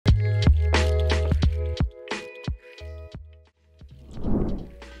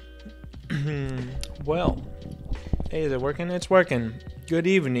Well, hey, is it working? It's working. Good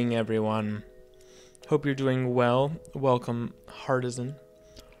evening, everyone. Hope you're doing well. Welcome, Partisan.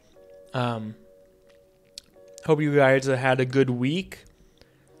 Hope you guys have had a good week.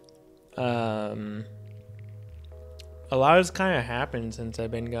 A lot has kind of happened since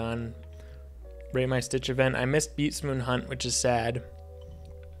I've been gone. Rate My Stitch event. I missed Beats Moon Hunt, which is sad.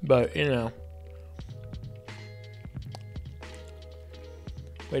 But, you know.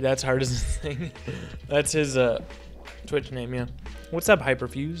 Wait, that's Partisan's thing. That's his Twitch name, yeah. What's up,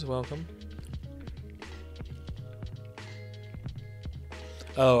 Hyperfuse? Welcome.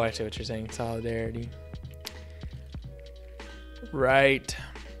 Oh, I see what you're saying. Solidarity. Right.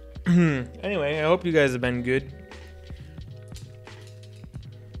 Anyway, I hope you guys have been good.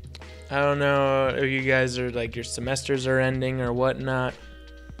 I don't know if you guys are like your semesters are ending or whatnot.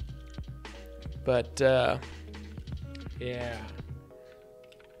 But, yeah.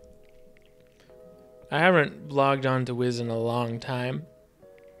 I haven't logged on to Wiz in a long time.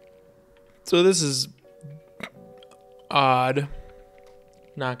 So this is odd.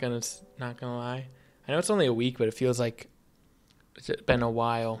 Not gonna lie. I know it's only a week, but it feels like it's been a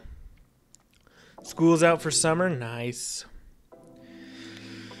while. School's out for summer. Nice.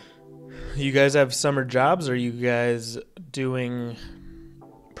 You guys have summer jobs? Or are you guys doing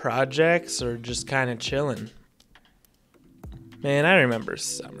projects or just kind of chilling? Man, I remember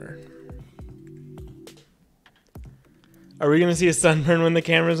summer. Are we going to see a sunburn when the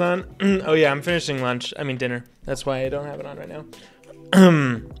camera's on? Oh, yeah, I'm finishing lunch. I mean, dinner. That's why I don't have it on right now.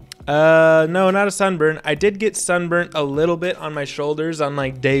 No, not a sunburn. I did get sunburnt a little bit on my shoulders on,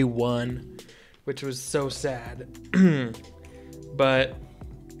 like, day 1, which was so sad. But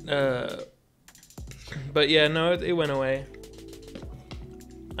yeah, no, it went away.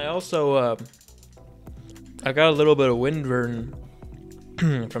 I also, I got a little bit of windburn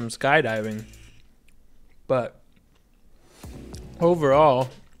from skydiving. But overall,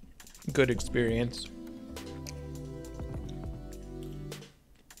 good experience.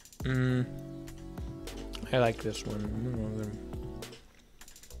 I like this one.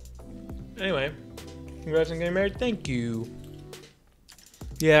 Anyway, congrats on getting married. Thank you.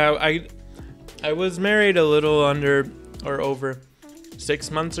 Yeah, I was married a little under or over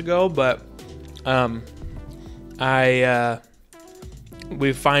 6 months ago, but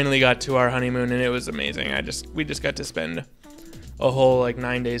we finally got to our honeymoon and it was amazing. We just got to spend a whole like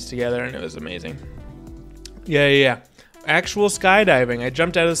 9 days together and it was amazing. Yeah. Actual skydiving. I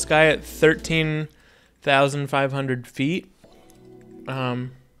jumped out of the sky at 13,500 feet.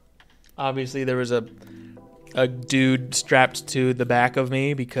 Obviously there was a dude strapped to the back of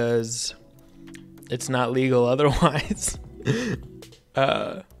me because it's not legal otherwise.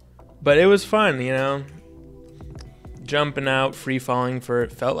 But it was fun, you know. Jumping out, free falling for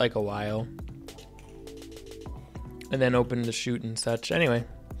it felt like a while. And then open to shoot and such. Anyway,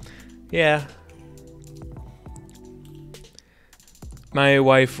 yeah. My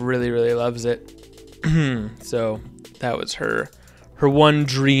wife really, really loves it. So that was her one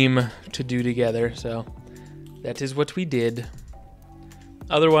dream to do together. So that is what we did.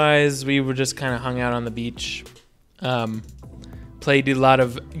 Otherwise, we were just kind of hung out on the beach. Played a lot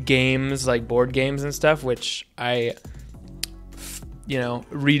of games, like board games and stuff, which I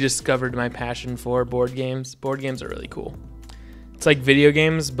rediscovered my passion for board games. Board games are really cool. It's like video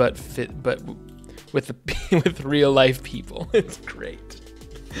games, but with real life people. It's great.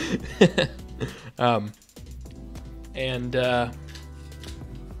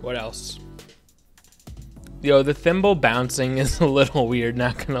 What else? Yo, the thimble bouncing is a little weird,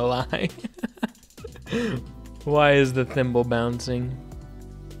 not gonna lie. Why is the thimble bouncing?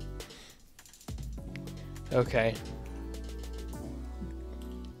 Okay.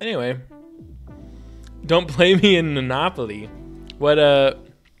 Anyway, don't play me in Monopoly. What do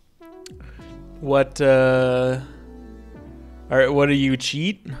you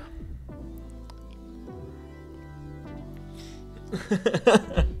cheat?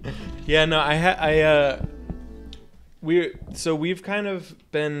 Yeah, no, we've kind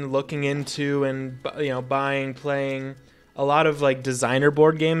of been looking into and playing a lot of like designer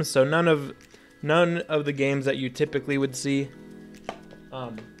board games. So none of the games that you typically would see,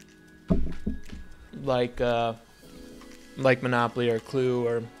 like Monopoly or Clue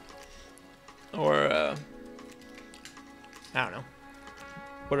or I don't know.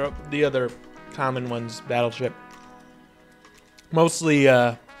 What are the other common ones? Battleship. Mostly,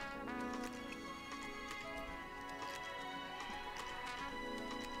 yeah.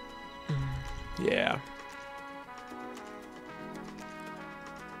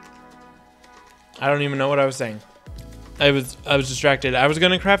 I don't even know what I was saying. I was distracted. I was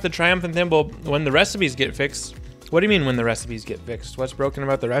gonna craft the triumphant thimble when the recipes get fixed. What do you mean when the recipes get fixed? What's broken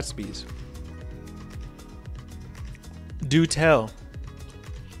about the recipes? Do tell.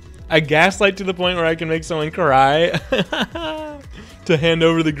 I gaslight to the point where I can make someone cry to hand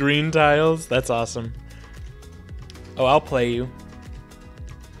over the green tiles. That's awesome. Oh, I'll play you.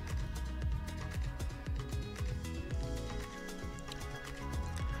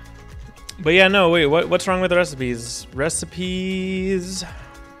 But yeah, no, wait, what's wrong with the recipes? Recipes.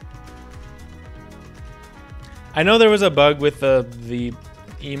 I know there was a bug with the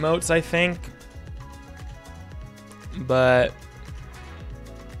emotes, I think. But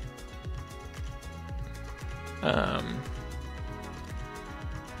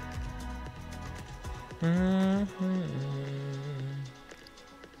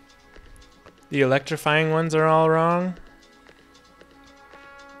the electrifying ones are all wrong.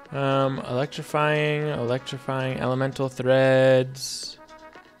 Electrifying, elemental threads.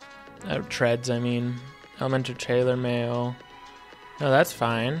 Treads, I mean. Elemental trailer mail. No, that's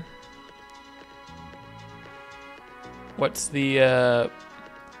fine. What's the,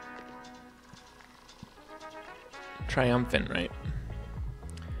 triumphant, right?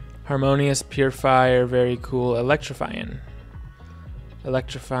 Harmonious, pure fire, very cool. Electrifying.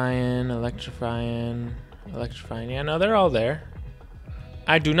 Electrifying. Yeah, no, they're all there.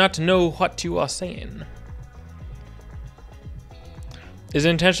 I do not know what you are saying. Is it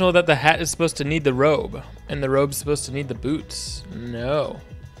intentional that the hat is supposed to need the robe and the robe's supposed to need the boots? No.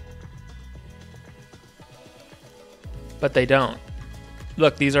 But they don't.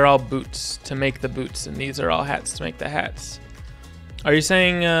 Look, these are all boots to make the boots, and these are all hats to make the hats. Are you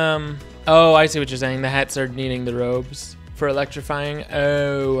saying, oh, I see what you're saying. The hats are needing the robes for electrifying.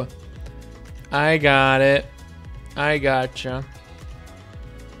 Oh, I got it. I gotcha.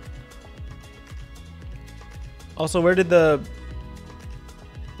 Also, where did the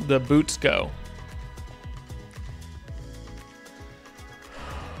boots go?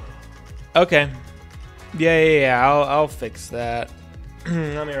 Okay. Yeah. I'll fix that.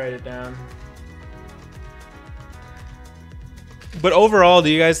 Let me write it down. But overall, do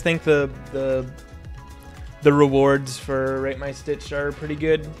you guys think the rewards for Rate My Stitch are pretty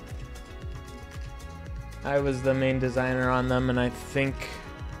good? I was the main designer on them, and I think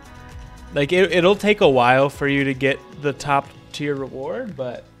like it'll take a while for you to get the top tier reward,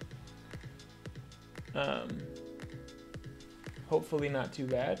 but hopefully not too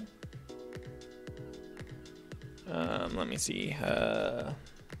bad. Let me see.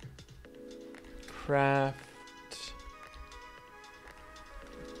 Craft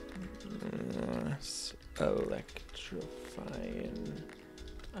electrifying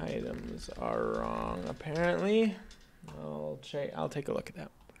items are wrong, apparently. I'll take a look at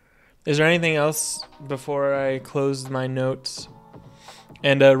that. Is there anything else before I close my notes?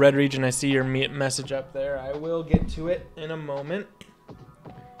 And Red Region, I see your message up there. I will get to it in a moment.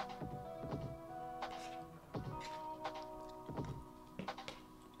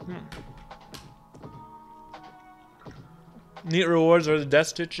 Neat rewards are the death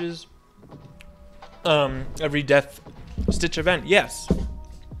stitches. Every death stitch event, yes.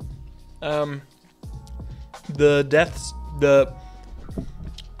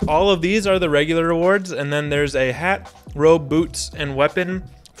 All of these are the regular rewards, and then there's a hat, robe, boots, and weapon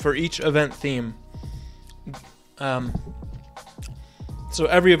for each event theme. So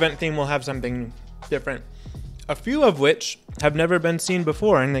every event theme will have something different, a few of which have never been seen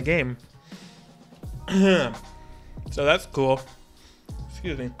before in the game. So that's cool.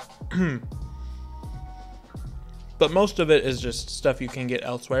 Excuse me. But most of it is just stuff you can get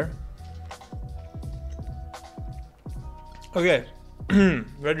elsewhere. Okay.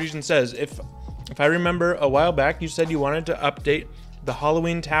 Red Region says, if I remember a while back, you said you wanted to update the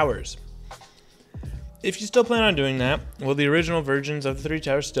Halloween towers. If you still plan on doing that, will the original versions of the 3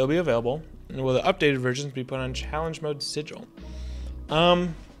 towers still be available? And will the updated versions be put on challenge mode sigil?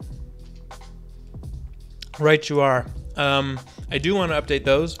 Right you are. I do want to update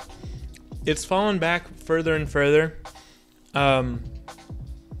those. It's fallen back further and further.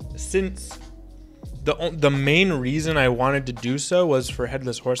 Since the main reason I wanted to do so was for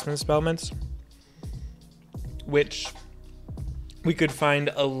Headless Horseman spellments, which we could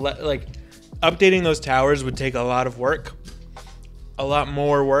find like updating those towers would take a lot of work, a lot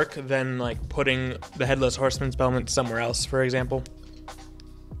more work than like putting the Headless Horseman spellment somewhere else, for example.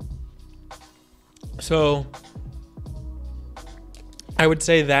 So I would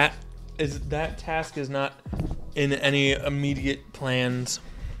say that task is not in any immediate plans.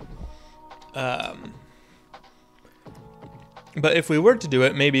 But if we were to do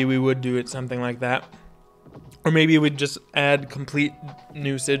it, maybe we would do it something like that. Or maybe we'd just add complete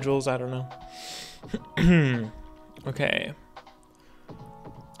new sigils. I don't know. Okay.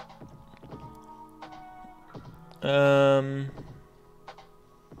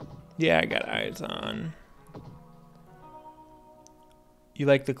 Yeah, I got eyes on. You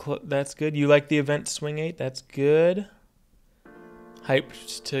like the that's good. You like the event swing 8? That's good.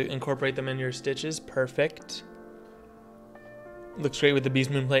 Hyped to incorporate them in your stitches. Perfect. Looks great with the Beast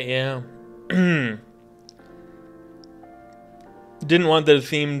Moon plate. Yeah. Didn't want the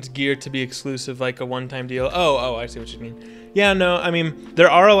themed gear to be exclusive, like a one-time deal. Oh, I see what you mean. Yeah, no, I mean, there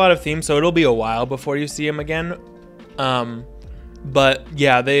are a lot of themes, so it'll be a while before you see them again. But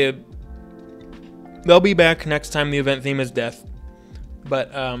yeah, they'll be back next time the event theme is death.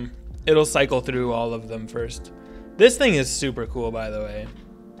 But it'll cycle through all of them first. This thing is super cool, by the way.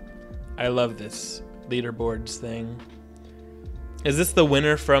 I love this leaderboards thing. Is this the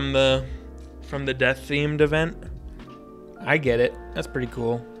winner from the death themed event? I get it. That's pretty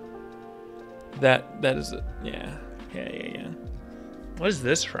cool. That is it. Yeah. What is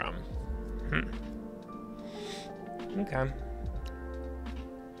this from? Okay.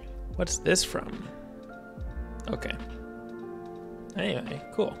 What's this from? Okay. Anyway,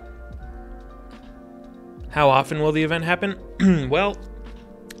 cool. How often will the event happen? Well,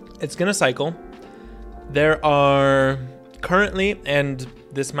 it's gonna cycle. There are currently, and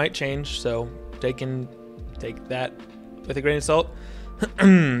this might change, so take that with a grain of salt.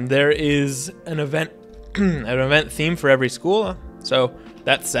 There is an event theme for every school, so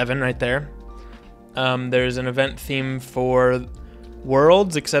that's 7 right there. There's an event theme for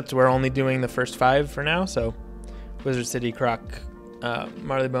worlds, except we're only doing the first 5 for now. So Wizard City, Croc,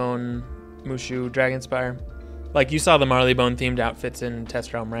 Marleybone, Mushu, Dragonspire. Like you saw the Marleybone themed outfits in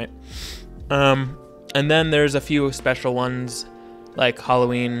Test Realm, right? And then there's a few special ones like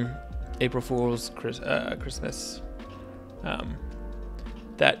Halloween, April Fool's, Christmas,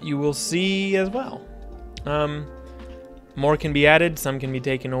 that you will see as well. More can be added, some can be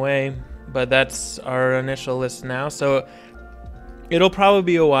taken away, but that's our initial list now. So it'll probably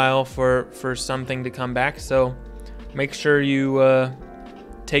be a while for something to come back. So make sure you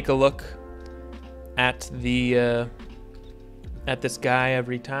take a look at the at this guy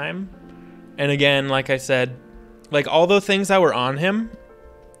every time. And again, like I said, like all the things that were on him,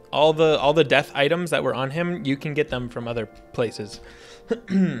 all the death items that were on him, you can get them from other places.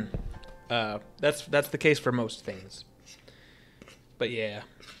 That's the case for most things. But yeah.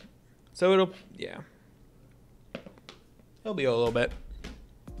 So it'll be a little bit.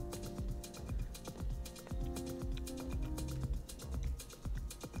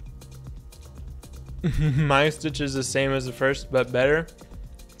 My stitch is the same as the first, but better.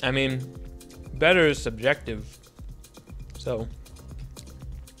 I mean, better is subjective. So,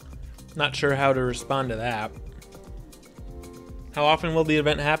 not sure how to respond to that. How often will the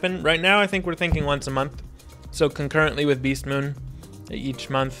event happen? Right now, I think we're thinking once a month. So concurrently with Beast Moon, each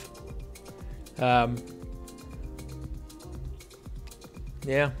month. Yeah.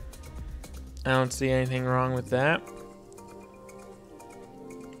 I don't see anything wrong with that.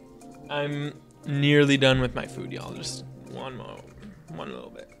 I'm nearly done with my food, y'all. Just one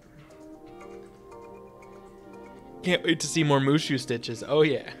little bit. Can't wait to see more Mushu stitches. Oh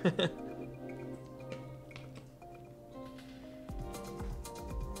yeah.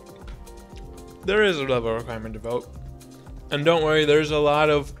 There is a level requirement to vote. And don't worry, there's a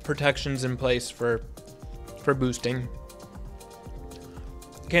lot of protections in place for boosting.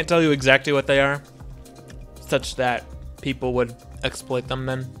 Can't tell you exactly what they are, such that people would exploit them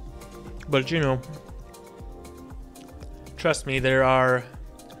then. But you know, trust me, there are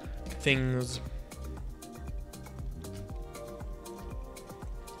things.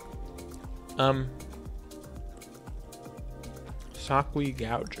 Sakui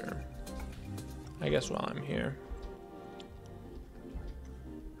Gouger. I guess while I'm here.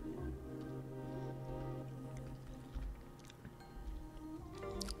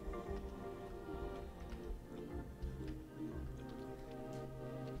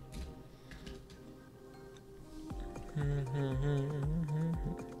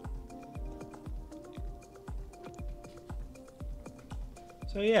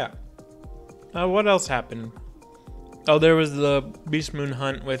 So yeah. What else happened? Oh, there was the Beast Moon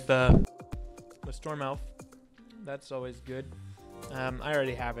hunt with Storm Elf. That's always good. I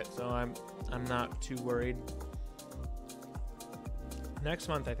already have it, so I'm not too worried. Next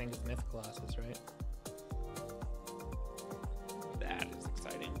month, I think, is Myth Colossus, right? That is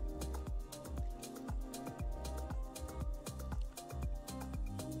exciting.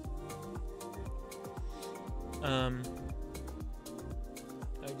 I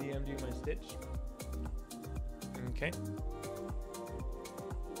DM'd you my stitch. Okay.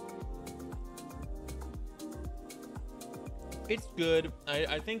 It's good.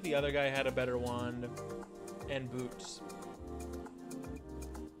 I think the other guy had a better wand and boots.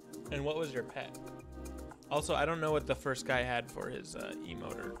 And what was your pet? Also, I don't know what the first guy had for his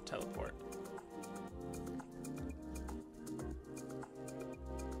emote or teleport.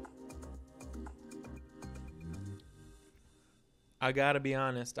 I gotta be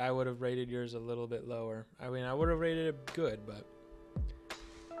honest, I would have rated yours a little bit lower. I mean, I would have rated it good, but...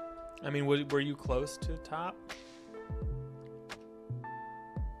 I mean, were you close to top?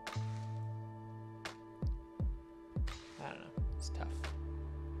 I don't know. It's tough.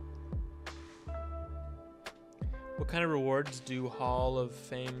 What kind of rewards do Hall of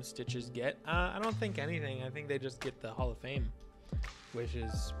Fame Stitches get? I don't think anything. I think they just get the Hall of Fame, which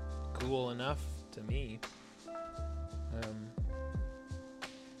is cool enough to me.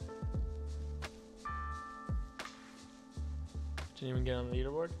 Didn't even get on the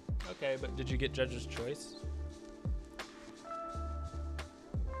leaderboard? Okay, but did you get Judge's Choice?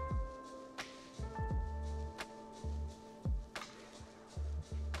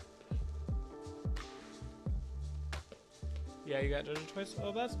 Yeah, you got Judge's Choice?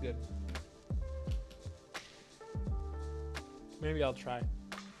 Oh, that's good. Maybe I'll try.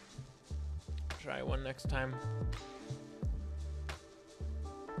 Try one next time.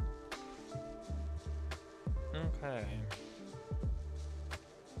 Okay.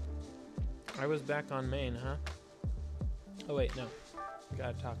 I was back on main, huh? Oh, wait, no.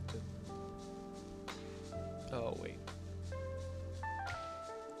 Gotta talk to... Oh, wait.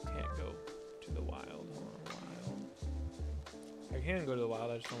 Can't go to the wild. Hold on, wild. I can go to the wild,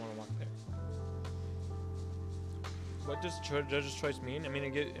 I just don't want to walk there. What does Judge's Choice mean? I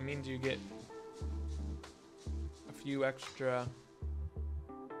mean, it means you get a few extra...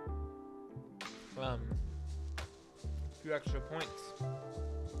 points.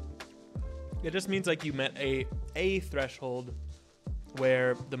 It just means like you met a threshold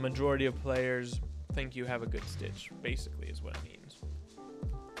where the majority of players think you have a good stitch, basically is what it means.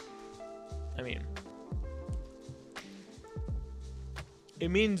 I mean, it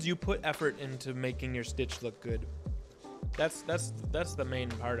means you put effort into making your stitch look good. That's the main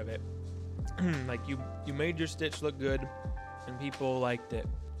part of it. Like you made your stitch look good and people liked it.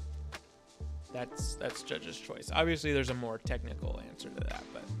 That's Judge's Choice. Obviously there's a more technical answer to that,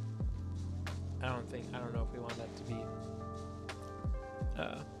 but I don't know if we want that to be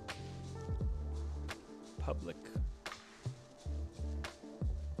public.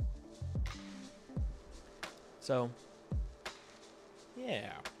 So,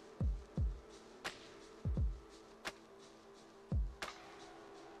 yeah.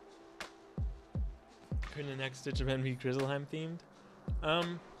 Couldn't the next Stitch event be Grizzleheim themed?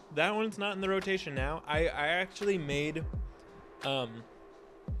 That one's not in the rotation now. I actually made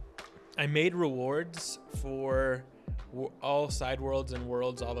I made rewards for all side worlds and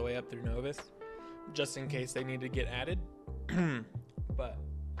worlds all the way up through Novus, just in case they need to get added. But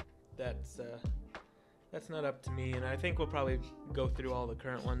that's not up to me, and I think we'll probably go through all the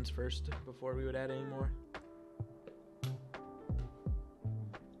current ones first before we would add any more.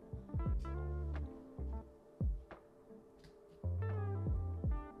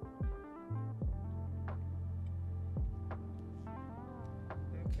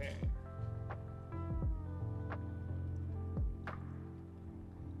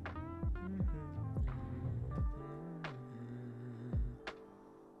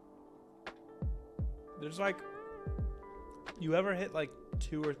 There's like, you ever hit like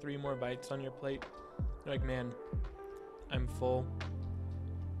 2 or 3 more bites on your plate? You're like, man, I'm full,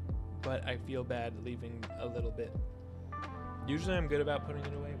 but I feel bad leaving a little bit. Usually I'm good about putting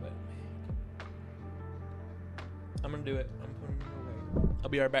it away, but man, I'm gonna do it. I'm putting it away. I'll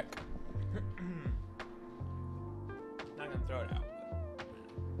be right back. Not gonna throw it out.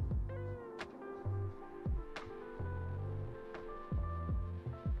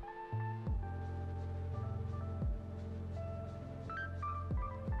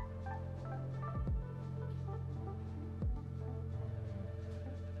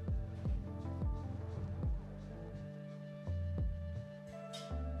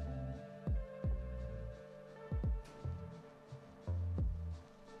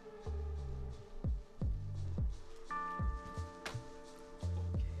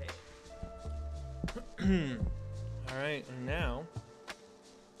 Alright, and now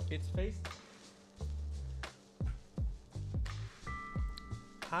it's Phaestus.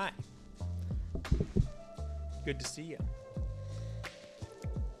 Hi. Good to see you.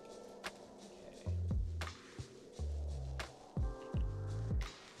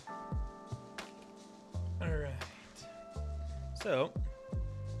 Okay. Alright. So,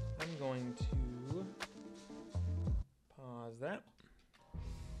 I'm going to pause that.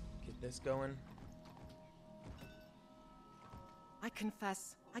 Get this going. I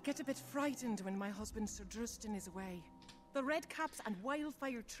confess, I get a bit frightened when my husband Sir Drustin is away. The redcaps and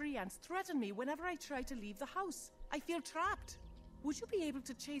wildfire tree ants threaten me whenever I try to leave the house. I feel trapped. Would you be able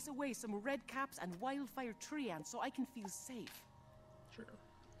to chase away some redcaps and wildfire tree ants so I can feel safe? Sure.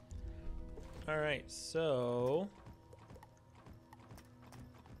 Alright, so...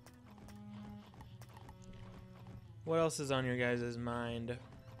 what else is on your guys' mind?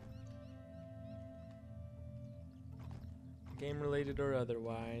 Game related or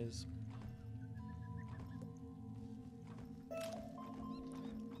otherwise.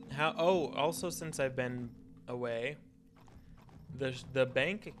 Also since I've been away, the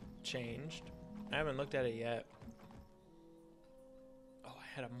bank changed. I haven't looked at it yet. Oh, I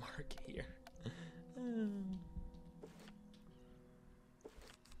had a mark here.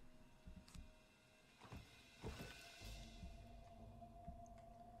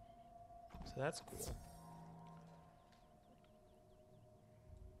 So that's cool.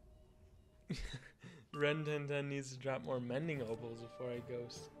 Ren 1010 needs to drop more mending opals before I go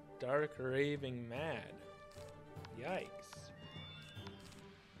stark raving mad. Yikes.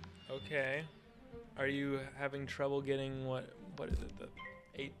 Okay. Are you having trouble getting what is it, the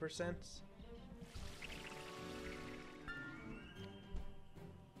 8%?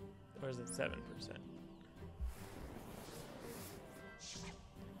 Or is it 7%?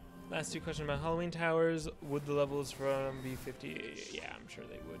 Last two questions about Halloween towers. Would the levels from be 50? Yeah, I'm sure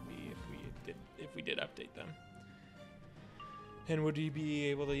they would be if we did update them. And would you be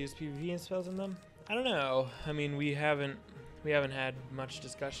able to use PvP spells in them? I don't know. I mean, we haven't had much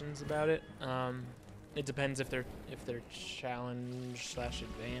discussions about it. It depends if they're challenge /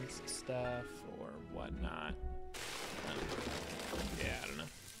 advanced stuff or whatnot. Yeah, I don't know.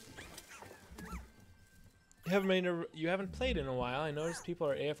 You haven't played in a while. I noticed people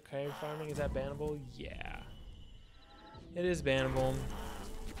are AFK farming. Is that bannable? Yeah. It is bannable.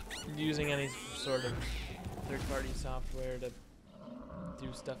 Using any sort of third-party software to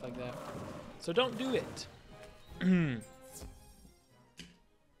do stuff like that. So don't do it.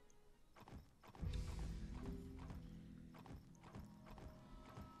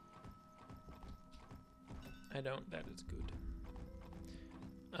 I don't. That is good.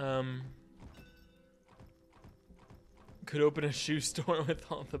 Could open a shoe store with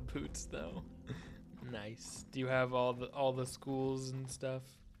all the boots though. Nice. Do you have all the schools and stuff?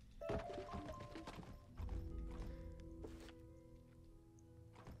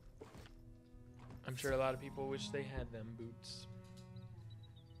 I'm sure a lot of people wish they had them boots.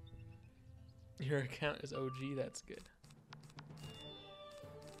 Your account is OG, that's good.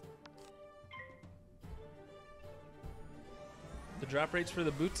 The drop rates for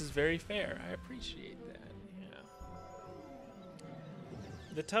the boots is very fair. I appreciate that. Yeah.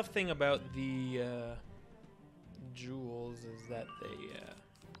 The tough thing about the jewels is that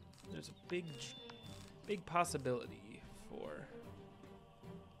there's a big possibility for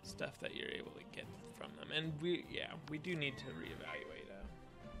stuff that you're able to get from them, and we do need to reevaluate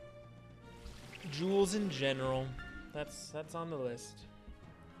jewels in general. That's on the list.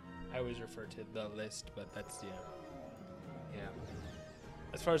 I always refer to the list, but that's yeah.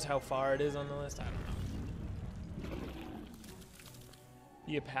 As far as how far it is on the list, I don't know.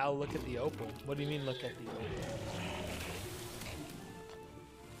 Yeah, pal, look at the opal. What do you mean, look at the opal?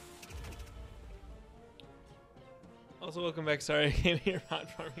 Also, welcome back. Sorry I came here not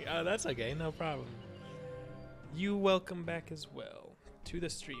farming. Oh, that's okay. No problem. You welcome back as well to the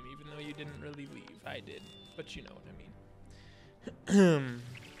stream, even though you didn't really leave. I did, but you know what I mean.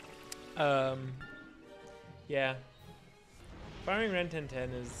 Yeah. Farming Ren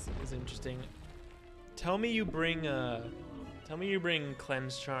 1010 is interesting. Tell me you bring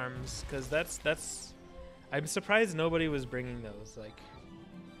cleanse charms, because that's. I'm surprised nobody was bringing those. Like,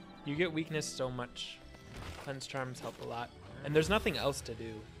 you get weakness so much. Cleanse charms help a lot, and there's nothing else to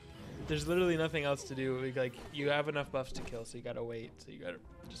do. There's literally nothing else to do. Like, you have enough buffs to kill, so you gotta wait. So you gotta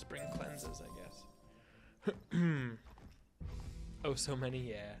just bring cleanses, I guess. Oh, so many,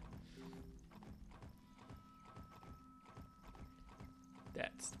 yeah.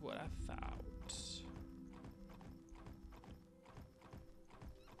 That's what I thought.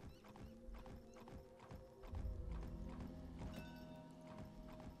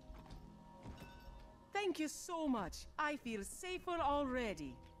 Thank you so much. I feel safer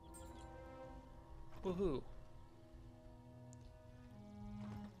already. Woohoo.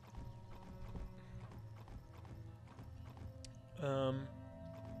 No.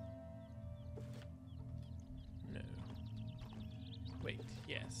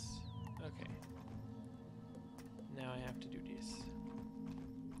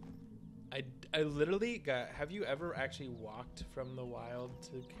 I literally got. Have you ever actually walked from the wild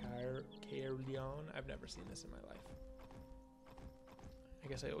to Caerleon? I've never seen this in my life. I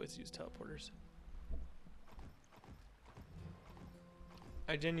guess I always use teleporters.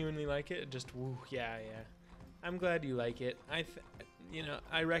 I genuinely like it. Just woo, yeah. I'm glad you like it. You know,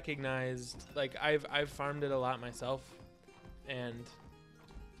 I recognized, like, I've farmed it a lot myself, and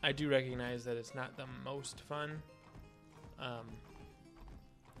I do recognize that it's not the most fun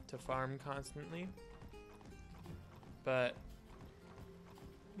to farm constantly, but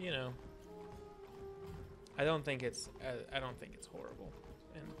you know, I don't think it's horrible,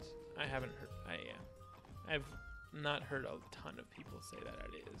 and I've not heard a ton of people say that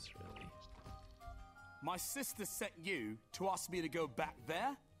it is really. My sister sent you to ask me to go back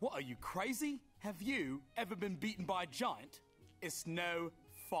there? What, are you crazy? Have you ever been beaten by a giant? It's no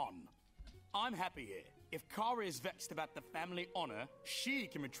fun. I'm happy here. If Kara is vexed about the family honor, she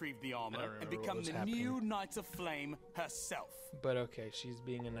can retrieve the armor and become the new Knight of Flame herself. But okay, she's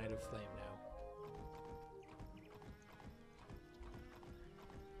being a Knight of Flame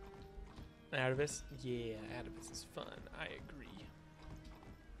now. Atavus? Yeah, Atavus is fun. I agree.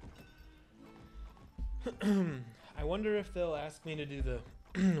 I wonder if they'll ask me to do the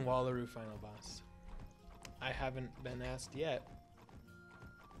Wallaroo final boss. I haven't been asked yet.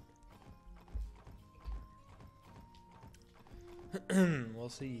 We'll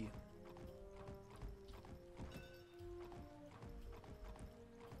see.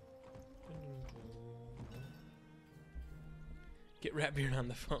 Get Ratbeard on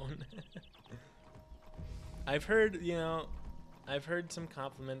the phone. I've heard some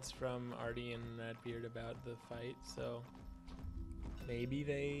compliments from Artie and Ratbeard about the fight, so maybe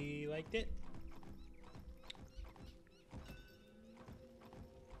they liked it.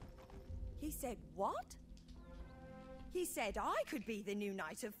 He said what? He said I could be the new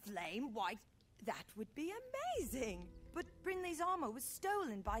Knight of Flame. Why, that would be amazing. But Brinley's armor was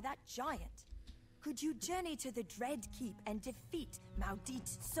stolen by that giant. Could you journey to the Dread Keep and defeat Maudit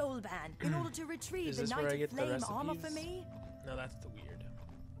Soulban in order to retrieve the Knight of Flame armor for me? No, that's the weird.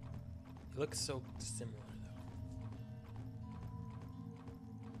 It looks so similar,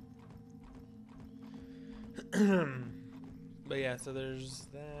 though. But yeah, so there's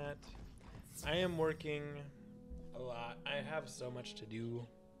that. I am working a lot. I have so much to do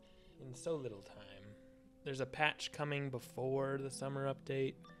in so little time. There's a patch coming before the summer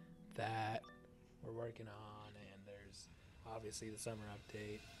update that we're working on, and there's obviously the summer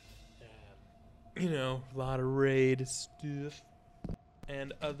update. You know, a lot of raid stuff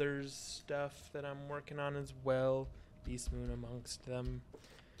and other stuff that I'm working on as well. Beast Moon amongst them.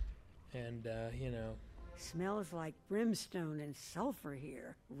 And, you know. Smells like brimstone and sulfur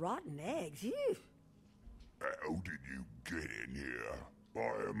here. Rotten eggs, ew. How did you get in here? I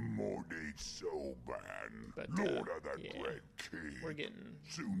am Maudit Soulban, But, Lord of the yeah, Dread Keep. we're getting...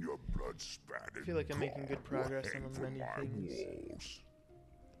 Soon your blood spattered. I feel like I'm making good progress on many things. Walls.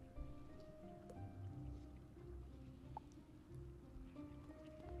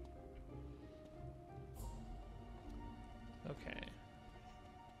 Okay.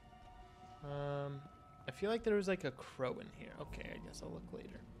 I feel like there was like a crow in here. Okay, I guess I'll look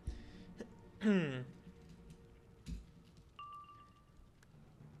later.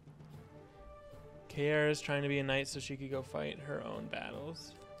 Kiara is trying to be a knight so she could go fight her own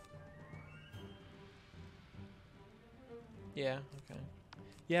battles. Yeah, okay.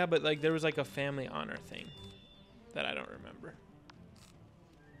 Yeah, but like there was like a family honor thing that I don't remember.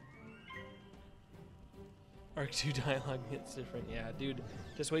 Arc 2 dialogue hits different. Yeah, dude.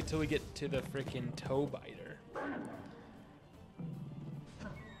 Just wait till we get to the freaking toe biter.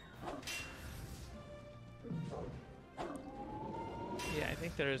 Yeah, I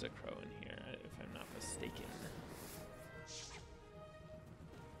think there is a crow in here, if I'm not mistaken.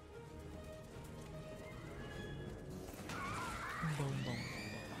 Boom, boom.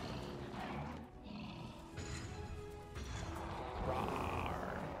 Rawr.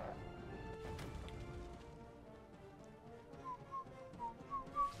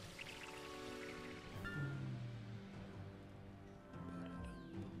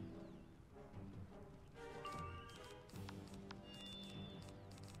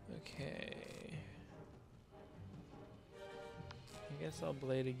 Okay. I guess I'll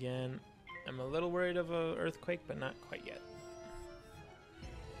blade again. I'm a little worried of an earthquake, but not quite yet.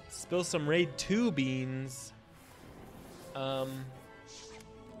 Spill some Raid 2 beans.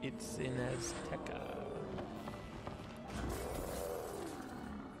 It's in Azteca.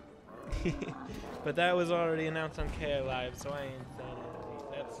 But that was already announced on KI Live, so I ain't saying anything.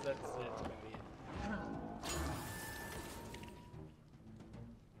 That's it. About it.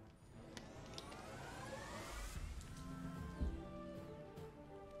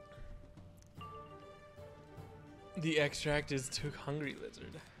 The extract is too hungry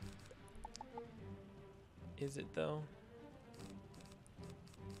lizard. Is it though?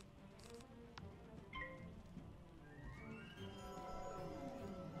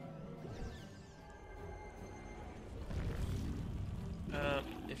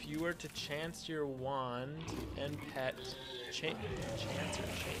 If you were to chance your wand and pet, chance or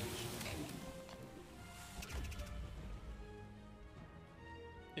change.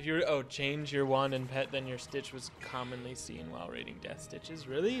 If you were, change your wand and pet, then your stitch was commonly seen while raiding death stitches.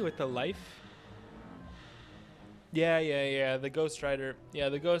 Really? With the life? Yeah. The Ghost Rider. Yeah,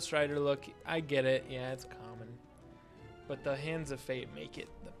 the Ghost Rider look. I get it. Yeah, it's common. But the Hands of Fate make it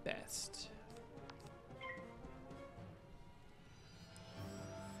the best.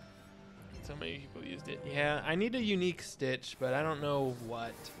 So many people used it. Yeah, I need a unique stitch, but I don't know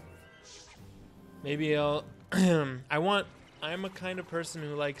what. Maybe I'll... I'm a kind of person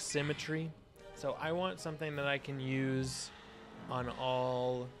who likes symmetry. So I want something that I can use on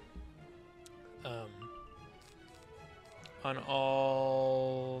all... on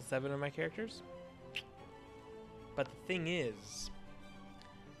all 7 of my characters. But the thing is,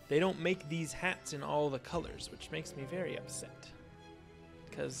 they don't make these hats in all the colors, which makes me very upset.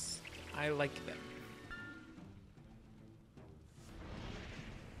 Because I like them.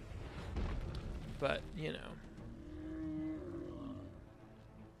 But, you know.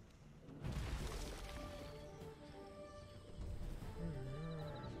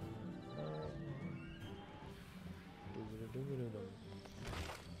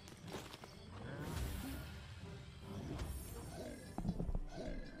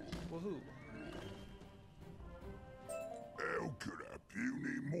 Woohoo. How could a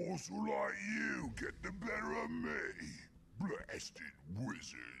puny morsel like you get the better of me? Blasted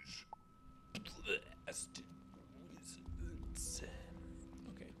wizards. Blasted wizards.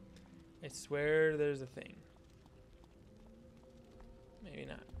 Okay. I swear there's a thing. Maybe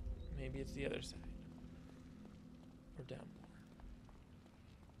not. Maybe it's the other side. Or down more.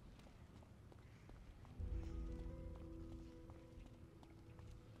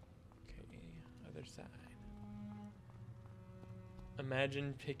 Okay, other side.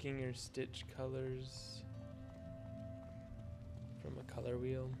 Imagine picking your stitch colors from a color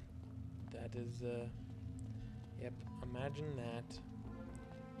wheel. That is, yep, imagine that.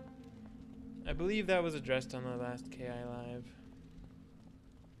 I believe that was addressed on the last KI Live.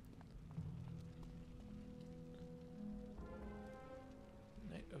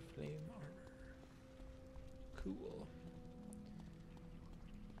 Knight of Flame armor. Cool.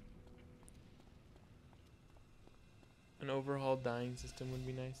 An overhauled dying system would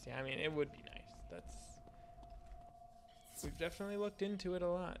be nice. Yeah, I mean, it would be nice. We've definitely looked into it a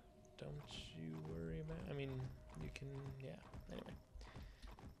lot. Don't you worry about it. I mean, you can, yeah. Anyway.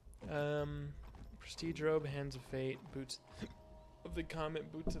 Prestige robe, Hands of Fate, boots of the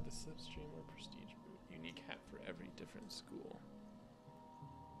Comet, boots of the Slipstream, or prestige boot. Unique hat for every different school.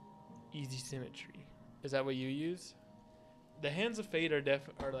 Easy symmetry. Is that what you use? The Hands of Fate are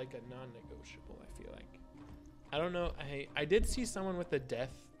like a non-negotiable, I feel like. I don't know. I did see someone with the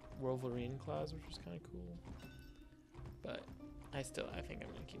Death Wolverine claws, which was kind of cool. But I think I'm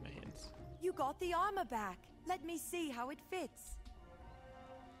gonna keep my hands. You got the armor back. Let me see how it fits.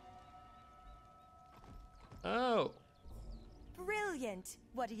 Oh. Brilliant.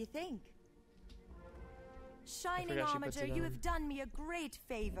 What do you think? Shining forgot she puts Armature, it you on. have done me a great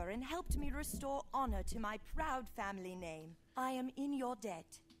favor and helped me restore honor to my proud family name. I am in your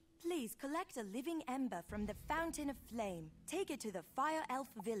debt. Please collect a living ember from the Fountain of Flame. Take it to the Fire Elf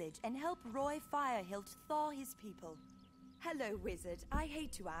village and help Roy Firehilt thaw his people. Hello, wizard. I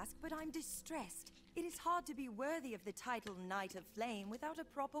hate to ask, but I'm distressed. It is hard to be worthy of the title Knight of Flame without a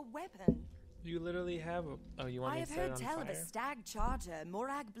proper weapon. You literally have a... Oh, you want I me have to set it heard on tell fire? of a stag charger,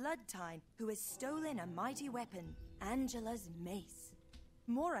 Morag Bloodtine, who has stolen a mighty weapon, Angela's mace.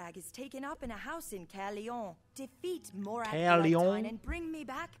 Morag is taken up in a house in Caerleon. Defeat Morag Caerleon? Bloodtine and bring me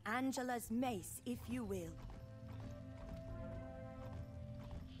back Angela's mace, if you will.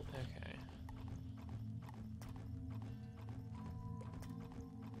 Okay.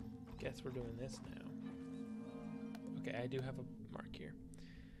 Guess we're doing this now. Okay, I do have a mark here.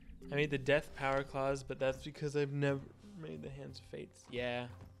 I made the Death Power Claws, but that's because I've never made the Hands of Fates. Yeah.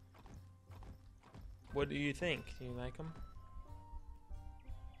 What do you think? Do you like them?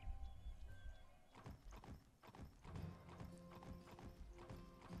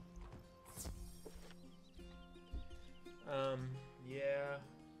 Yeah.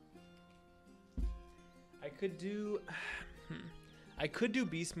 I could do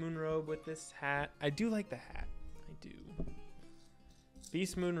Beast Moon Robe with this hat. I do like the hat. I do.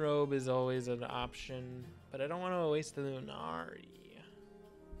 Beast Moon Robe is always an option, but I don't want to waste the Lunari.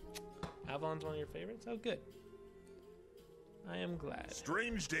 Avalon's one of your favorites? Oh, good. I am glad.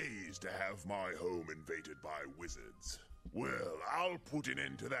 Strange days to have my home invaded by wizards. Well, I'll put an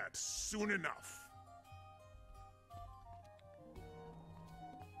end to that soon enough.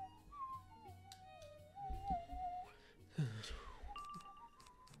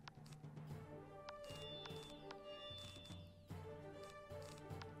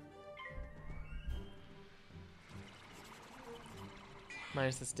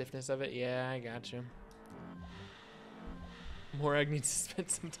 Minus the stiffness of it. Yeah, I got you. Morag needs to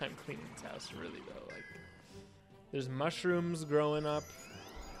spend some time cleaning his house, really though. Like, there's mushrooms growing up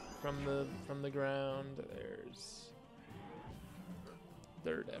from the ground. There's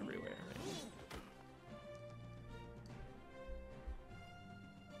dirt everywhere, man.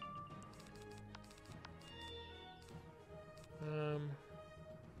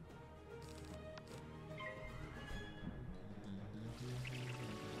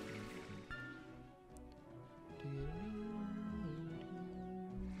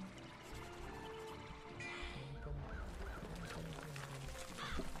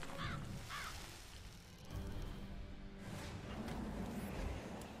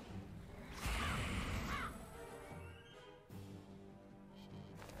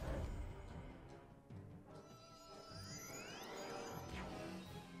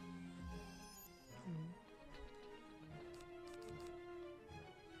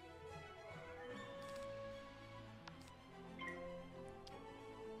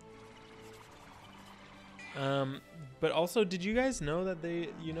 But also, did you guys know that they,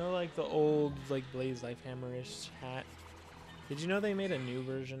 you know, like the old, like, Blaze Lifehammer-ish hat? Did you know they made a new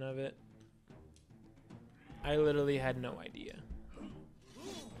version of it? I literally had no idea.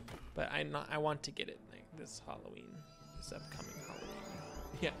 But I want to get it, like, this Halloween. This upcoming Halloween.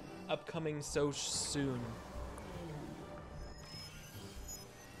 Yeah, upcoming so soon.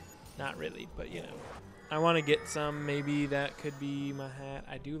 Not really, but, you know. I want to get some. Maybe that could be my hat.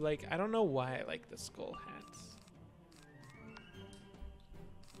 I do like, I don't know why I like the skull hats.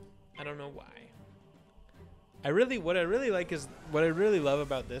 I don't know why. What I really like is, what I really love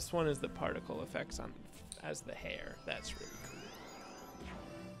about this one is the particle effects on, as the hair. That's really cool.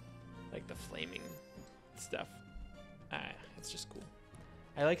 Like the flaming stuff. It's just cool.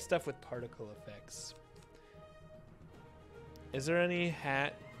 I like stuff with particle effects. Is there any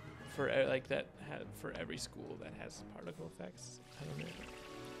hat for like that for every school that has particle effects? I don't know.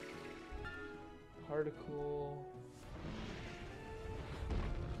 Particle.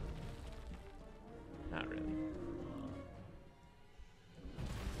 Not really.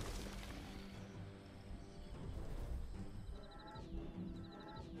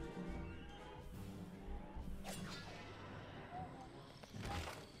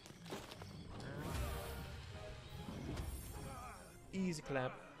 Easy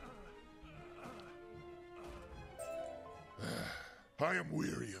clap. I am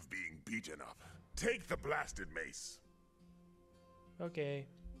weary of being beaten up. Take the blasted mace. Okay.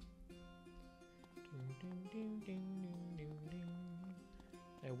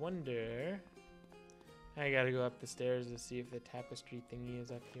 I wonder. I gotta go up the stairs to see if the tapestry thingy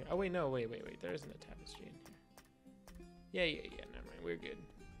is up here. Oh wait, no, wait. There isn't a tapestry in here. Yeah. Never mind. We're good.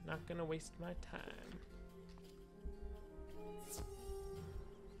 Not gonna waste my time.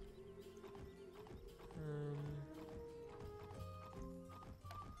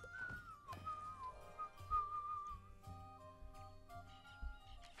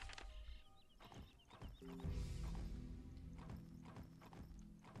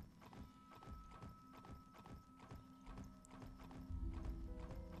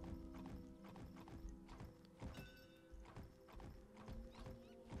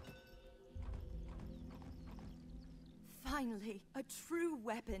 Finally, a true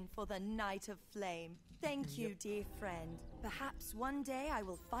weapon for the Knight of Flame. Thank you, dear friend. Perhaps one day I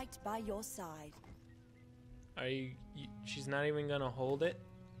will fight by your side. Are you she's not even gonna hold it?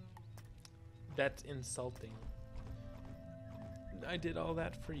 That's insulting. I did all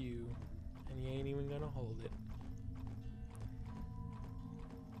that for you, and you ain't even gonna hold it.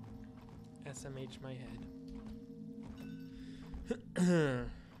 SMH my head.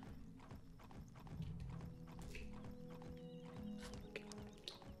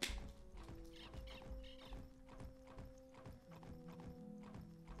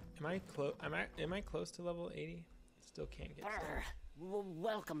 Am I close to level 80? Still can't get there.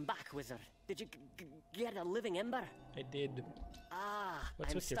 Welcome back, wizard. Did you get a living ember? I did.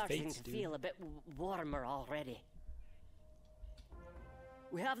 What's I'm with your starting fates, to dude? feel a bit warmer already.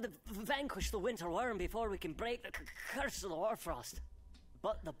 We have to vanquish the winter worm before we can break the curse of the Warfrost.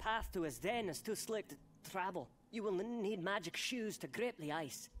 But the path to his den is too slick to travel. You will need magic shoes to grip the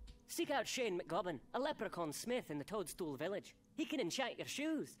ice. Seek out Shane McGobbin, a leprechaun smith in the Toadstool Village. He can enchant your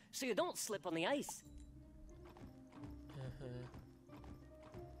shoes, so you don't slip on the ice.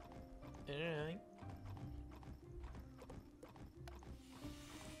 Alright.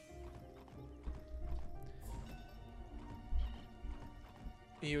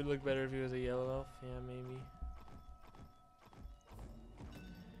 He would look better if he was a yellow elf. Yeah, maybe.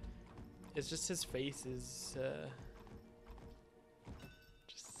 It's just his face is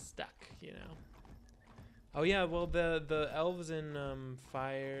just stuck, you know. Oh yeah, well the elves in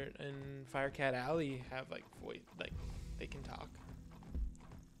Firecat Alley have like voice, like they can talk.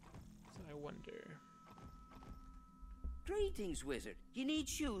 So I wonder. Greetings, wizard. You need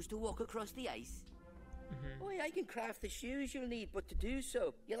shoes to walk across the ice? Why, I can craft the shoes you'll need, but to do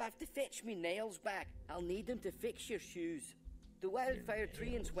so, you'll have to fetch me nails back. I'll need them to fix your shoes. The wildfire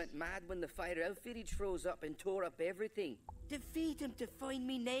treants went mad when the fire elf village froze up and tore up everything. Defeat them to find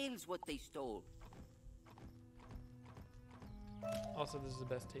me nails what they stole. Also, this is the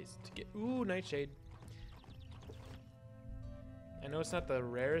best taste to get. Ooh, Nightshade. I know it's not the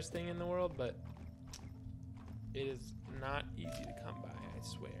rarest thing in the world, but it is not easy to come by, I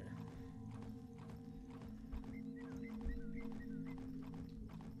swear.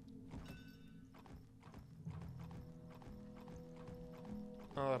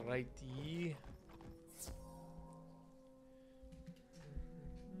 Alrighty.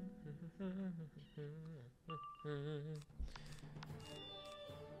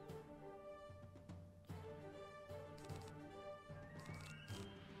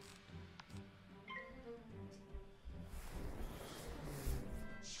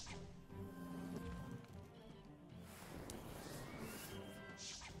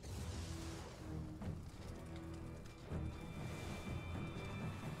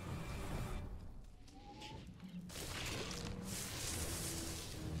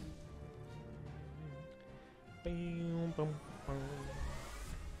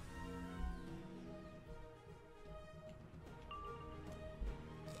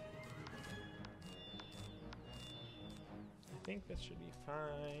 I think that should be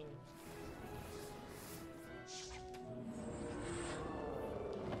fine.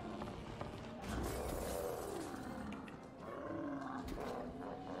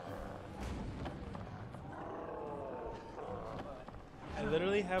 I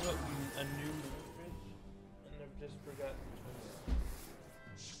literally have a new fridge and I've just forgot to turn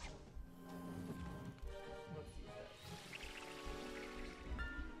it on. Let's see that.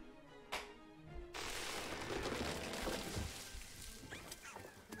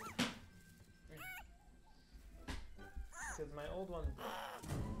 Because my old one.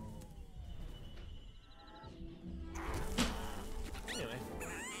 Anyway.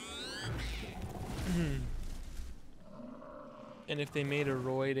 And if they made a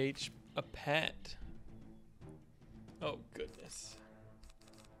Royd H a pet. Oh goodness.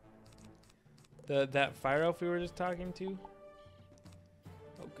 That fire elf we were just talking to.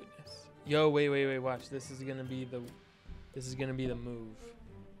 Oh goodness. Yo, wait, watch. This is gonna be the move.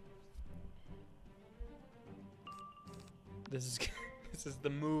 This is the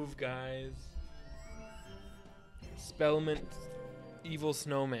move, guys. Spellment evil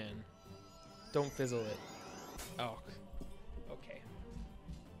snowman. Don't fizzle it. Oh. Okay.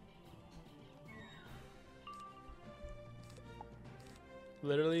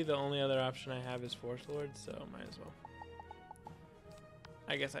 Literally the only other option I have is Force Lord, so might as well.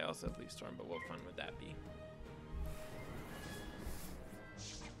 I guess I also have Leaf Storm, but what fun would that be?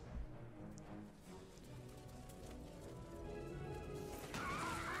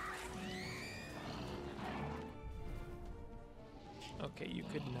 Okay, you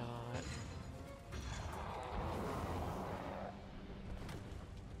could not.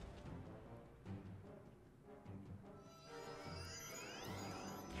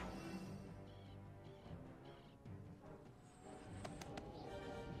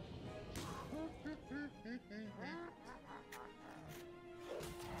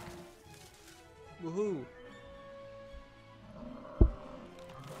 Woohoo!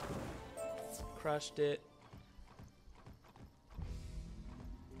 Crushed it.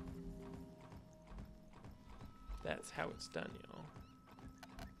 That's how it's done, y'all.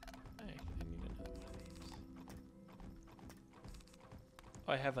 I need another one of these.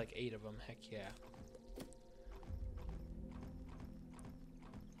 Oh, I have like 8 of them. Heck yeah.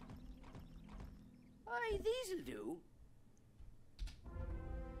 Aye, these'll do.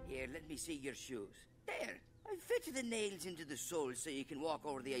 Here, let me see your shoes. There, I've fitted the nails into the soles so you can walk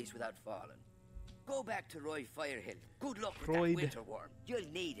over the ice without falling. Go back to Roy Firehill. Good luck with Royd. that winter worm.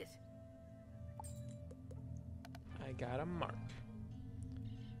 You'll need it. I got a mark.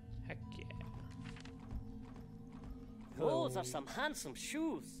 Heck yeah. Those are some handsome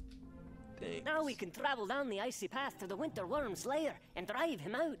shoes. Thanks. Now we can travel down the icy path to the winter worm's lair and drive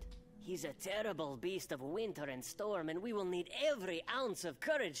him out. He's a terrible beast of winter and storm, and we will need every ounce of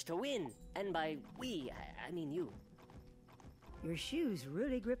courage to win. And by we, I mean you. Your shoes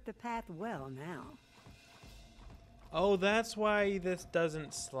really grip the path well now. Oh, that's why this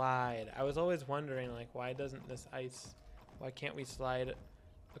doesn't slide. I was always wondering, like, why can't we slide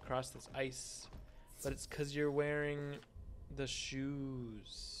across this ice? But it's because you're wearing the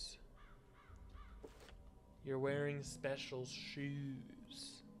shoes. You're wearing special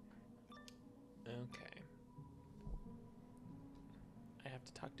shoes. Okay. I have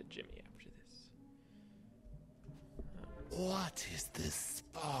to talk to Jimmy after this. What is this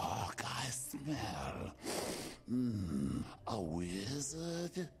spark I smell? A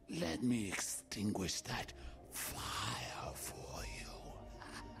wizard? Let me extinguish that fire for you.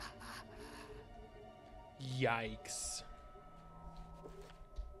 Yikes.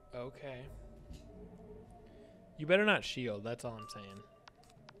 Okay. You better not shield, that's all I'm saying.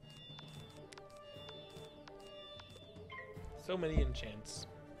 So many enchants.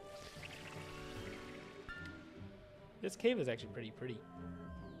 This cave is actually pretty pretty.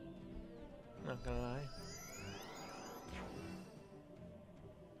 Not gonna lie.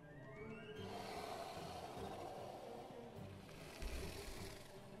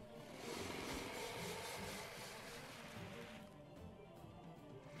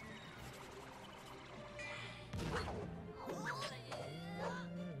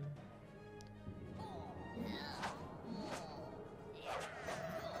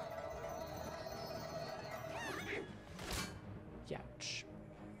 Ouch.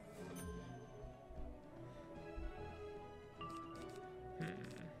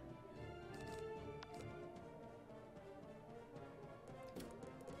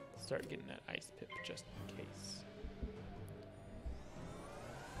 Start getting that ice pip just in case.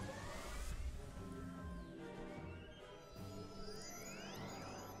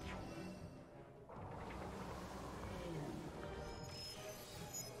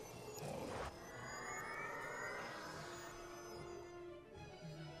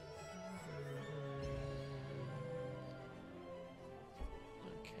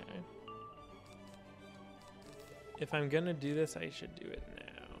 If I'm gonna do this, I should do it now.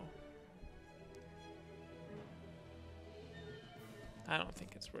 I don't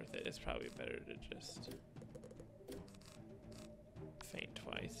think it's worth it. It's probably better to just faint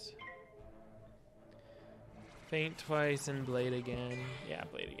twice. Faint twice and blade again. Yeah,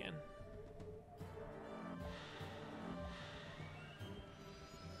 blade again.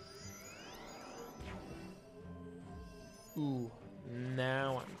 Ooh,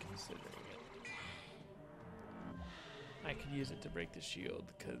 now I'm considering it. I could use it to break the shield,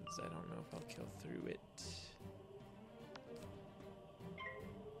 because I don't know if I'll kill through it.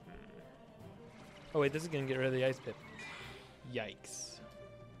 Oh wait, this is going to get rid of the ice pip. Yikes.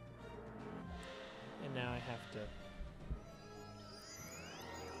 And now I have to...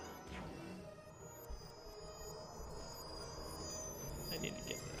 I need to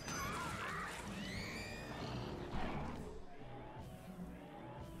get that.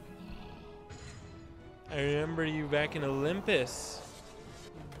 I remember you back in Olympus.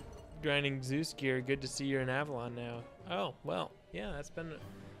 Grinding Zeus gear. Good to see you're in Avalon now. Oh, well, yeah, that's been...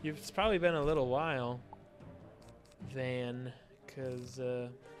 It's probably been a little while, Van, because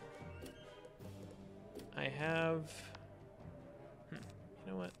I have... You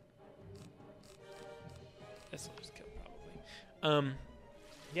know what? This will just kill, probably.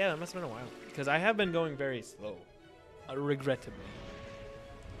 Yeah, that must have been a while, because I have been going very slow, regrettably.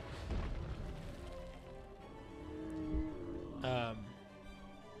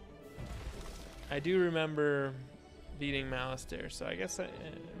 I do remember beating Malistaire, so I guess I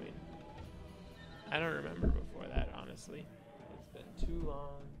mean, I don't remember before that, honestly. It's been too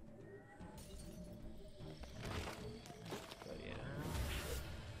long. But yeah.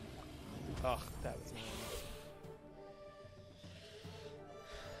 Oh, that was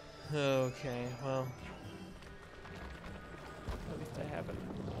nice. Okay, well, at least I have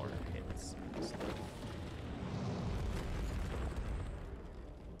more hits and stuff.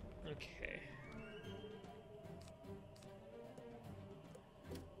 Okay.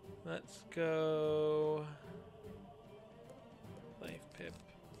 Let's go life pip.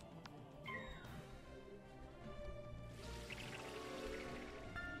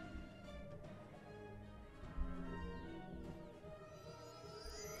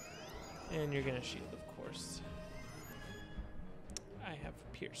 And And you're gonna shield, of course. I have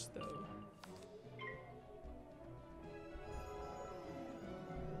Pierce, though.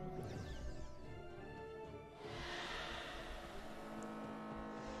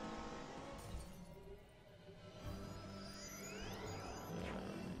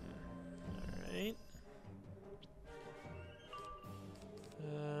 Alright.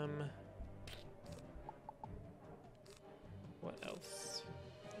 What else?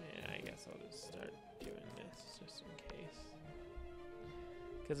 Yeah, I guess I'll just start doing this just in case.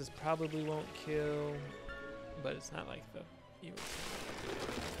 Because this probably won't kill, but it's not like the evil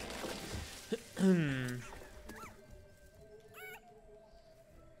thing.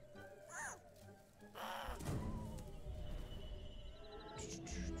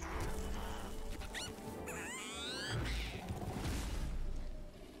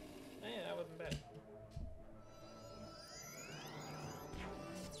 Yeah, that wasn't bad.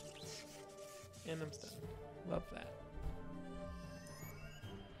 And I'm stunned. Love that.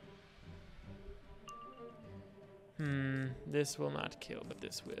 This will not kill, but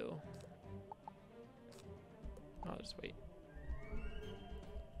this will. I'll just wait.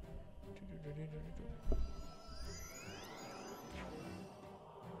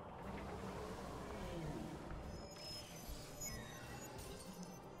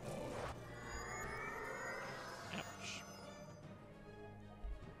 Ouch.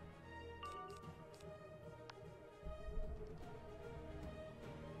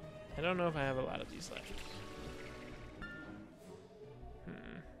 I don't know if I have a lot of these left.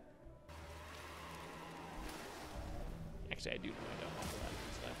 Actually, I do know I don't have a lot of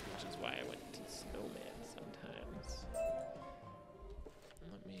these left, which is why I went to Snowman sometimes.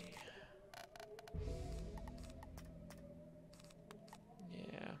 Let me...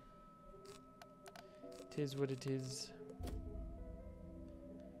 Yeah. Tis what it is.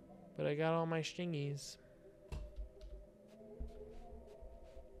 But I got all my stingies.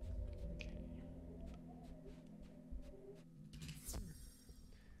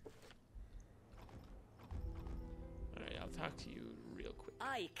 Talk to you real quick.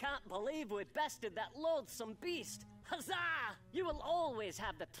 I can't believe we bested that loathsome beast. Huzzah! You will always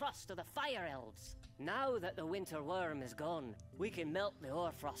have the trust of the fire elves. Now that the winter worm is gone, we can melt the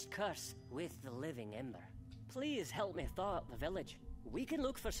Orfrost curse with the living ember. Please help me thaw out the village. We can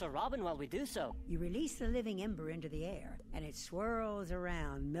look for Sir Robin while we do so. You release the living ember into the air, and it swirls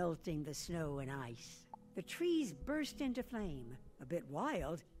around, melting the snow and ice. The trees burst into flame, a bit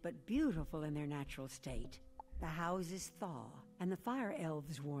wild, but beautiful in their natural state. The houses thaw, and the fire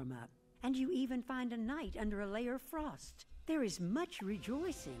elves warm up, and you even find a night under a layer of frost. There is much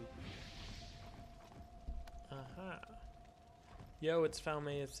rejoicing. Aha. Yo, it's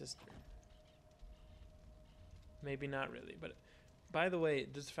Falmea's sister. Maybe not really, but... By the way,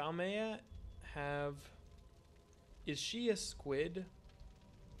 does Falmea have... Is she a squid?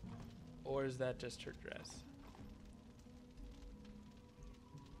 Or is that just her dress?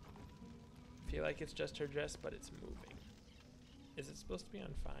 I feel like it's just her dress, but it's moving. Is it supposed to be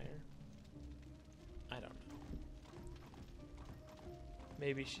on fire? I don't know.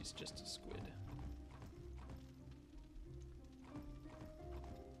 Maybe she's just a squid.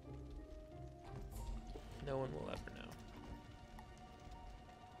 No one will ever know.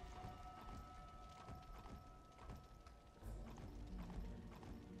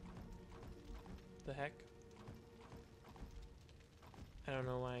 The heck? I don't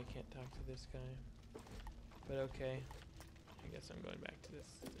know why I can't talk to this guy. But okay. I guess I'm going back to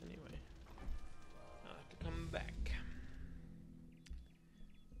this anyway. I'll have to come back.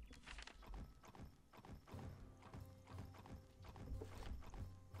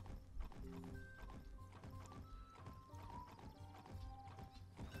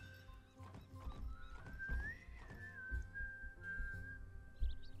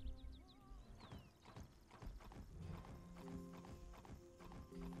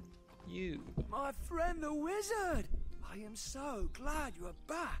 You. My friend the wizard! I am so glad you are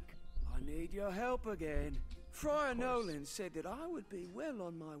back. I need your help again. Friar Nolan said that I would be well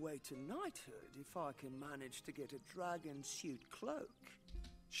on my way to knighthood if I can manage to get a dragon suit cloak.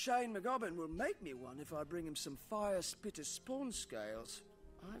 Shane McGobbin will make me one if I bring him some fire spitter spawn scales.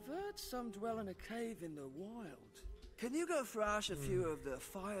 I've heard some dwell in a cave in the wild. Can you go thrash a few of the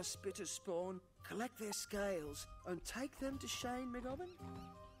fire spitter spawn, collect their scales, and take them to Shane McGobbin?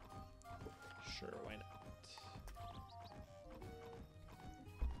 Sure, why not?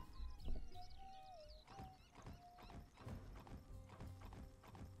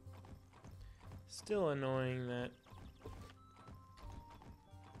 Still annoying that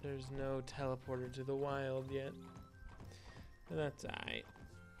there's no teleporter to the wild yet. But that's alright.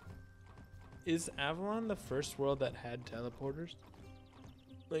 Is Avalon the first world that had teleporters?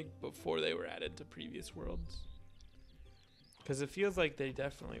 Like, before they were added to previous worlds? Because it feels like they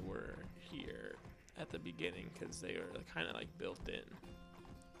definitely were here at the beginning, because they were kind of like built in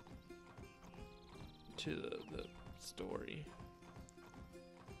to the story.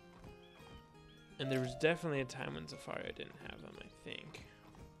 And there was definitely a time when Zephyria didn't have them, I think.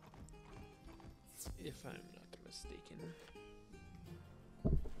 If I'm not mistaken.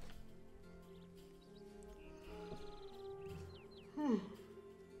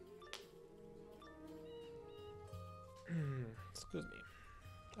 Excuse me.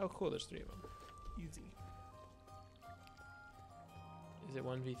 Oh, cool. There's 3 of them. Easy. Is it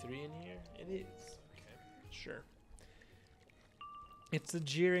 1v3 in here? It is. Okay. Sure. It's the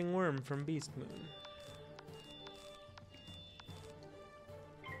jeering worm from Beast Moon.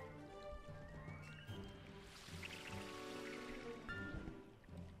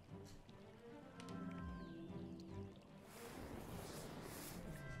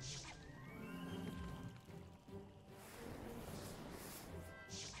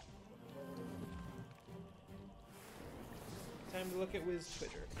 Time to look at Wiz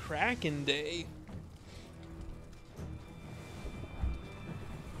Twitter. Kraken Day.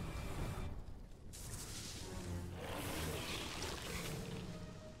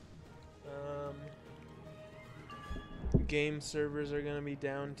 Game servers are gonna be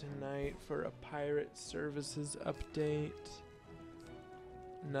down tonight for a pirate services update.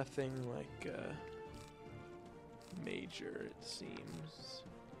 Nothing like major, it seems.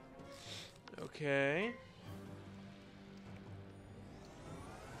 Okay.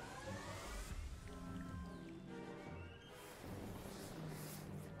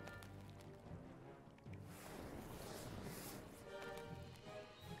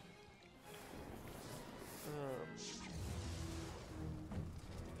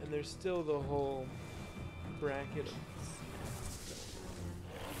 And there's still the whole bracket of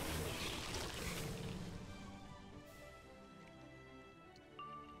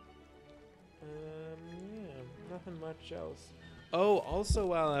yeah, nothing much else. Oh, also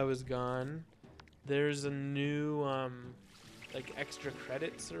while I was gone, there's a new like extra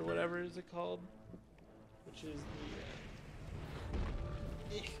credits or whatever is it called,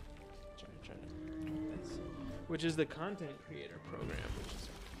 which is the content creator program, which is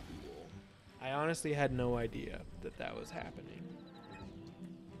cool. I honestly had no idea that that was happening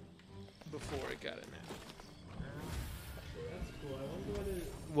before it got announced. That's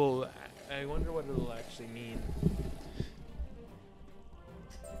cool. I wonder what it'll actually mean.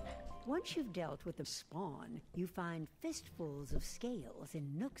 Once you've dealt with the spawn, you find fistfuls of scales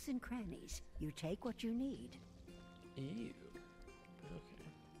in nooks and crannies. You take what you need. Ew.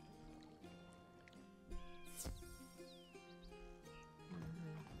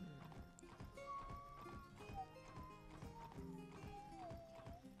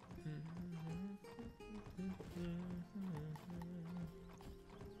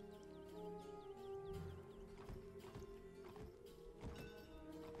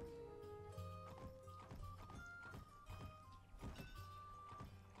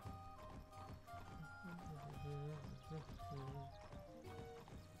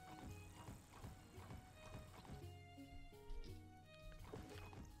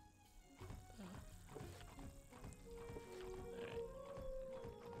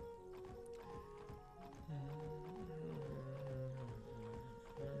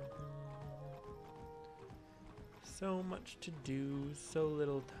 So much to do, so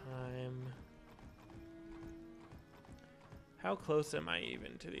little time. How close am I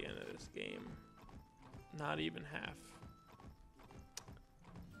even to the end of this game? Not even half.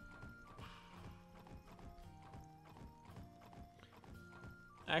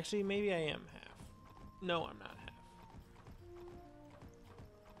 Actually, maybe I am half. No, I'm not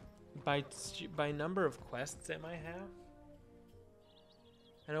half. By number of quests, am I half?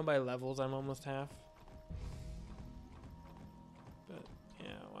 I know by levels I'm almost half. But,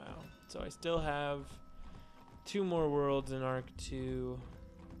 yeah, wow. So I still have 2 more worlds in Arc 2,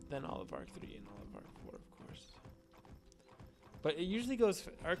 then all of Arc 3 and all of Arc 4, of course. But it usually goes,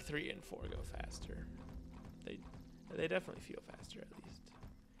 Arc 3 and 4 go faster. They definitely feel faster, at least.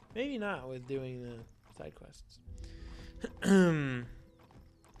 Maybe not with doing the side quests.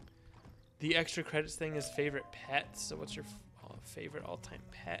 The extra credits thing is favorite pets. So what's your favorite all-time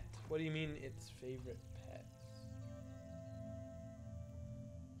pet? What do you mean it's favorite pets?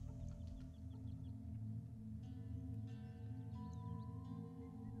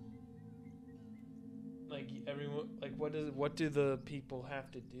 Like everyone, like what do the people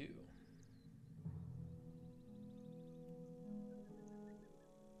have to do?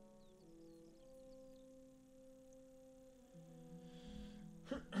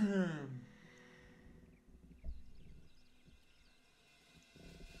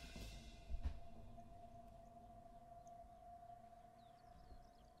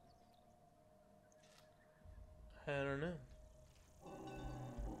 I don't know.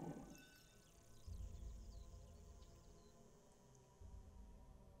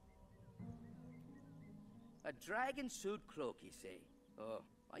 A dragon suit cloak, you say? Oh,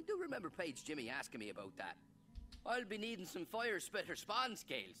 I do remember Page Jimmy asking me about that. I'll be needing some fire spitter spawn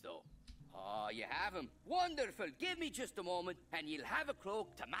scales, though. Oh, you have 'em. Wonderful. Give me just a moment, and you'll have a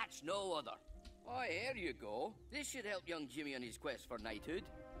cloak to match no other. Oh, here you go. This should help young Jimmy on his quest for knighthood.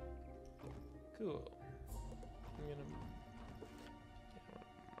 Cool. I'm gonna...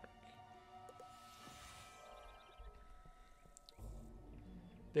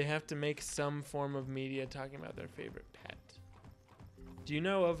 They have to make some form of media talking about their favorite pet. Do you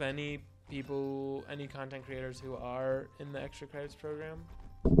know of any people, any content creators who are in the extra credits program?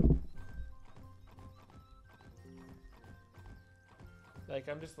 Like,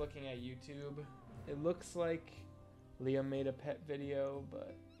 I'm just looking at YouTube. It looks like Liam made a pet video,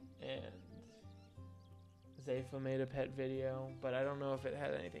 and Zayfa made a pet video, but I don't know if it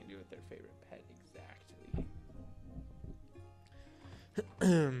had anything to do with their favorite pet exactly.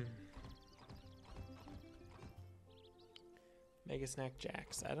 Mega Snack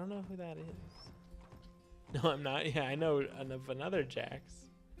Jax. I don't know who that is. No, I'm not. Yeah, I know of another Jax.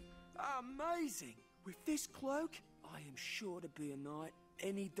 Amazing! With this cloak, I am sure to be a knight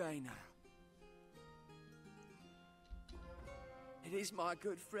any day now. It is my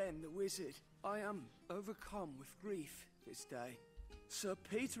good friend, the wizard. I am overcome with grief this day. Sir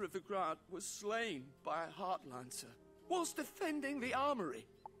Peter of the Grant was slain by a Heartlancer whilst defending the armory.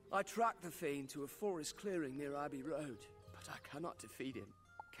 I tracked the fiend to a forest clearing near Abbey Road, but I cannot defeat him.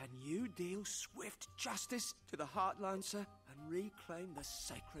 Can you deal swift justice to the Heartlancer and reclaim the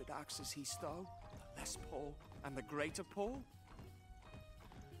sacred axes he stole? The Less Paul and the Greater Paul?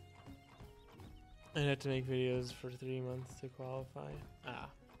 I'd have to make videos for 3 months to qualify. Ah.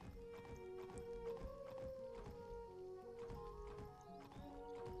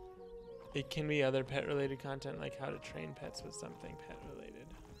 It can be other pet-related content, like how to train pets with something pet-related.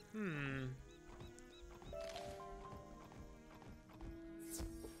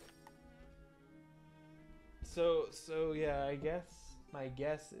 So yeah, I guess my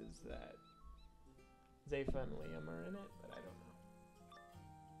guess is that Zayfa and Liam are in it, but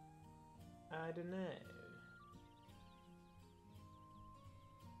I don't know.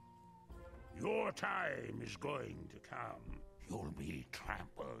 Your time is going to come. You'll be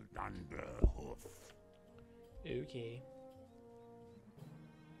trampled under hoof. Okay.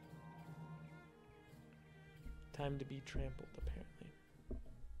 Time to be trampled, apparently.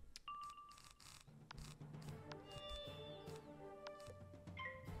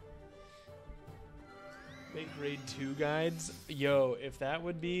 Make raid 2 guides. Yo, if that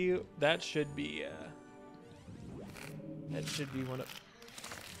would be, that should be one of...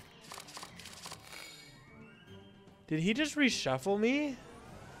 Did he just reshuffle me?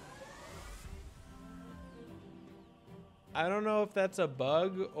 I don't know if that's a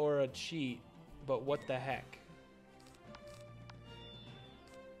bug or a cheat, but what the heck?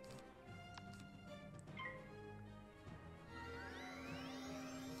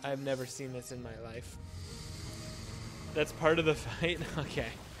 I've never seen this in my life. That's part of the fight? Okay.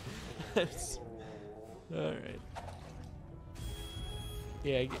 Alright.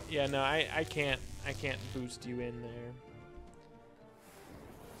 Yeah, no, I can't boost you in there.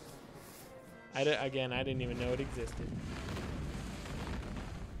 Again, I didn't even know it existed.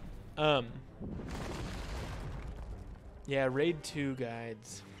 Yeah, raid 2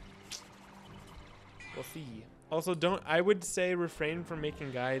 guides. We'll see. Also, I would say refrain from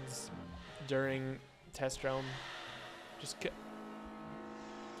making guides during test realm. Just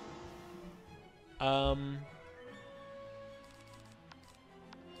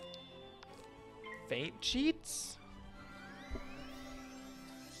faint cheats?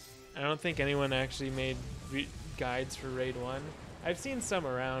 I don't think anyone actually made guides for raid 1. I've seen some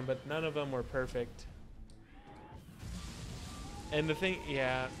around, but none of them were perfect. And the thing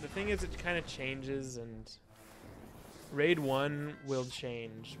is it kind of changes, and raid 1 will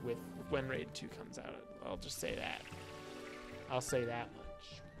change when raid 2 comes out. I'll just say that. I'll say that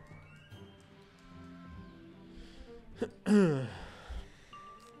much.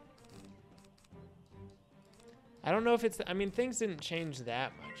 I don't know if it's... I mean, things didn't change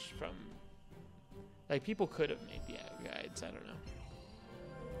that much from... Like, people could have made guides. I don't know.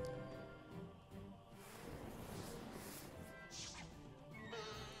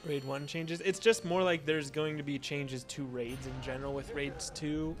 Raid 1 changes. It's just more like there's going to be changes to raids in general with raid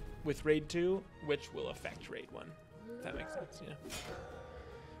 2, which will affect raid 1. If that makes sense,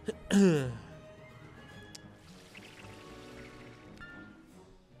 yeah.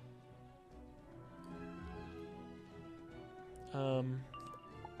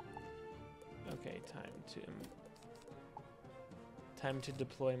 Okay, time to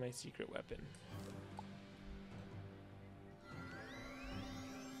deploy my secret weapon.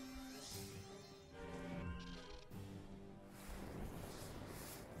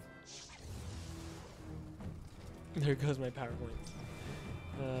 There goes my power points.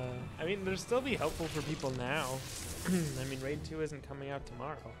 I mean, they'll still be helpful for people now. I mean, Raid 2 isn't coming out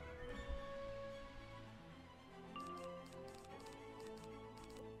tomorrow.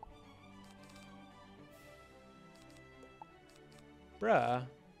 Bruh.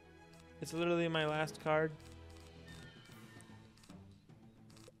 It's literally my last card.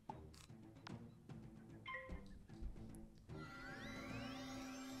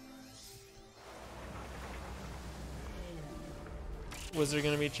 Was there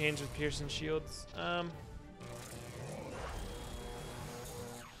going to be a change with Pearson Shields? I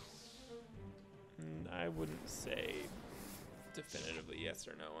wouldn't say definitively yes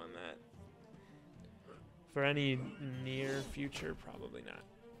or no on that. For any near future, probably not.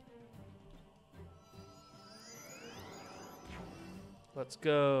 Let's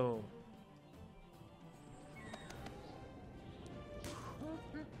go.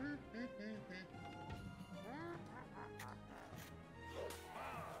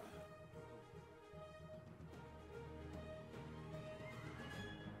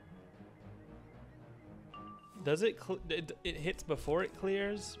 Does it it hits before it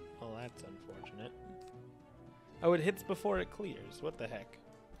clears? Well, that's unfortunate. Oh, it hits before it clears. What the heck?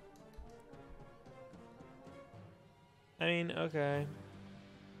 I mean, okay.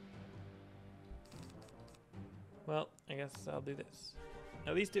 Well, I guess I'll do this.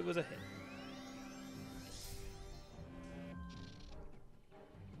 At least it was a hit.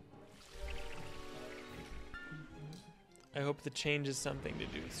 I hope the change is something to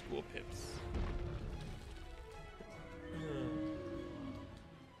do with school pips.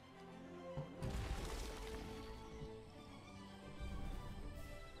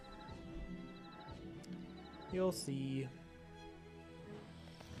 You'll see.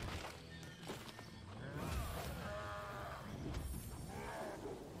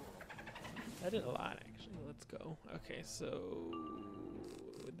 I did a lot, actually. Let's go. Okay, so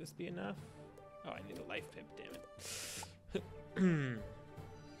would this be enough? Oh, I need a life pip, damn it.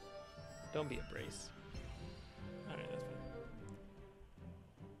 Don't be a brace. Alright, that's fine.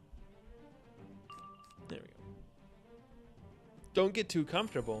 There we go. Don't get too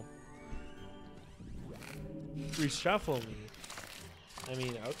comfortable. Reshuffle me. I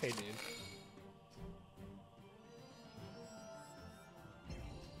mean, okay, dude.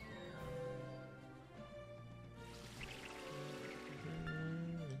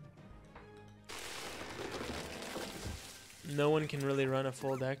 No one can really run a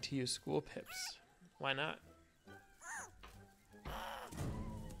full deck to use school pips. Why not?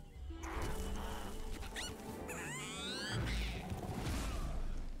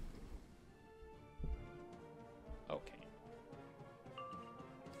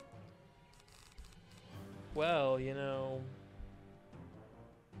 Well, you know,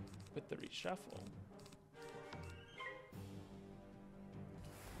 with the reshuffle.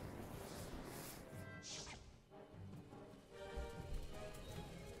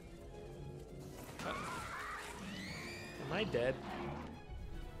 Am I dead?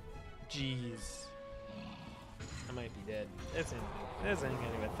 Jeez. I might be dead. This ain't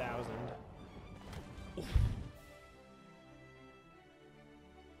getting 1,000. Oof.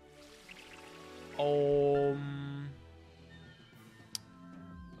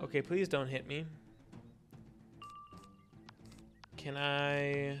 Okay, please don't hit me. Can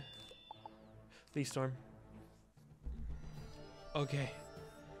I... Leaf Storm. Okay.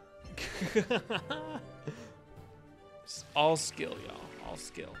 All skill, y'all. All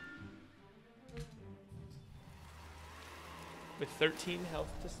skill. With 13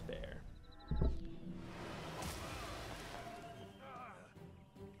 health to spare.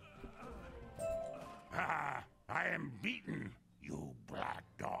 I am beaten, you black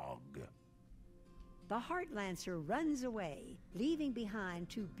dog. The Heartlancer runs away, leaving behind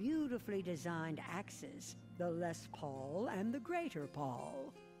two beautifully designed axes, the Les Paul and the Greater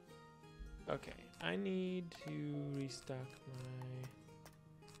Paul. Okay, I need to restock my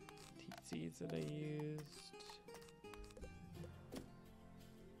teat seeds that I used.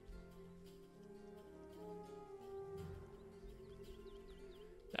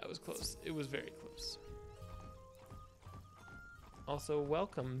 That was close. It was very close. Also,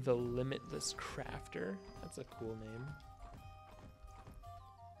 welcome the Limitless Crafter. That's a cool name.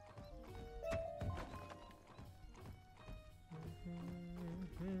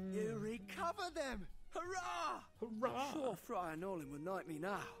 You recover them! Hurrah! Hurrah! I'm sure Friar Nolan would knight me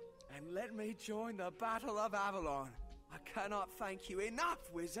now, and let me join the Battle of Avalon. I cannot thank you enough,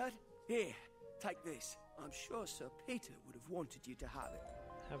 wizard. Here, take this. I'm sure Sir Peter would have wanted you to have it.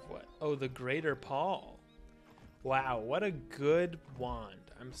 Have what? Oh, the Greater Paul. Wow, what a good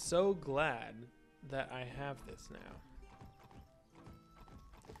wand. I'm so glad that I have this now.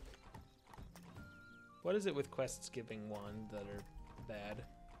 What is it with quests giving wand that are bad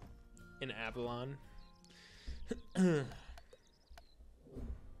in Avalon?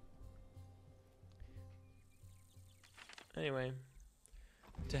 Anyway,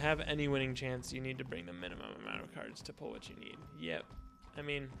 to have any winning chance, you need to bring the minimum amount of cards to pull what you need. Yep. I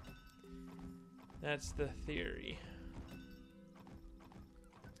mean, that's the theory.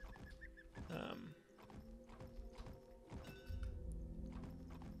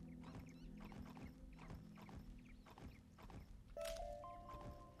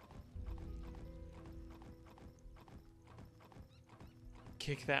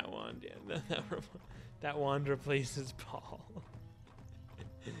 Kick that wand, yeah. That wand replaces Paul.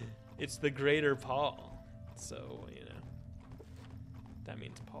 It's the Greater Paul. So, you know, that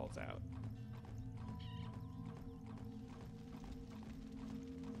means Paul's out.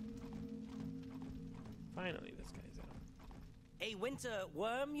 Finally, this guy's out. A winter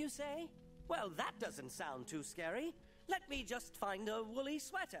worm, you say? Well, that doesn't sound too scary. Let me just find a woolly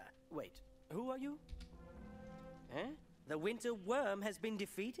sweater. Wait, who are you? Eh? The winter worm has been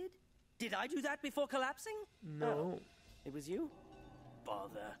defeated? Did I do that before collapsing? No. Oh, it was you?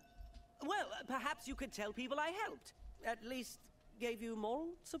 Bother. Well, perhaps you could tell people I helped. At least gave you moral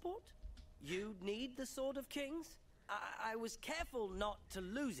support? You need the Sword of Kings? I was careful not to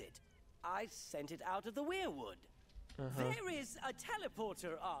lose it. I sent it out of the weirwood. There is a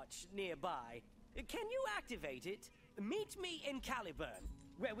teleporter arch nearby. Can you activate it? Meet me in Caliburn,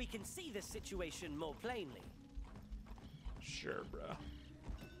 where we can see the situation more plainly. Sure, bro.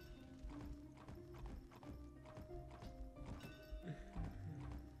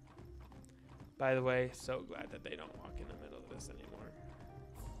 By the way, so glad that they don't walk in the middle of this anymore.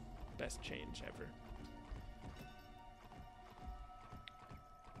 Best change ever.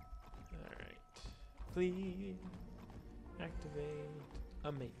 Alright. Please activate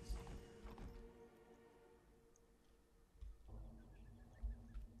amazing.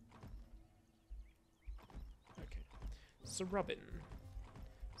 Okay. So Robin.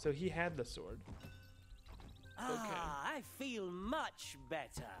 So he had the sword. Ah, I feel much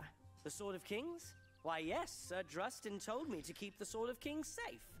better. The Sword of Kings? Why, yes, Sir Drustin told me to keep the Sword of Kings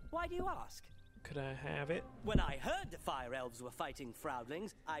safe. Why do you ask? Could I have it? When I heard the Fire Elves were fighting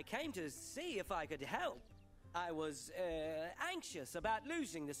Froudlings, I came to see if I could help. I was, anxious about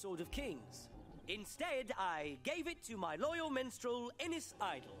losing the Sword of Kings. Instead, I gave it to my loyal minstrel, Innis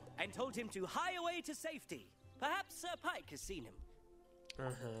Idle, and told him to hie away to safety. Perhaps Sir Pike has seen him.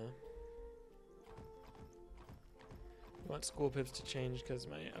 I want school pips to change because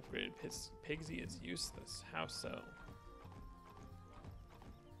my upgraded Pigsy is useless. How so?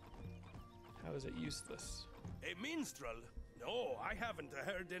 How is it useless? A minstrel? No, I haven't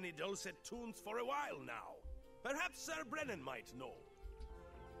heard any dulcet tunes for a while now. Perhaps Sir Brennan might know.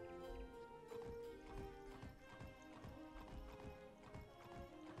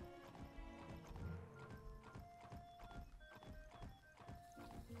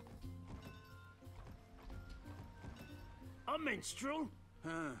 A minstrel?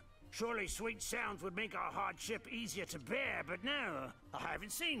 Surely sweet sounds would make our hardship easier to bear, but no, I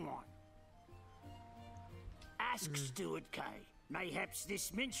haven't seen one. Ask Steward Kay. Mayhaps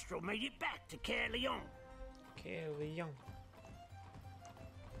this minstrel made it back to Caerleon. Caerleon.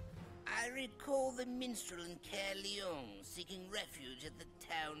 I recall the minstrel in Caerleon seeking refuge at the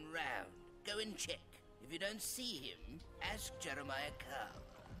town round. Go and check. If you don't see him, ask Jeremiah Carver.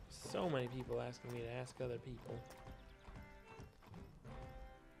 So many people asking me to ask other people.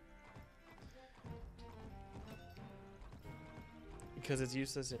 Because it's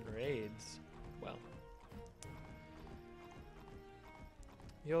useless in raids. Well,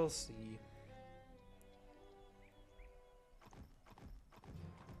 you'll see.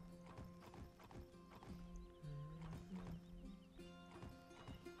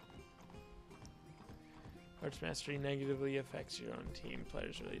 Archmastery negatively affects your own team.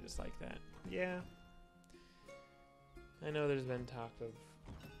 Players really dislike that. Yeah. I know there's been talk of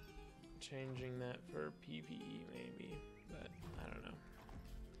changing that for PvE maybe, but I don't know.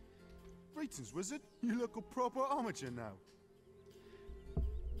 Greetings, wizard. You look a proper amateur now.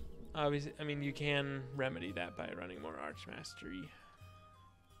 Obviously, I mean, you can remedy that by running more Archmastery.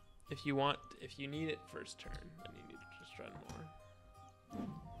 If you want, if you need it first turn, then you need to just run more.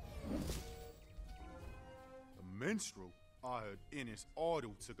 minstrel? I heard Innis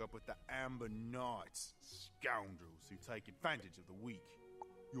Idle took up with the Amber Knights, scoundrels who take advantage of the weak.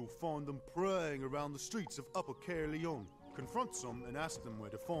 You'll find them praying around the streets of Upper Caerleon. Confront some and ask them where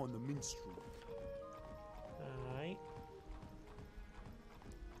to find the minstrel. Alright.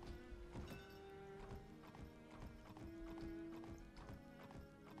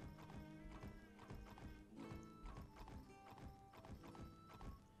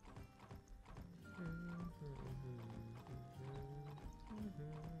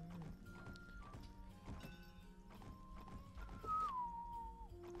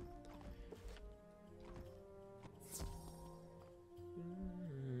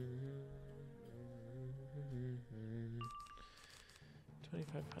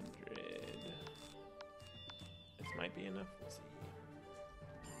 This might be enough. Let's see.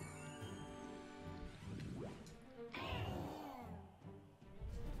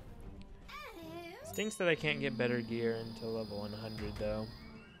 Stinks that I can't get better gear until level 100 though.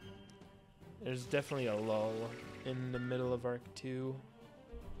 There's definitely a lull in the middle of Arc 2.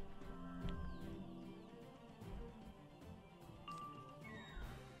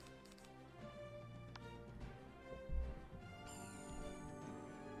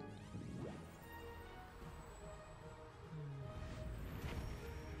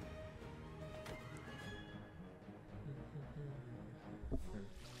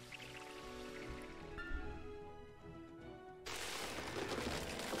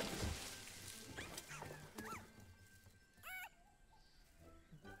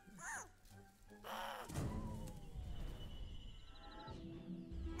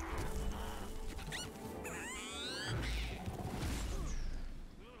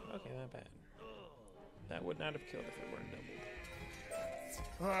 Not bad. That would not have killed if it weren't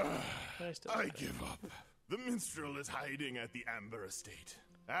doubled. I give up. The minstrel is hiding at the Amber Estate.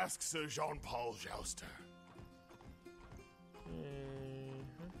 Ask Sir Jean-Paul Jouster.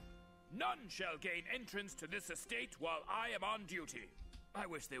 None shall gain entrance to this estate while I am on duty. I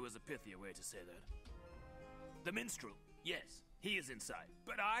wish there was a pithier way to say that. The minstrel, yes, he is inside,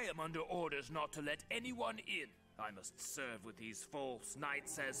 but I am under orders not to let anyone in. I must serve with these false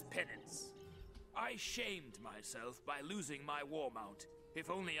knights as penance. I shamed myself by losing my war mount.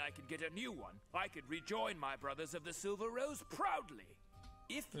 If only I could get a new one, I could rejoin my brothers of the Silver Rose proudly.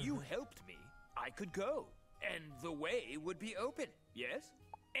 If you helped me, I could go, and the way would be open, yes?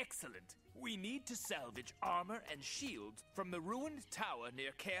 Excellent. We need to salvage armor and shields from the ruined tower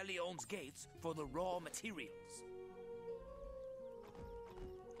near Caerleon's gates for the raw materials.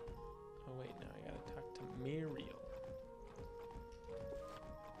 Oh wait, now I gotta talk to Muriel.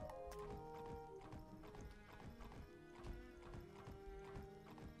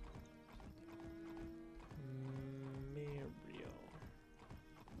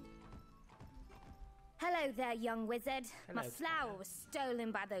 Hello there, young wizard. Hello, My flower was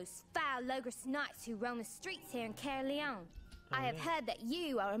stolen by those foul Logris knights who roam the streets here in Caerleon. I have heard that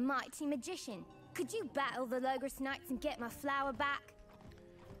you are a mighty magician. Could you battle the Logris knights and get my flower back?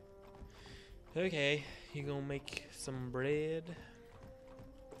 Okay, you gonna make some bread?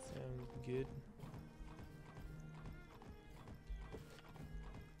 Sounds good.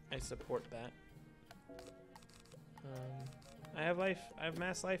 I support that. I have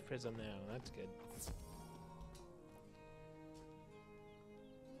mass life prism now. That's good.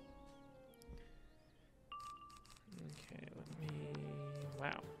 Okay, let me.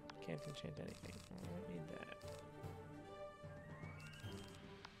 Wow, can't enchant anything. I don't need that.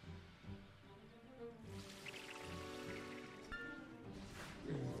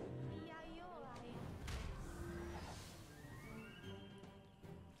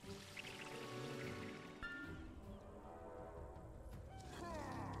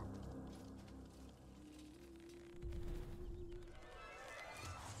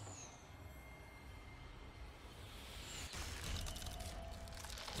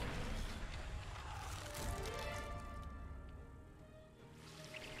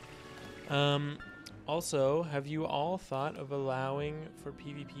 Also, have you all thought of allowing for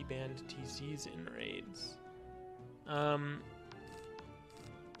PvP banned TCs in raids?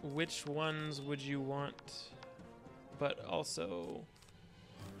 Which ones would you want? But also,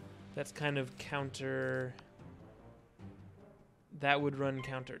 that's kind of counter. That would run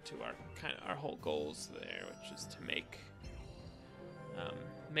counter to our whole goals there, which is to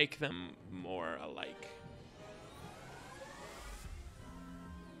make them more alike.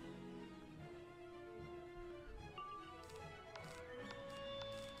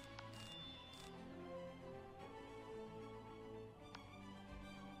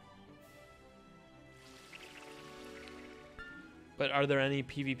 But are there any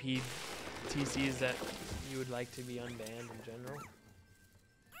PvP TCs that you would like to be unbanned in general?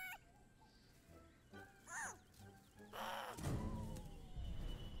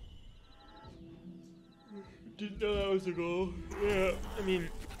 Didn't know that was a goal. Yeah, I mean,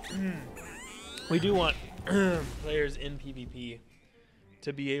 we do want players in PvP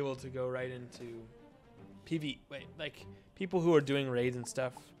to be able to go right into like people who are doing raids and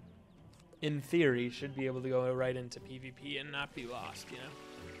stuff, in theory, should be able to go right into PvP and not be lost, you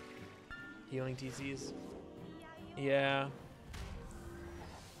know? Healing TCs. Yeah.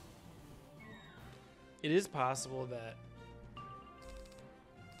 It is possible that...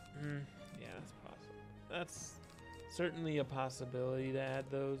 yeah, that's possible. That's certainly a possibility to add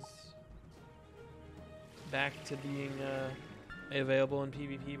those back to being available in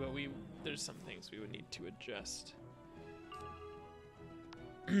PvP, but there's some things we would need to adjust.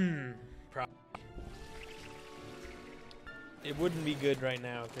 Probably. It wouldn't be good right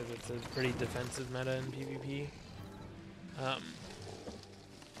now because it's a pretty defensive meta in PvP.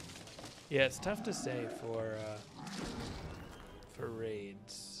 Yeah, it's tough to say for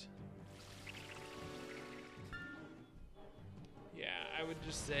raids. Yeah, I would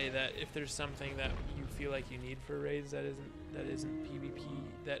just say that if there's something that you feel like you need for raids that isn't PvP,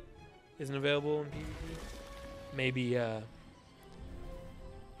 that isn't available in PvP, maybe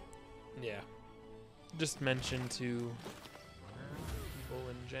yeah, just mention to people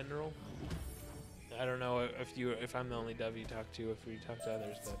in general. I don't know if I'm the only dove you talk to, if we talk to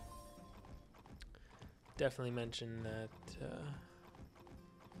others, but definitely mention that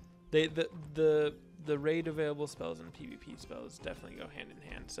the raid available spells and PvP spells definitely go hand in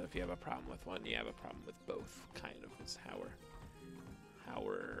hand. So if you have a problem with one, you have a problem with both. Kind of is how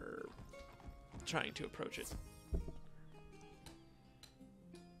we're trying to approach it.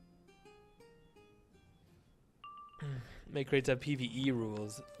 Make raids have PvE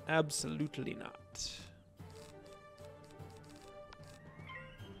rules? Absolutely not.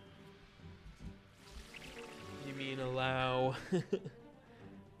 You mean allow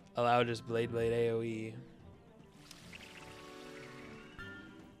allow just Blade AoE?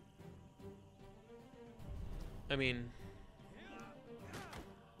 I mean,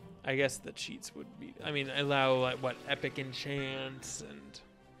 I guess the cheats would be, I mean, allow like what, epic enchants, and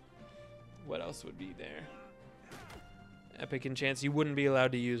what else would be there? Epic enchants. You wouldn't be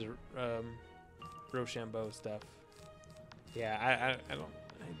allowed to use Rochambeau stuff. Yeah, I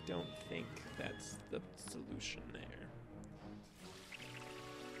don't think that's the solution there.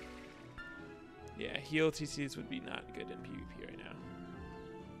 Yeah, heal TCs would be not good in PvP right now.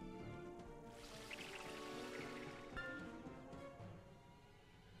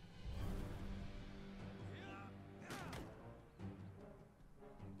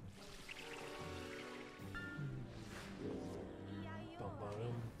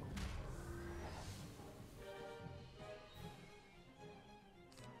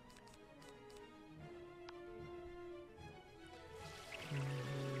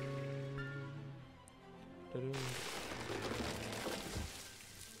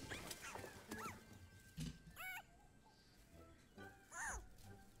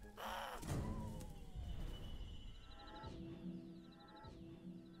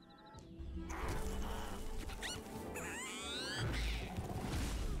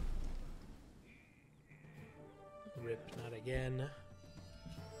 Rip, not again.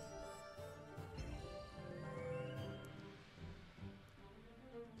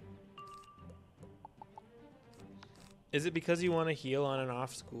 Is it because you want to heal on and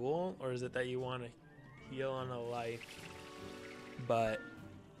off school, or is it that you want to heal on a life but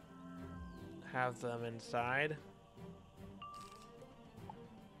have them inside?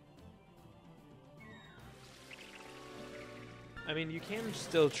 I mean, you can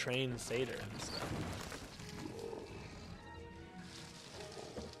still train Satyr and stuff.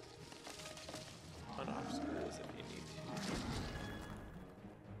 On off schools if you need to.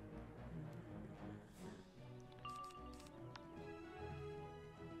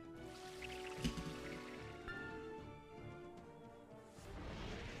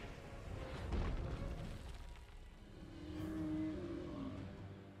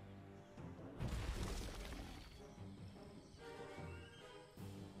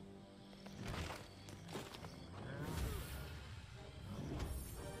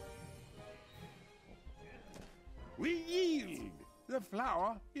 We yield. The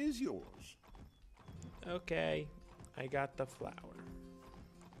flower is yours. Okay, I got the flower.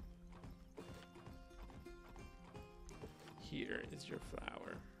 Here is your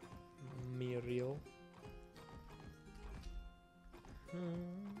flower, Muriel.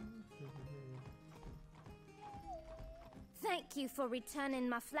 Thank you for returning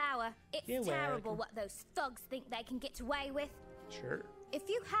my flower. It's You're terrible welcome. what those thugs think they can get away with. Sure. If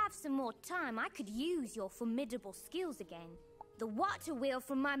you have some more time, I could use your formidable skills again. The water wheel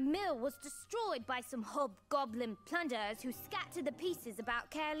from my mill was destroyed by some hobgoblin plunderers who scattered the pieces about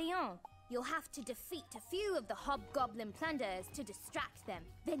Caerleon. You'll have to defeat a few of the hobgoblin plunderers to distract them.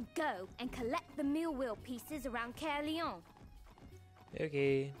 Then go and collect the mill wheel pieces around Caerleon.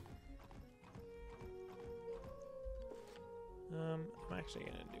 Okay. I'm actually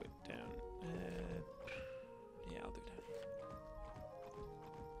gonna do it down. Yeah, I'll do it down here.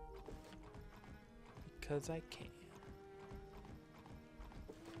 Because I can.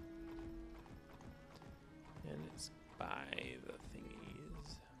 And it's by the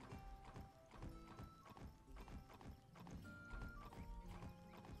thingies.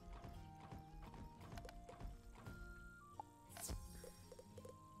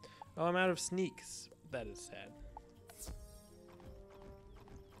 Oh, I'm out of sneaks. That is sad.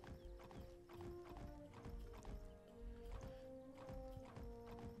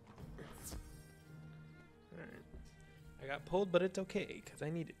 Alright. I got pulled, but it's okay, because I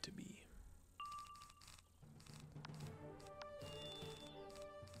need it to be.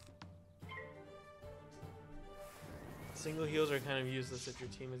 Single heals are kind of useless if your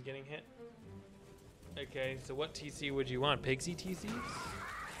team is getting hit. Okay, so what TC would you want? Pixie TCs?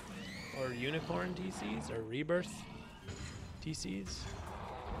 Or unicorn TCs? Or rebirth TCs?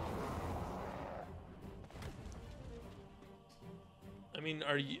 I mean,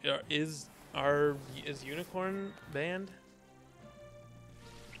 is unicorn banned?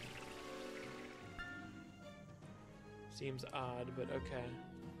 Seems odd, but okay.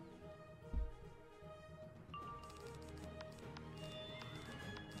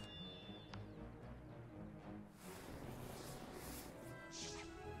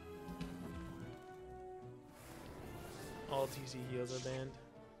 All TC heals are banned.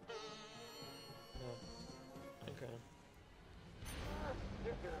 Oh. Okay.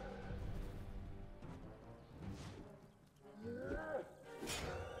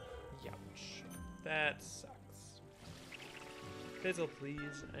 Youch. That sucks. Fizzle,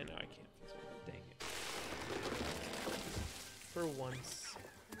 please. I know I can't fizzle. Dang it. For once.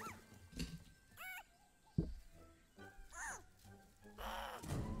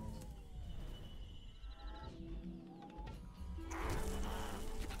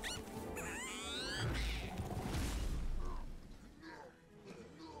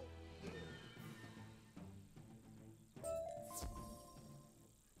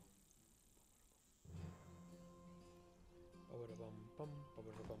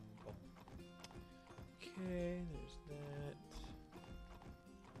 Okay, there's that.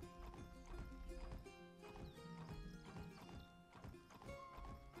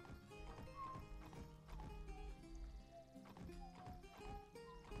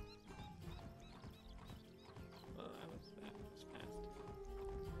 Well, that was fast.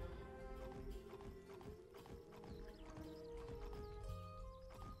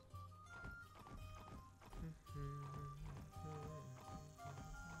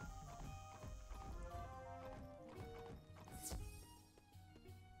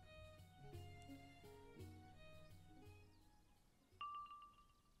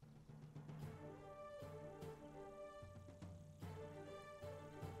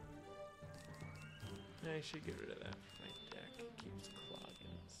 I should get rid of that. My deck keeps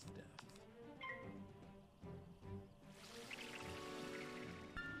clogging stuff.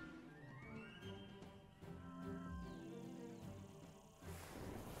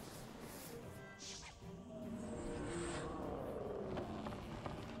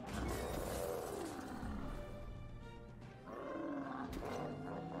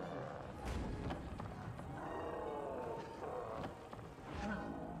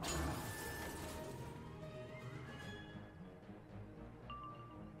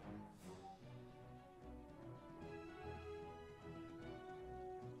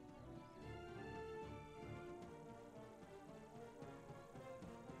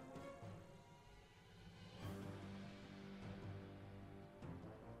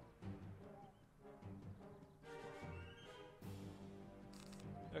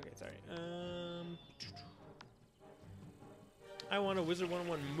 Okay, sorry. I want a Wizard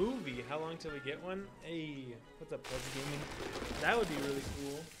 101 movie. How long till we get one? Hey, what's up, Buzz Gaming? That would be really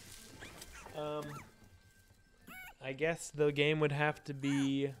cool. I guess the game would have to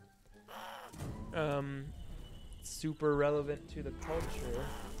be super relevant to the culture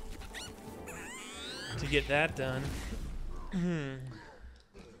to get that done.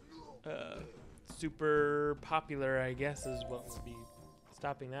 Super popular, I guess, is what would be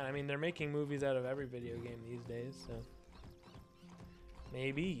stopping that. I mean, they're making movies out of every video game these days, so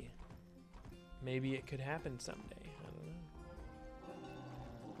Maybe. Maybe it could happen someday. I don't know.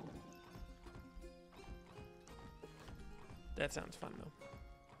 That sounds fun, though.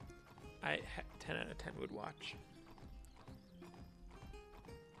 10 out of 10 would watch.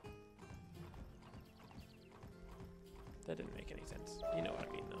 That didn't make any sense. You know what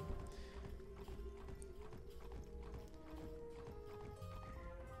I mean, though.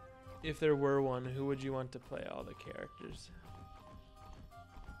 If there were one, who would you want to play all the characters?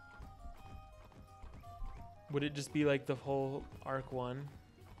 Would it just be like the whole arc 1?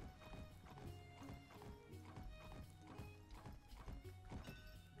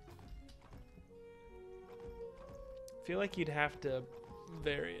 I feel like you'd have to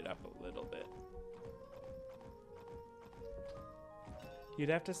vary it up a little bit. You'd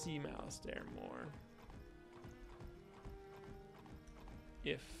have to see Malistaire more.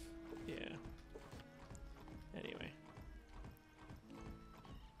 Yeah. Anyway.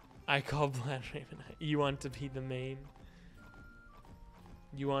 I call Blood Raven. You want to be the main?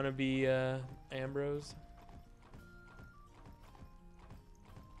 You want to be Ambrose?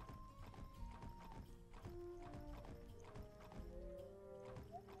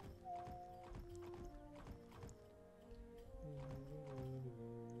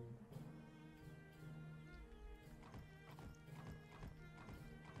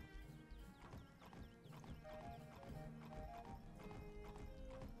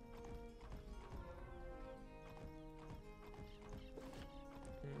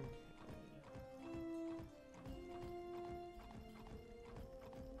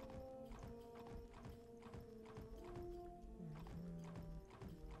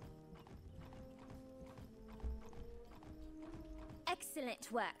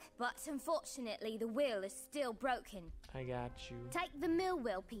 Excellent work, but unfortunately the wheel is still broken. I got you. Take the mill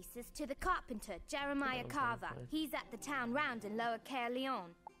wheel pieces to the carpenter, Jeremiah Carver. He's at the town round in Lower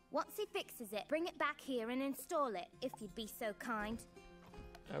Caerleon. Once he fixes it, bring it back here and install it, if you'd be so kind.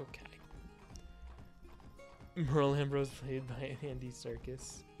 Okay. Merle Ambrose played by Andy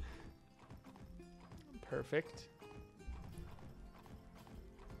Serkis. Perfect.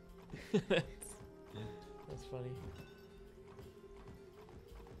 That's funny.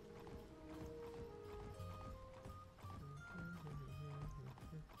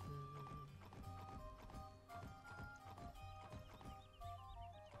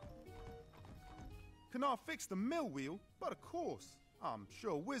 Can I fix the mill wheel? But of course. I'm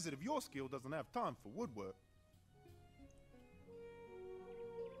sure a wizard of your skill doesn't have time for woodwork.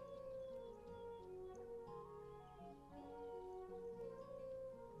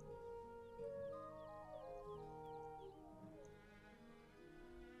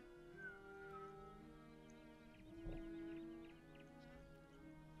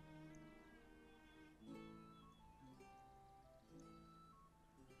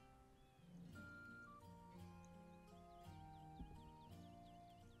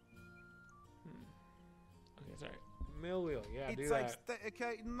 Sorry. Mill wheel, yeah, it do takes that.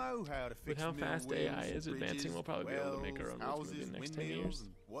 dedicated know-how to fix With how mill fast wheels, AI is advancing, bridges, we'll probably be able to make our own wells, roads movie in the next 10 windmills, years. and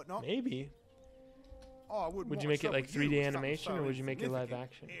whatnot. Maybe. Oh, I wouldn't Would you want make it like trouble 3D you with animation, something or so would you make it live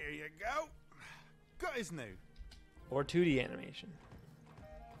insignificant. action? Here you go. Got his new. Or 2D animation.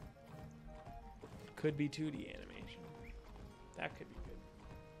 Could be 2D animation. That could be good.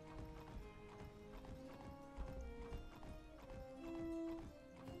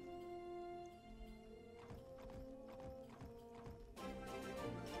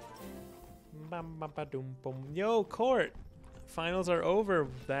 Bum, bum, ba, dum, bum. Yo, Court! Finals are over.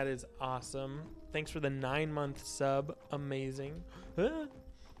 That is awesome. Thanks for the 9-month sub. Amazing. Ah.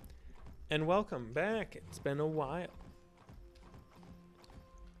 And welcome back. It's been a while.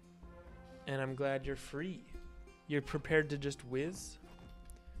 And I'm glad you're free. You're prepared to just whiz?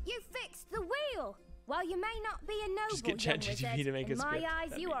 You fixed the wheel! While you may not be a noble Just get young ChatGPT wizard, to make a in my script. eyes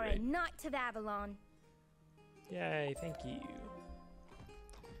That'd you be are a great. knight of Avalon. Yay, thank you.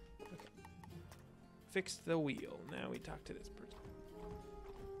 Okay. Fix the wheel. Now we talk to this person.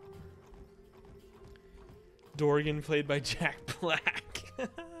 Dorgan played by Jack Black.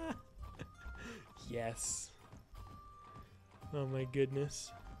 Yes. Oh my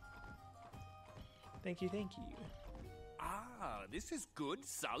goodness. Thank you, thank you. Ah, this is good,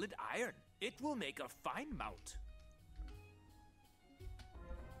 solid iron. It will make a fine mount.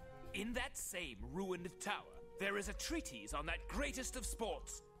 In that same ruined tower, there is a treatise on that greatest of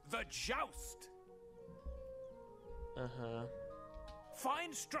sports, the joust. Uh-huh.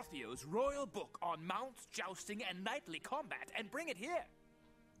 Find Struthio's royal book on mounts, jousting, and knightly combat, and bring it here.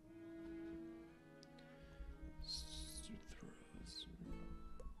 Suthros.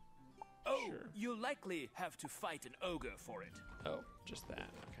 Oh, Sure. You'll likely have to fight an ogre for it. Oh, just that.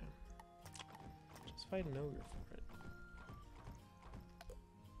 Okay. Just fight an ogre for it.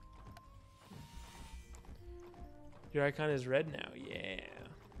 Your icon is red now. Yeah.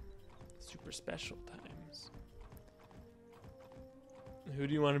 Super special times. Who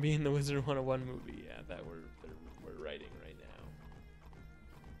do you want to be in the Wizard 101 movie? Yeah, that we're writing right now.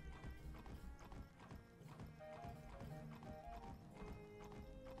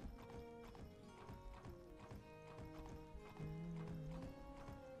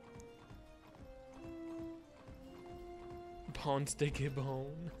 Bone sticky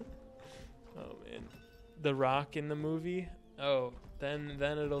bone. Oh man, The Rock in the movie. Oh, then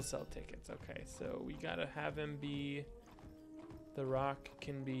it'll sell tickets. Okay, so we gotta have him be. The Rock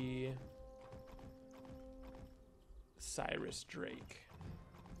can be Cyrus Drake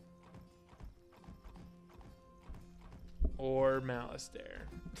or Malistaire.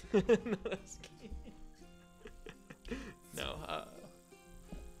 No, that's no.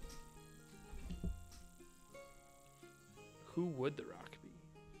 Who would The Rock be?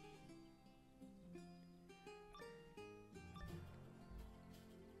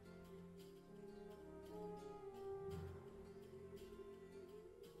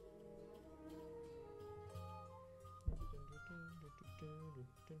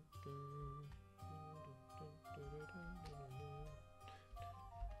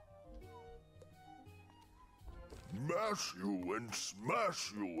 Mash you and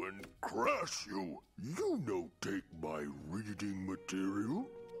smash you and crush you. You no take my reading material.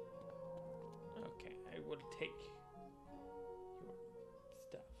 Okay, I will take your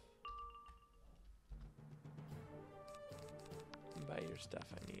stuff. By your stuff,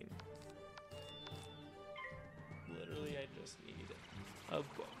 I mean literally, I just need a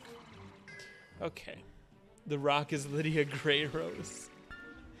book. Okay. The Rock is Lydia Greyrose.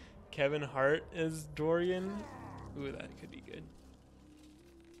 Kevin Hart is Dorian. Ooh, that could be good.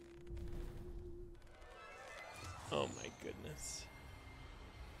 Oh my goodness.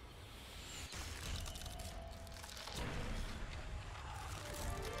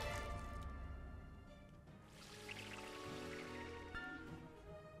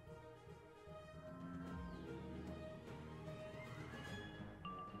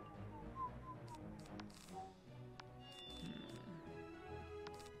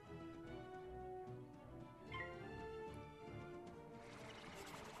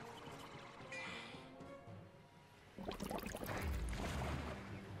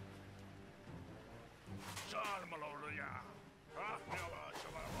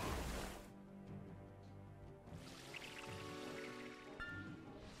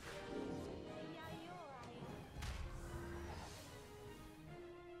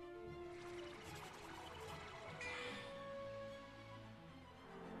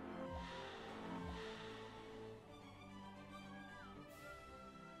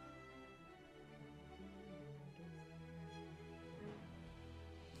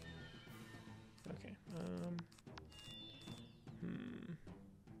 Okay.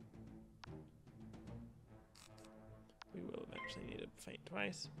 We will eventually need to fight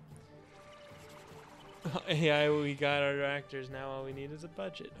twice. AI, we got our actors. Now all we need is a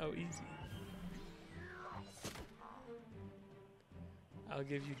budget. Oh, easy. I'll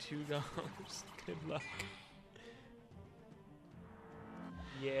give you $2. Good luck.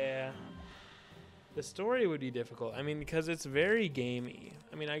 Yeah. The story would be difficult. I mean, because it's very gamey.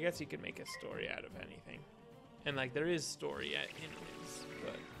 I mean, I guess you could make a story out of anything. And, like, there is story in Wiz,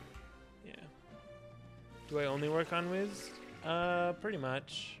 but, yeah. Do I only work on Wiz? Pretty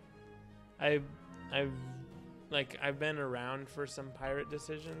much. I've been around for some pirate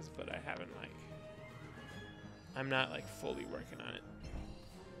decisions, but I haven't, like, I'm not, like, fully working on it.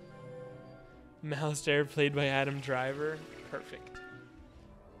 Malistaire played by Adam Driver. Perfect.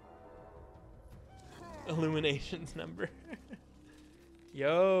 Illuminations number.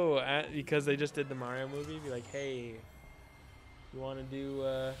 Yo, because they just did the Mario movie, be like, hey, you want to do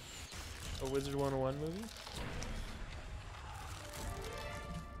a Wizard 101 movie?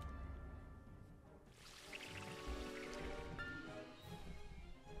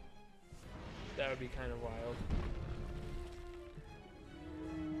 That would be kind of wild.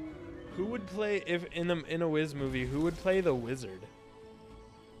 Who would play, if in a Wiz movie, who would play the wizard?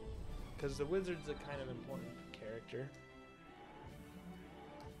 Because the wizard's a kind of important character.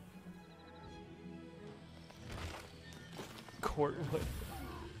 Courtwood.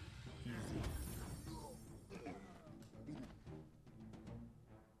 Easy.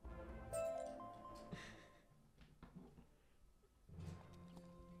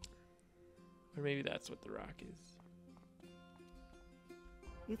 Or maybe that's what The Rock is.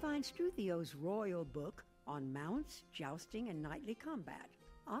 you find Struthio's royal book on mounts, jousting, and knightly combat.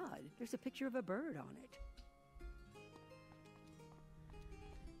 Odd, there's a picture of a bird on it.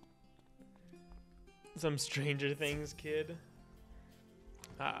 Some Stranger Things kid.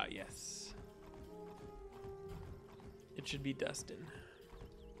 Ah, yes. It should be Dustin.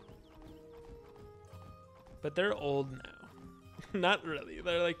 But they're old now. Not really.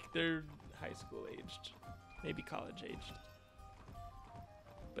 They're high school aged. Maybe college aged.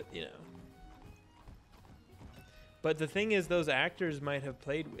 But, you know. But the thing is, those actors might have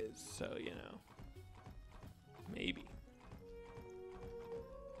played Wiz, so, you know. Maybe.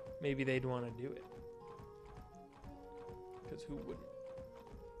 Maybe they'd want to do it. Because who wouldn't?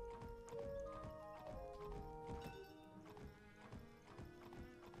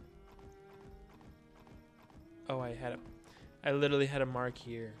 Oh, I literally had a mark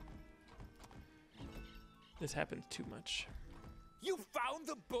here. This happens too much. You found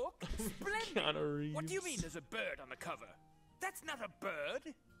the book? Splendid! Keanu Reeves. What do you mean there's a bird on the cover? That's not a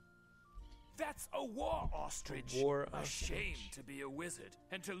bird. That's a war ostrich. A war A ostrich. shame to be a wizard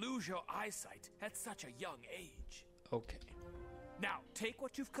and to lose your eyesight at such a young age. Okay. Now, take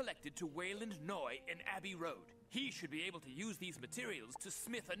what you've collected to Wayland Noy in Abbey Road. He should be able to use these materials to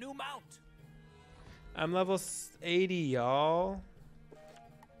smith a new mount. I'm level 80, y'all.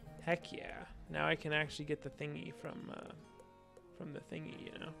 Heck yeah. Now I can actually get the thingy from the thingy,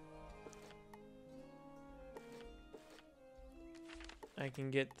 you know. I can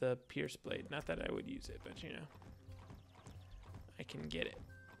get the pierce blade. Not that I would use it, but you know. I can get it.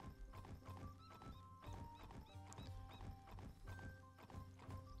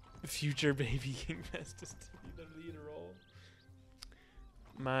 Future baby King Phaestus to be the lead role.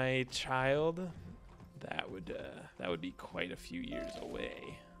 My child, that would be quite a few years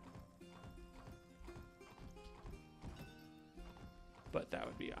away. But that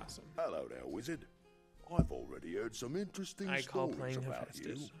would be awesome. Hello there, wizard. I've already heard some interesting I call stories playing about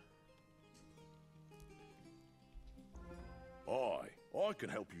you. Hephaestus. I can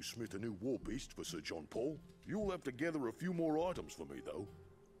help you smith a new war beast for Sir John Paul. You'll have to gather a few more items for me, though.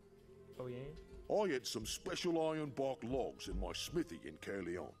 Oh, yeah? I had some special iron bark logs in my smithy in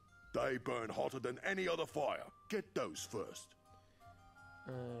Caerleon. They burn hotter than any other fire. Get those first.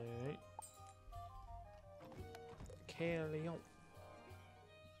 Alright. Caerleon.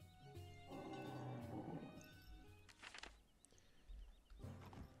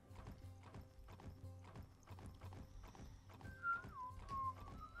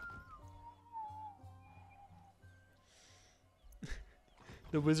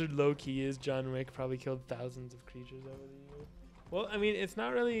 The wizard low-key is John Wick, probably killed thousands of creatures over the years. Well, I mean, it's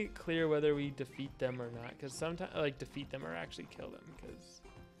not really clear whether we defeat them or not, because sometimes, like, defeat them or actually kill them, because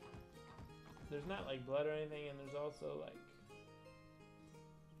there's not, like, blood or anything, and there's also, like,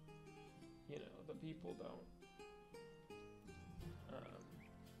 you know, the people don't.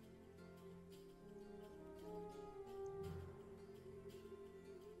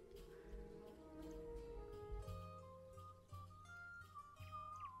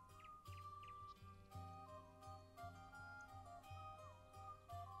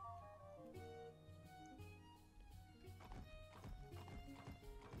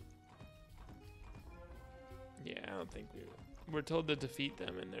 Yeah, I don't think we're told to defeat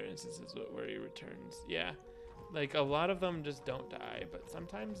them in their instances where he returns. Yeah, like a lot of them just don't die, but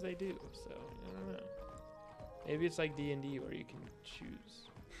sometimes they do. So I don't know. Maybe it's like D&D where you can choose.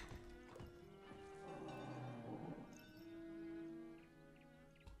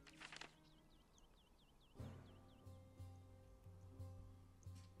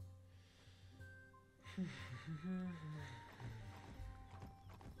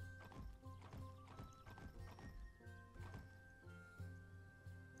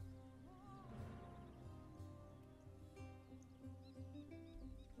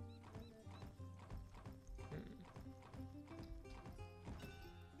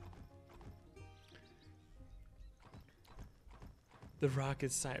 The Rock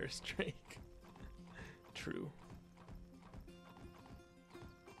is Cyrus Drake. True.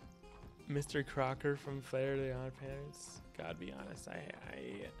 Mr. Crocker from Flair to Odd Parents. God be honest,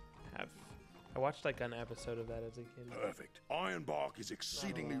 I watched like an episode of that as a kid. Perfect. Iron bark is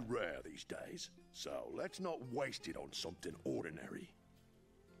exceedingly rare these days, so let's not waste it on something ordinary.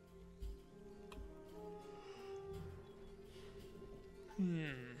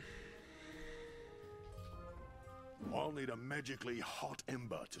 I'll need a magically hot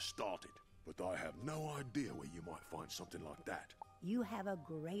ember to start it, but I have no idea where you might find something like that. You have a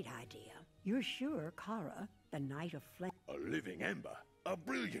great idea. You're sure Kara, the Knight of Flame... A living ember? A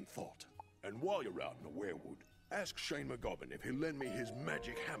brilliant thought. And while you're out in the werewood, Ask Shane McGobbin if he'll lend me his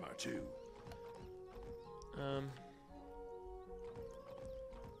magic hammer, too.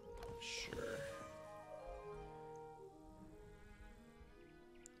 Sure.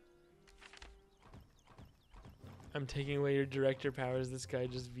 I'm taking away your director powers. This guy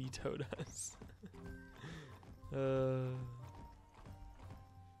just vetoed us.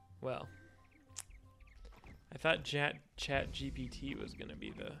 Well, I thought Chat GPT was gonna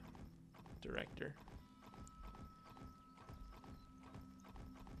be the director,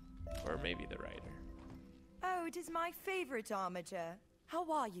 or maybe the writer. Oh, it is my favorite armature.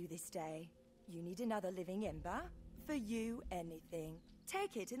 How are you this day? You need another living ember? For you, anything.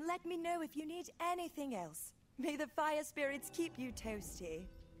 Take it and let me know if you need anything else. May the fire spirits keep you toasty.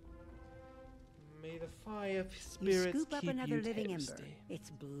 May the fire You spirits scoop up keep another you living toasty. ember. It's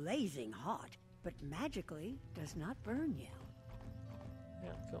blazing hot, but magically does not burn you.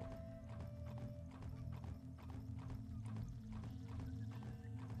 Yeah, cool.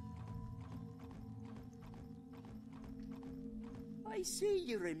 I see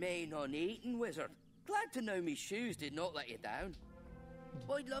you remain uneaten, wizard. Glad to know me shoes did not let you down.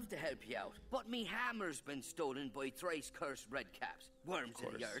 I'd love to help you out, but me hammer's been stolen by thrice cursed redcaps. Worms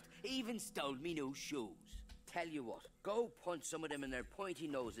in the earth, even stole me new shoes. Tell you what, go punch some of them in their pointy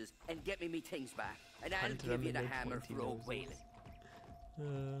noses and get me things back, and I'll Punch give them you in the their hammer pointy for old noses.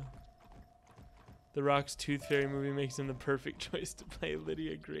 whaling. The Rock's Tooth Fairy movie makes him the perfect choice to play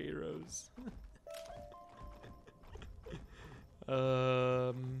Lydia Grey Rose.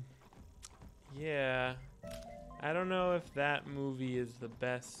 Yeah. I don't know if that movie is the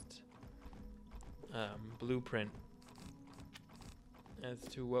best blueprint as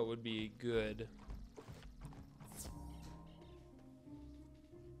to what would be good.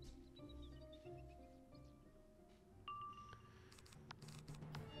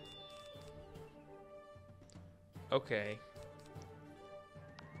 Okay.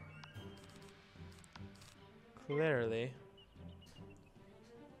 Clearly.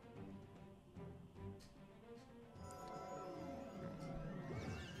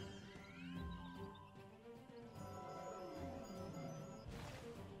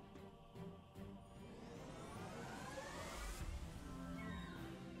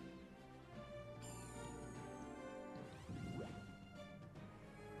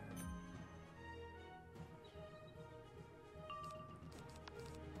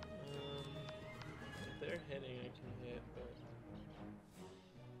 If they're hitting, I can hit, but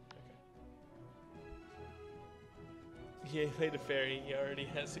okay. He played a fairy. He already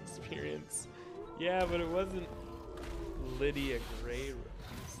has experience. Yeah, but it wasn't Lydia Grey Rose.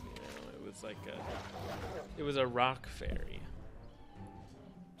 You know, it was like it was a rock fairy.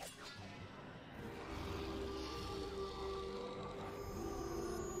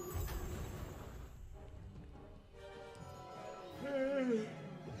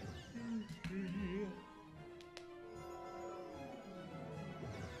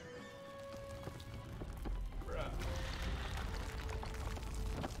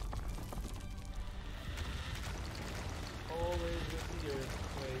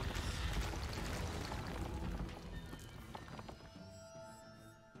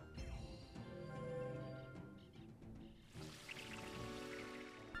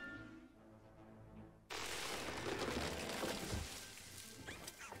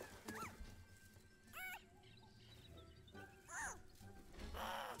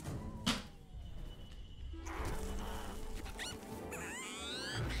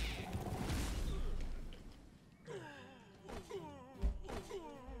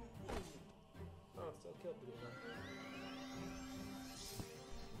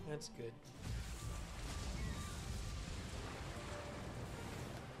 That's good.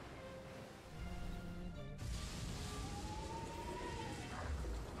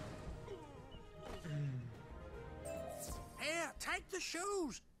 Here, take the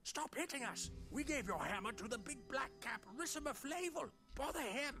shoes! Stop hitting us! We gave your hammer to the big black cap Rissima Flavel. Bother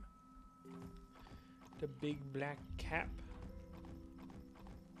him! The big black cap?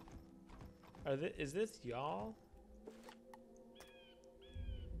 Is this y'all?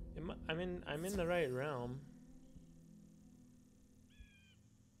 I'm in the right realm.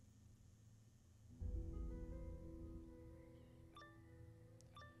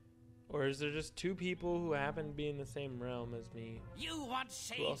 Or is there just two people who happen to be in the same realm as me? You want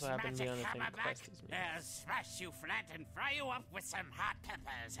Who also Shane's happen to be magic on the same hammer back? quest as me? I'll smash you flat and fry you up with some hot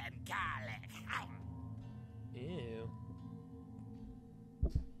peppers and garlic. Ew.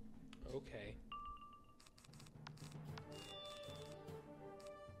 Okay.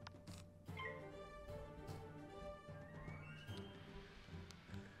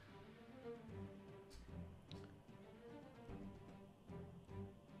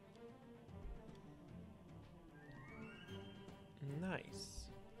 Nice.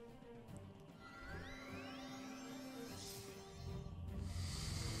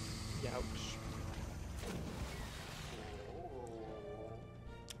 Youch.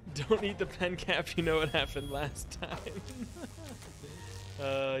 Don't eat the pen cap, you know what happened last time.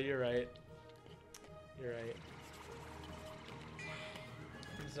 You're right. You're right.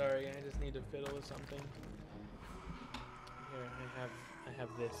 I'm sorry, I just need to fiddle with something. Here, I have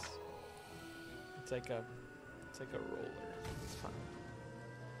this. It's like a roller. It's fun.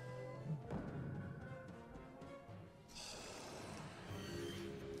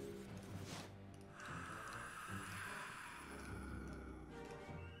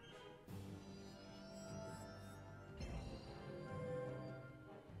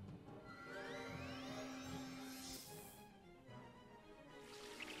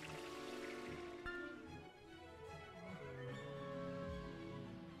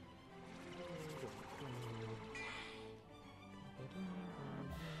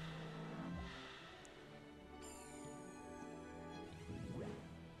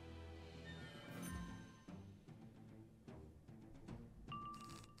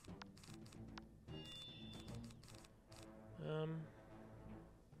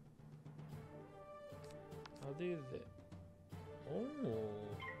 I'll do this. Oh,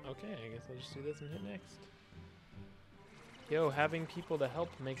 okay, I guess I'll just do this and hit next. Yo, having people to help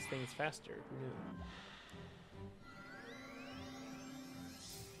makes things faster. Who knew?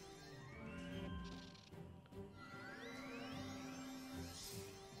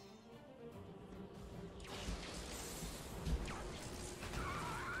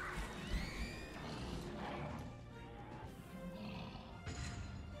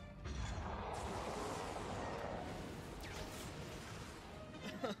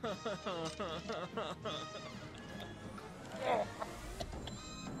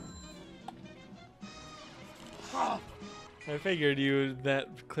 I figured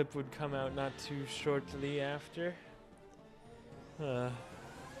that clip would come out not too shortly after. Oh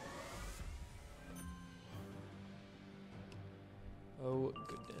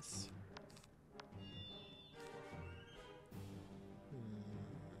goodness.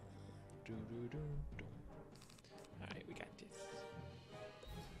 Alright, we got this.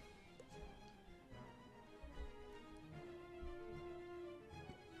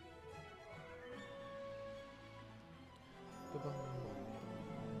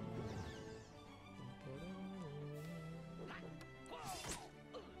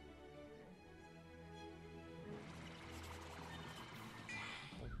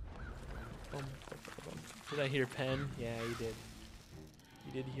 Did I hear pen? Yeah, you did.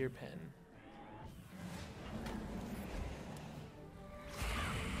 You did hear pen.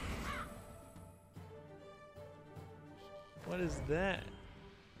 What is that?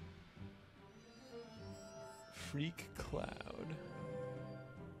 Freak cloud.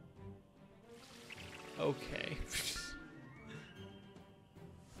 Okay.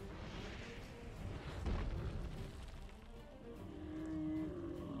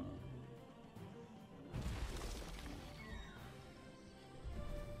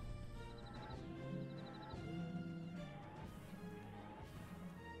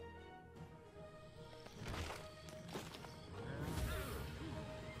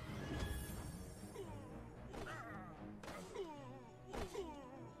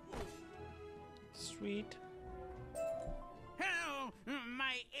 Sweet. Oh,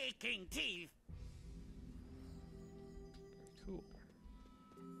 my aching teeth. Cool.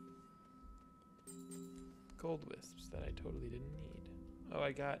 Gold wisps that I totally didn't need. Oh,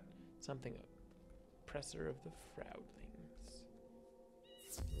 I got something. Presser of the Froudlings.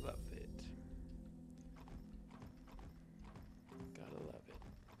 Love it. Gotta love it.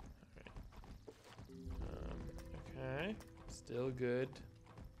 Alright. Okay. Still good.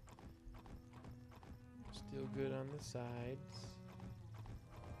 Still good on the sides.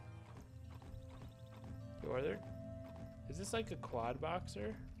 Yo, are there... Is this like a quad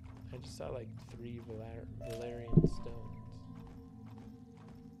boxer? I just saw like 3 Valerian stones.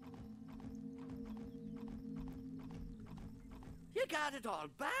 You got it all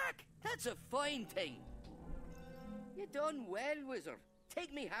back! That's a fine thing! You done well, wizard.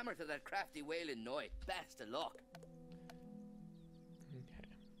 Take me hammer to that crafty wailing Noi. Best of luck. Okay.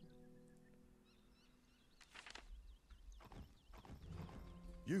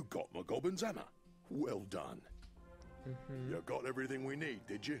 You got my goblins hammer. Well done. You got everything we need,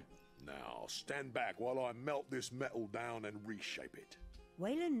 did you? Now stand back while I melt this metal down and reshape it.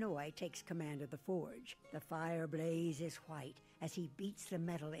 Waylon Noi takes command of the forge. The fire blazes white as he beats the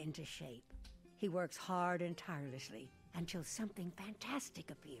metal into shape. He works hard and tirelessly, until something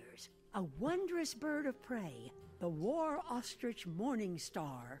fantastic appears. A wondrous bird of prey, the war ostrich Morning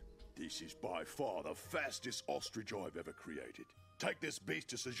Star. This is by far the fastest ostrich I've ever created. Take this beast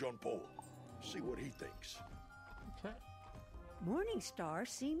to Sir Jean Paul. See what he thinks. Morning Star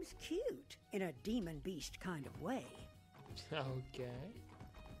seems cute, in a demon beast kind of way. Okay.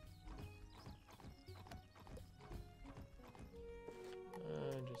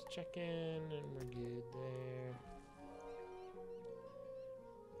 Just checking, and we're good there.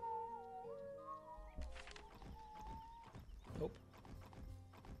 Nope.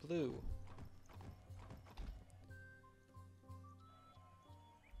 Blue.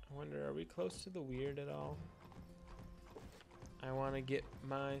 I wonder, are we close to the weird at all? I want to get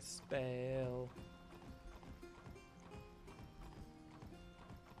my spell.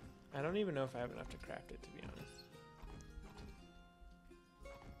 I don't even know if I have enough to craft it, to be honest.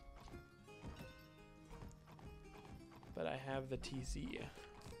 But I have the TC.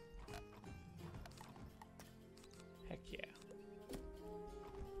 Heck yeah.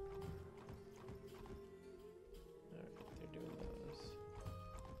 Alright, they're doing those.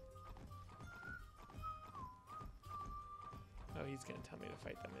 Oh, he's gonna tell me to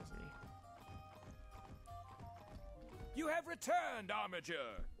fight them, isn't he? You have returned,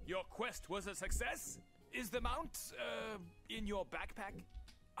 Armiger. Your quest was a success? Is the mount, in your backpack?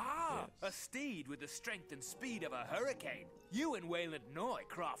 Ah, yes. A steed with the strength and speed of a hurricane. You and Wayland Noy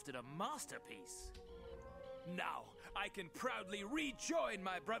crafted a masterpiece. Now, I can proudly rejoin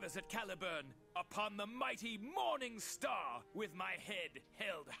my brothers at Caliburn upon the mighty Morning Star with my head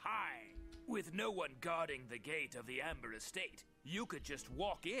held high. With no one guarding the gate of the Amber Estate, you could just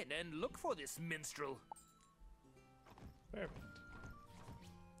walk in and look for this minstrel. Perfect.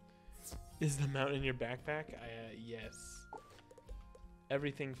 Is the mount in your backpack? Yes.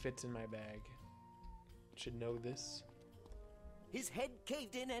 Everything fits in my bag. Should know this. His head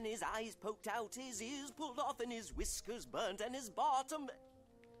caved in and his eyes poked out, his ears pulled off and his whiskers burnt and his bottom...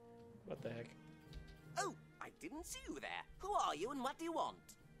 What the heck? Oh, I didn't see you there. Who are you and what do you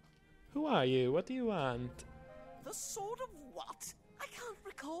want? Who are you? What do you want? The sword of what? I can't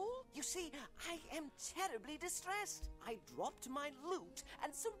recall. You see, I am terribly distressed. I dropped my loot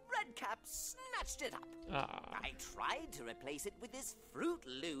and some redcaps snatched it up. I tried to replace it with this fruit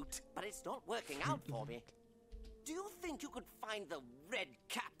loot, but it's not working out for me. Do you think you could find the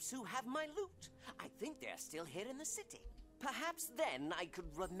redcaps who have my loot? I think they're still here in the city. Perhaps then I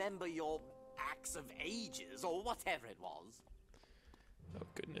could remember your Axe of Ages or whatever it was. Oh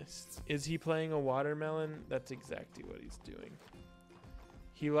goodness. Is he playing a watermelon? That's exactly what he's doing.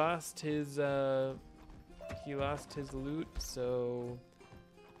 He lost his loot, so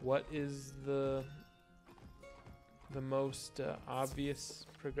what is the most obvious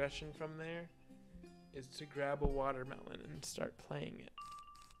progression from there is to grab a watermelon and start playing it.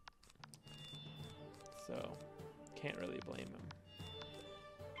 So, can't really blame him.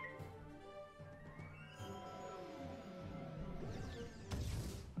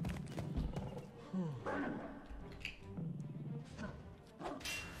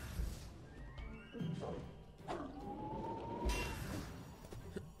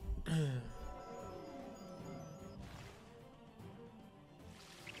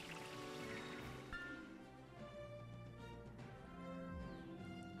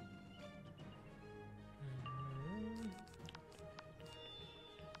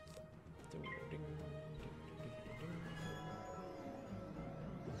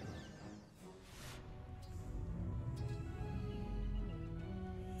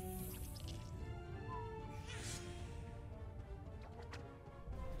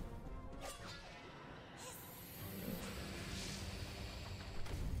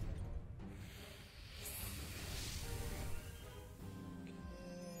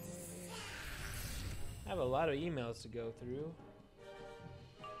 I have a lot of emails to go through.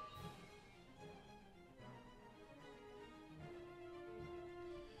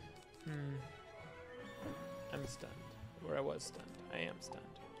 I'm stunned. Or I was stunned. I am stunned.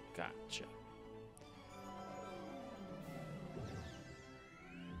 Gotcha.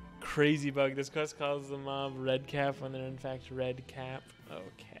 Crazy bug. This quest calls the mob red cap when they're in fact red cap.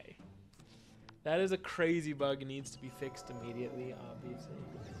 Okay. That is a crazy bug and needs to be fixed immediately, obviously.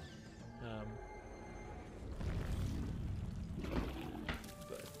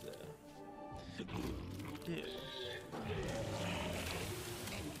 Yeah.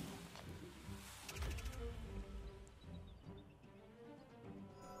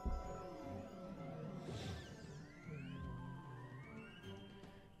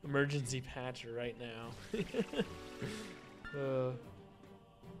 Emergency patcher right now.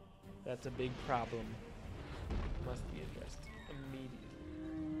 That's a big problem. Must be addressed immediately.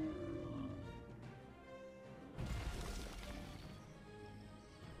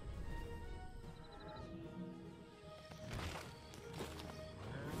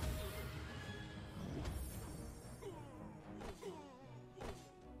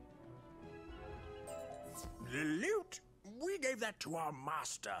 The loot? We gave that to our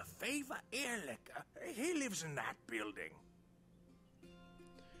master, Favor Earlicker. He lives in that building.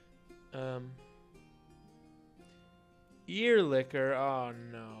 Ear liquor? Oh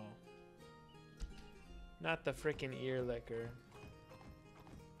no. Not the frickin' ear liquor.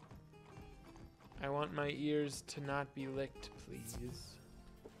 I want my ears to not be licked, please.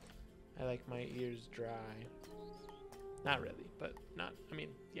 I like my ears dry. Not really, but not, I mean,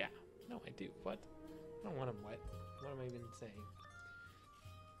 yeah. No, I do. What? I don't want them wet. What am I even saying?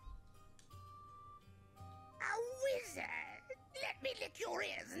 A wizard! Let me lick your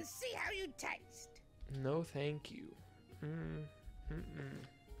ears and see how you taste. No, thank you.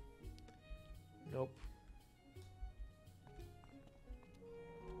 Nope.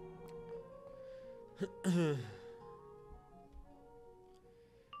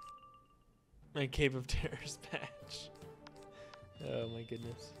 My Cave of Terrors patch. Oh my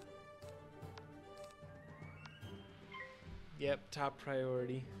goodness. Yep, top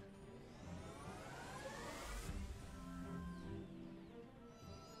priority.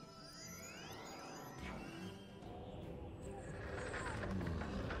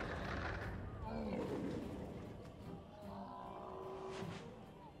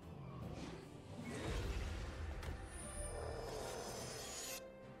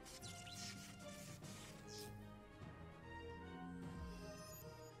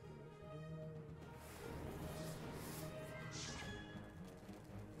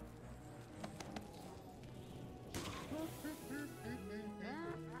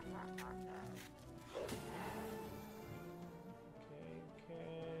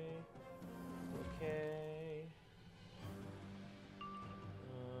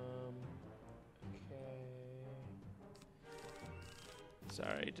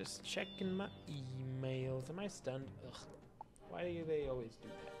 Sorry, just checking my emails. Am I stunned? Ugh. Why do they always do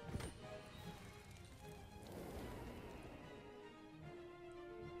that?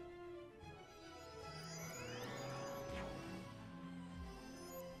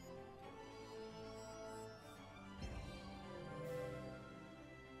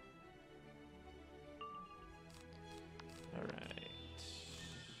 All right.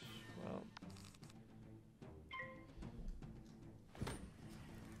 Well.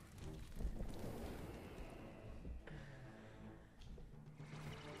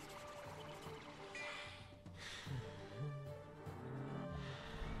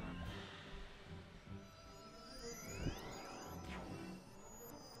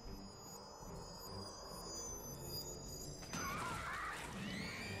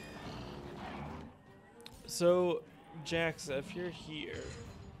 So, Jax, if you're here,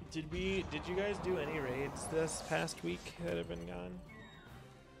 did you guys do any raids this past week that have been gone?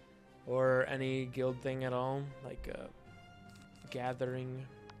 Or any guild thing at all? Like a gathering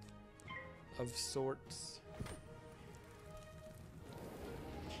of sorts?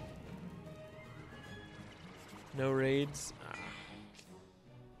 No raids? Ah.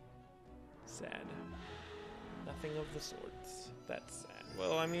 Sad. Nothing of the sorts. That's sad.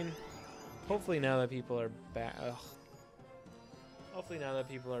 Well, I mean, hopefully now that people are back, hopefully now that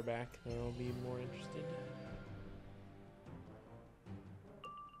people are back, they'll be more interested.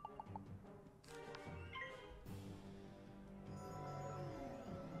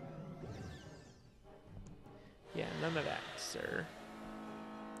 Yeah, none of that, sir.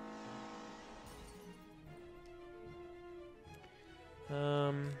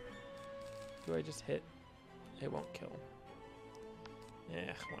 Do I just hit? It won't kill.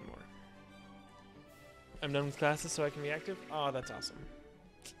 Yeah, one more. I'm done with classes so I can be active? Oh, that's awesome.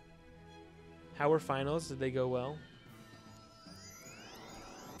 How were finals? Did they go well?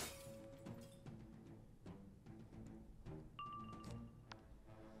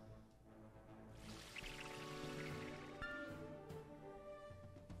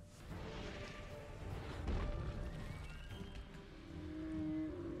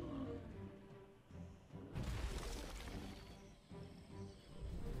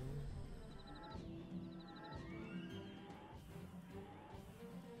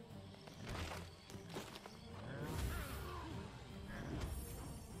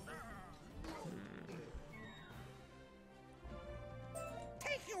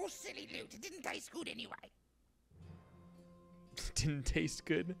 Your silly loot. It didn't taste good anyway. Didn't taste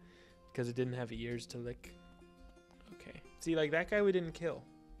good? Because it didn't have ears to lick. Okay. See, like that guy we didn't kill.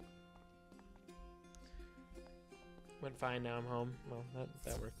 Went fine, now I'm home. Well,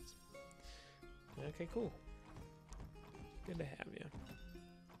 that works. Okay, cool. Good to have you.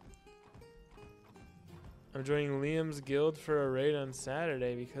 I'm joining Liam's guild for a raid on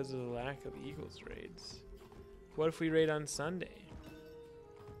Saturday because of the lack of Eagles raids. What if we raid on Sunday?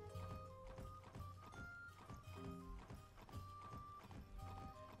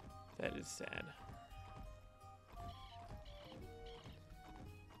 That is sad.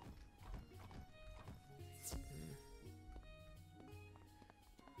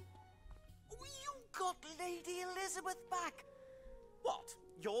 You got Lady Elizabeth back! What?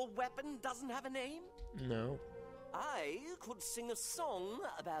 Your weapon doesn't have a name? No. I could sing a song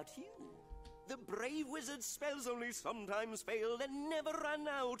about you. The brave wizard's spells only sometimes failed and never ran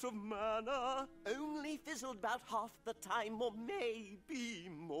out of mana. Only fizzled about half the time, or maybe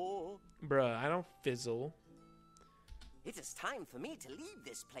more. Bruh, I don't fizzle. It is time for me to leave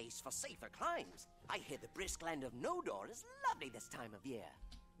this place for safer climes. I hear the brisk land of Nodor is lovely this time of year.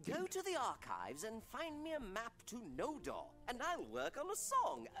 Go to the archives and find me a map to Nodor, and I'll work on a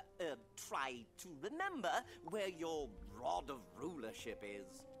song. Try to remember where your rod of rulership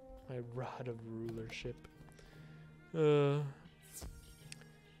is. My rod of rulership.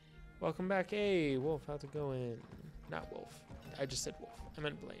 Welcome back. Hey, Wolf, how's it going? Not Wolf. I just said Wolf. I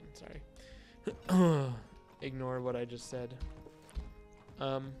meant Blaine, sorry. Ignore what I just said.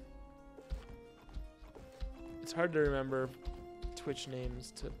 It's hard to remember Twitch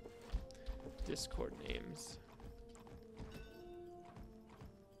names to Discord names.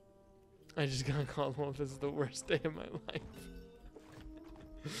 I just got called Wolf. This is the worst day of my life.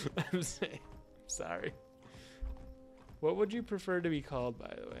 I'm saying, sorry. What would you prefer to be called,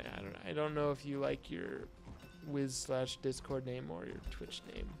 by the way? I don't know if you like your Wiz/Discord name or your Twitch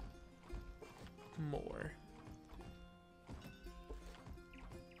name more.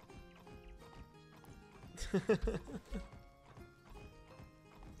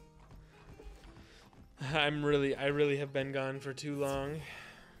 I really have been gone for too long.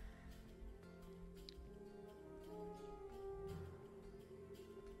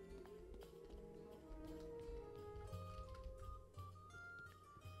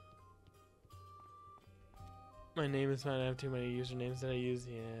 My name is fine. I have too many usernames that I use.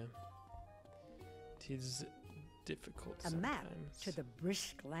 Yeah. It's difficult sometimes. A map to the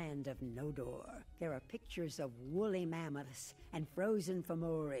brisk land of Nodor. There are pictures of woolly mammoths and frozen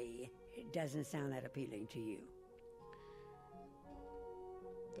Fomori. It doesn't sound that appealing to you.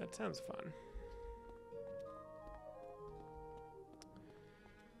 That sounds fun.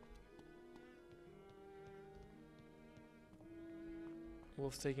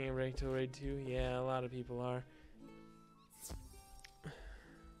 Wolf's taking a break to raid 2. Yeah, a lot of people are.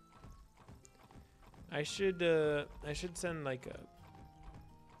 I should send like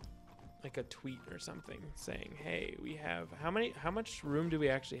a tweet or something saying, "Hey, we have how much room do we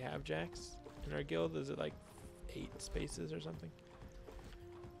actually have, Jax, in our guild? Is it like 8 spaces or something?"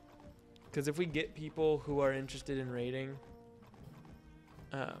 Because if we get people who are interested in raiding,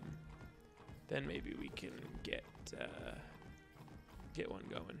 then maybe we can get one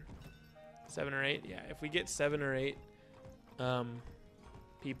going. 7 or 8, yeah. If we get 7 or 8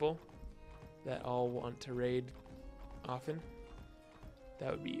 people that all want to raid often, that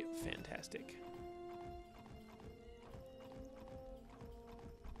would be fantastic.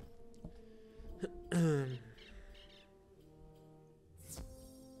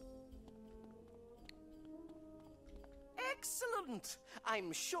 Excellent!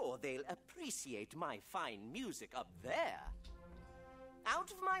 I'm sure they'll appreciate my fine music up there. Out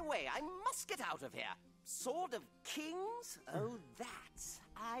of my way, I must get out of here. Sword of Kings? Oh, that.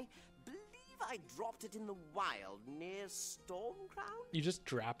 I believe I dropped it in the wild near Stormcrown. You just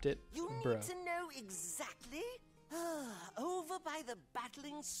dropped it? You Bro. need to know exactly? Over by the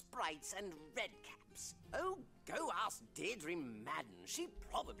battling sprites and redcaps. Oh, go ask Deirdre Madden. She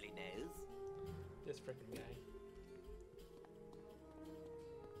probably knows. This frickin' guy.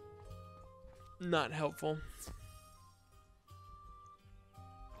 Not helpful.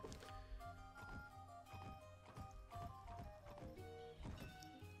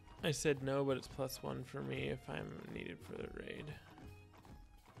 I said no, but it's +1 for me if I'm needed for the raid.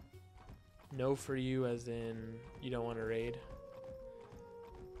 No for you as in you don't want to raid.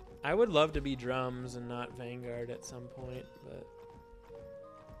 I would love to be drums and not Vanguard at some point, but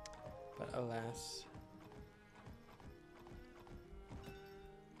alas.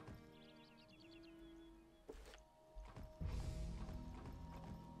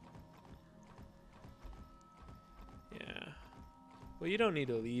 Well, you don't need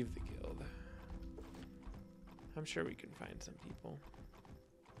to leave the guild. I'm sure we can find some people.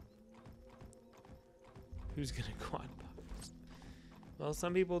 Who's gonna quad buff? Well,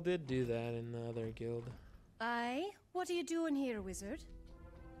 some people did do that in the other guild. Aye? What are you doing here, wizard?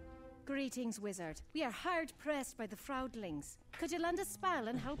 Greetings, wizard. We are hard pressed by the Fraudlings. Could you lend a spell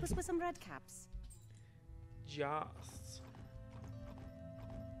and help us with some red caps? Just.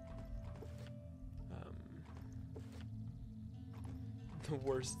 The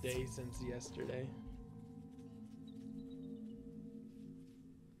worst day since yesterday.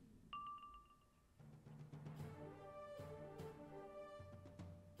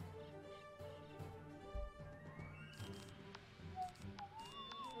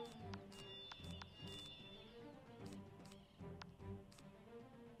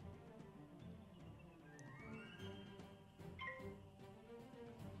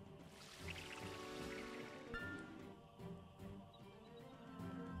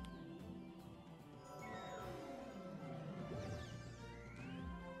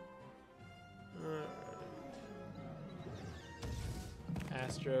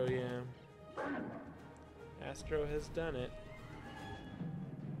 Astro, yeah. Astro has done it.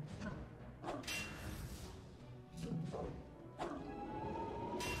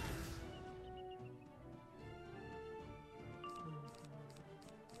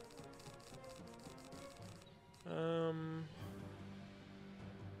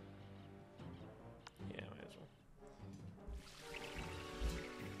 Yeah, might as well.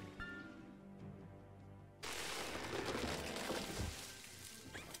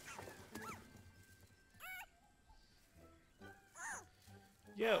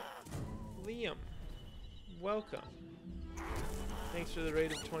 Yo, Liam, welcome. Thanks for the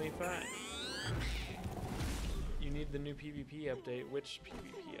raid of 25. You need the new PvP update. Which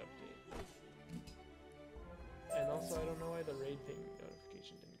PvP update? And also, I don't know why the raid thing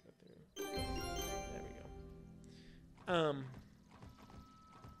notification didn't go through. There we go.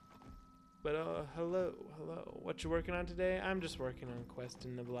 But hello. What you working on today? I'm just working on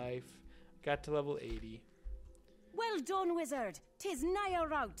Questing of Life. Got to level 80. Well done, wizard. 'Tis nigh a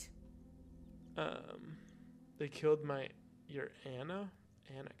rout. They killed your Anna?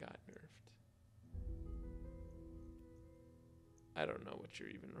 Anna got nerfed. I don't know what you're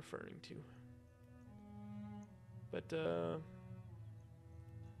even referring to. But,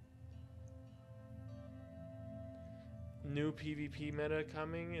 new PvP meta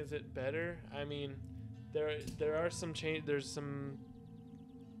coming? Is it better? I mean, there are some change. There's some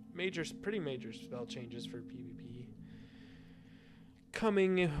pretty major spell changes for PvP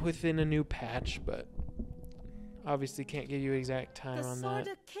coming within a new patch, but obviously can't give you exact time on that. The Sword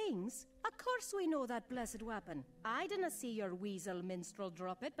of Kings? Of course we know that blessed weapon. I didn't see your weasel minstrel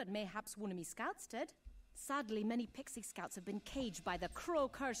drop it, but mayhaps one of me scouts did. Sadly, many pixie scouts have been caged by the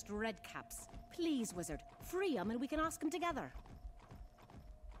crow-cursed redcaps. Please, wizard, free them and we can ask them together.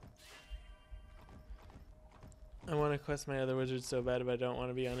 I want to quest my other wizards so bad, but I don't want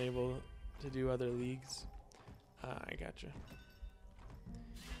to be unable to do other leagues. I gotcha.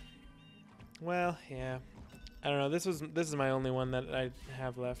 Well, yeah. I don't know. This is my only one that I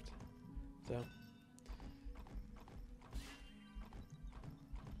have left. So.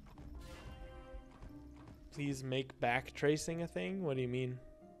 Please make back tracing a thing? What do you mean?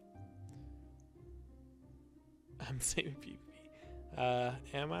 I'm saving PvP.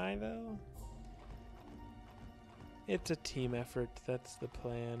 Am I though? It's a team effort. That's the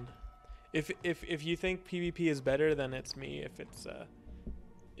plan. If you think PvP is better, then it's me.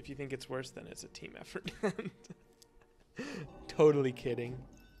 If you think it's worse, then it's a team effort. Totally kidding.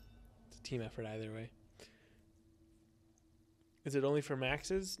 It's a team effort either way. Is it only for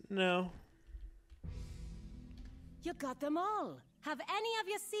maxes? No. You got them all. Have any of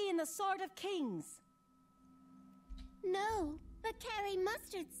you seen the Sword of Kings? No, but Carrie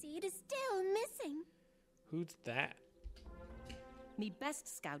Mustard Seed is still missing. Who's that? Me best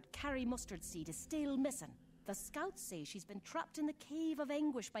scout, Carrie Mustard Seed, is still missing. The scouts say she's been trapped in the Cave of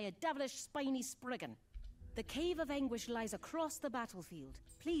Anguish by a devilish spiny spriggan. The Cave of Anguish lies across the battlefield.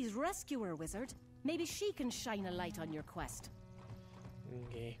 Please rescue her, wizard. Maybe she can shine a light on your quest.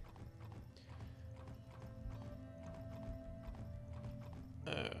 Okay.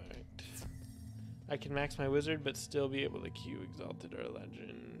 Alright. I can max my wizard, but still be able to queue Exalted or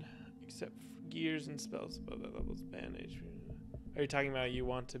Legend. Except for gears and spells above that level's ban HP. Are you talking about you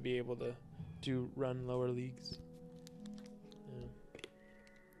want to be able to run lower leagues? Yeah.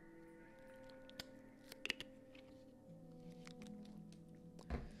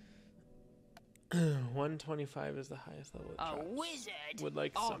 125 is the highest level. A wizard? Would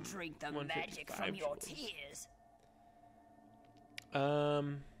like I'll some drink the magic from your tears.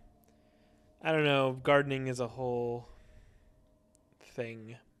 I don't know. Gardening is a whole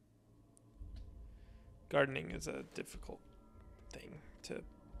thing. Gardening is a difficult thing to...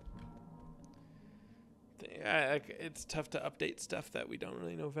 it's tough to update stuff that we don't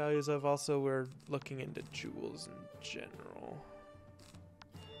really know values of. Also, we're looking into jewels in general.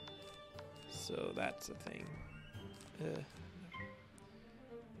 So that's a thing.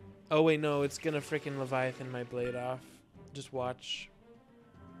 Oh wait, no, it's gonna frickin' Leviathan my blade off. Just watch.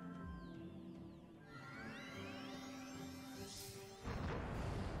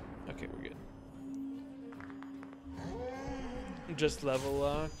 Okay, we're good. Just level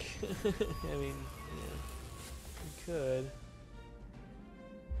lock. I mean, yeah, we could.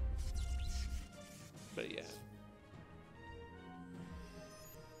 But yeah.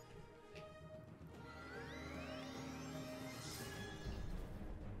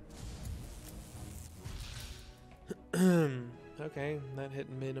 Okay, that hit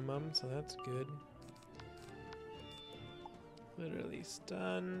minimum, so that's good. Literally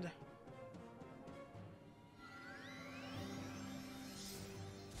stunned.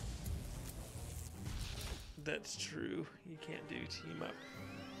 That's true. You can't do team up.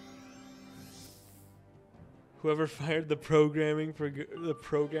 Whoever fired the programmer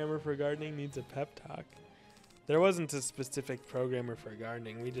for gardening needs a pep talk. There wasn't a specific programmer for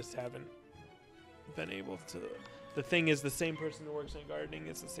gardening. We just haven't been able to. The thing is, the same person who works on gardening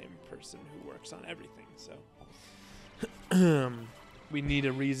is the same person who works on everything. So we need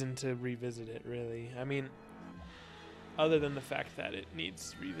a reason to revisit it, really. I mean, other than the fact that it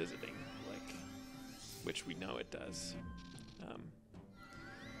needs revisiting, like, which we know it does.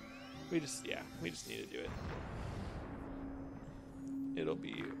 We just need to do it. It'll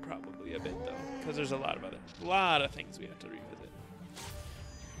be probably a bit though, because there's a lot of things we have to revisit.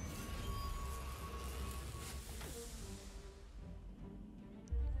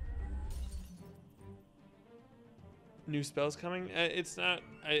 New spells coming? It's not.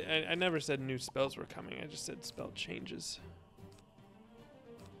 I never said new spells were coming. I just said spell changes.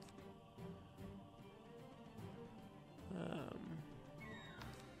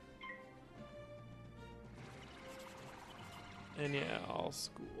 And yeah, all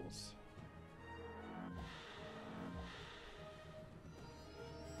schools.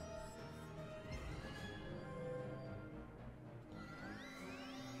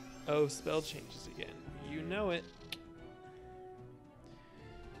 Oh, spell changes again. You know it.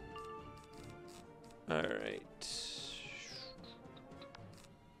 All right.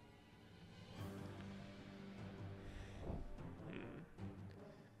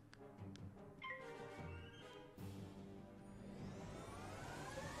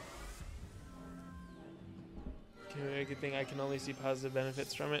 I could think I can only see positive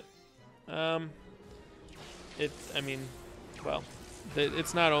benefits from it.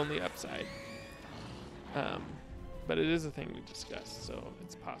 It's not only upside. But it is a thing we discussed, so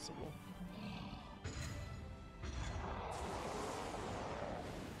it's possible.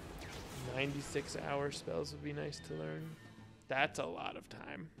 "96-hour spells would be nice to learn." That's a lot of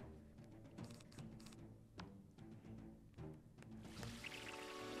time.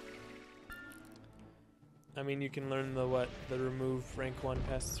 I mean, you can learn the remove rank 1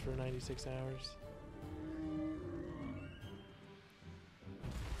 pests for 96 hours.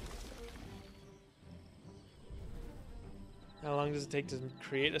 How long does it take to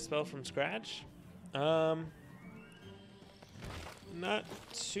create a spell from scratch? Not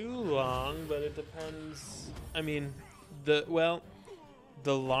too long, but it depends. I mean, the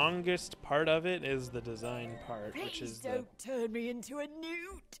longest part of it is the design part, which is don't turn me into a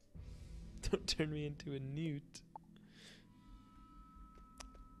newt. Don't turn me into a newt.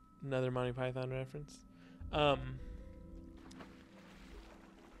 Another Monty Python reference.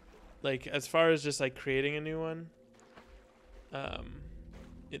 Like, as far as just like creating a new one,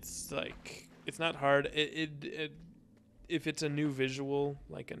 it's like, it's not hard. If it's a new visual,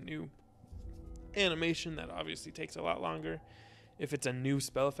 like a new animation, that obviously takes a lot longer. If it's a new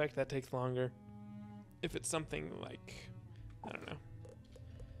spell effect, that takes longer. If it's something like, I don't know.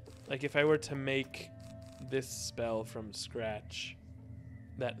 Like if I were to make this spell from scratch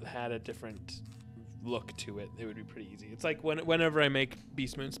that had a different look to it, it would be pretty easy. It's like whenever I make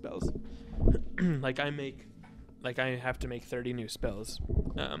Beast Moon spells, like I have to make 30 new spells.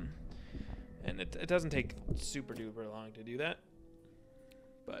 And it doesn't take super duper long to do that.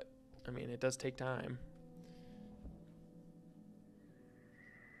 But, I mean, it does take time.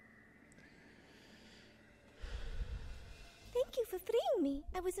 Thank you for freeing me.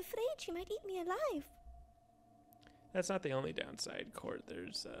 I was afraid she might eat me alive. That's not the only downside, Court.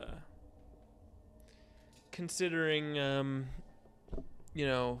 There's, considering,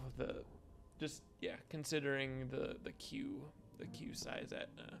 considering the queue size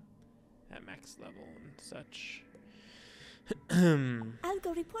at max level and such. I'll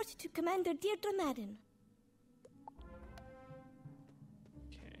go report to Commander Deirdre Madden.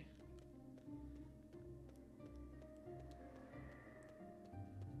 Okay.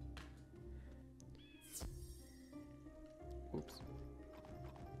 Oops.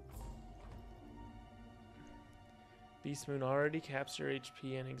 Beast Moon already caps your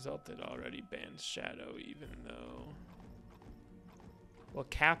HP and Exalted already bans Shadow, even though... Well,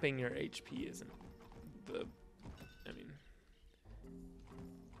 capping your HP isn't the... I mean...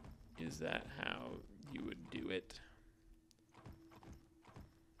 Is that how you would do it?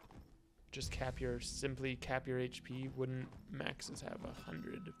 Just simply cap your HP? Wouldn't maxes have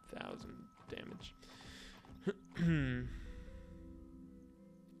 100,000 damage?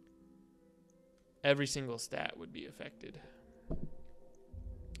 Every single stat would be affected.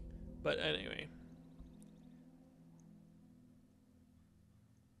 But anyway.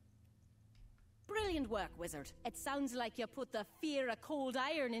 Brilliant work, wizard. It sounds like you put the fear of cold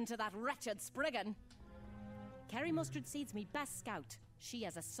iron into that wretched Spriggan. Carry Mustard Seed's me best scout. She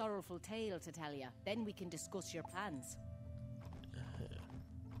has a sorrowful tale to tell you. Then we can discuss your plans.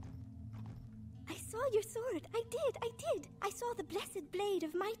 I saw your sword. I did. I saw the blessed blade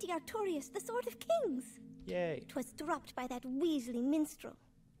of mighty Artorius, the sword of kings. Yay. 'Twas dropped by that Weasley minstrel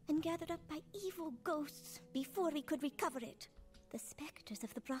and gathered up by evil ghosts before we could recover it. The spectres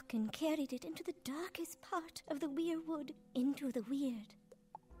of the Brocken carried it into the darkest part of the Weirwood, into the weird.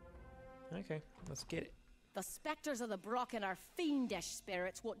 Okay, let's get it. The spectres of the Brocken are fiendish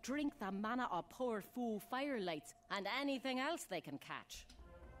spirits what drink the mana of poor fool firelights and anything else they can catch.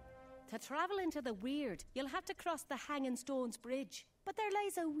 To travel into the weird, you'll have to cross the Hanging Stones Bridge. But there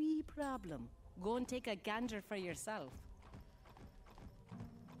lies a wee problem. Go and take a gander for yourself.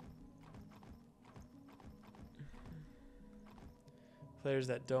 Players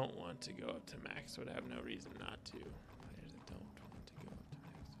that don't want to go up to max would have no reason not to. Players that don't want to go up to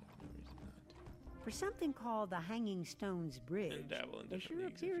max would have no reason not to. For something called the Hanging Stones Bridge, And dabble in they different sure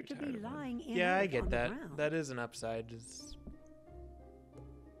leagues if appear you're to tired be of one. lying in Yeah, I earth get on the that. ground. That is an upside.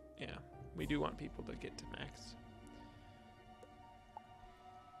 Yeah, we do want people to get to max.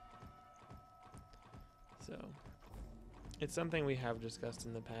 So, it's something we have discussed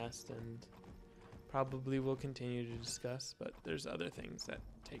in the past and probably will continue to discuss, but there's other things that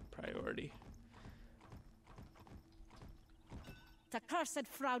take priority. The cursed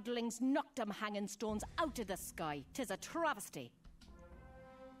Fraudlings knocked them Hanging Stones out of the sky. 'Tis a travesty.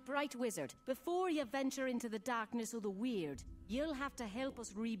 Bright Wizard, before you venture into the darkness of the weird, you'll have to help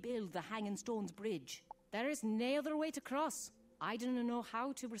us rebuild the Hanging Stones Bridge. There is no other way to cross. I don't know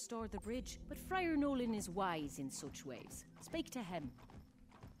how to restore the bridge, but Friar Nolan is wise in such ways. Speak to him.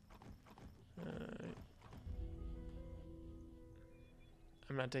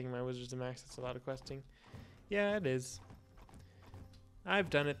 I'm not taking my wizards to max. That's a lot of questing. Yeah, it is.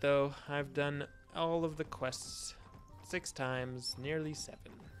 I've done it, though. I've done all of the quests 6 times, nearly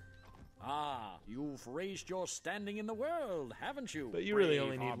 7. Ah, you've raised your standing in the world, haven't you? But you really brave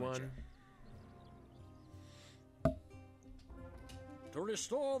only need Harbinger? one. To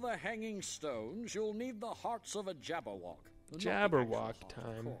restore the Hanging Stones, you'll need the hearts of a Jabberwock. Not the Jabberwock actual heart,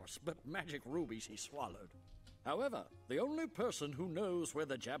 time. of course, but magic rubies he swallowed. However, the only person who knows where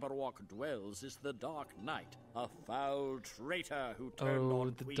the Jabberwock dwells is the Dark Knight, a foul traitor who turned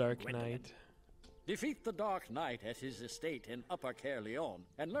on The Queen Dark Gwendolyn. Knight. Defeat the Dark Knight at his estate in Upper Caerleon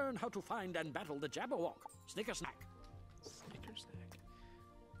and learn how to find and battle the Jabberwock. Snickersnack. Snickersnack.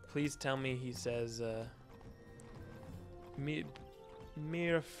 Please tell me he says,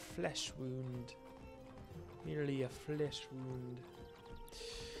 mere flesh wound. Merely a flesh wound.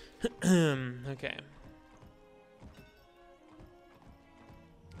 Okay.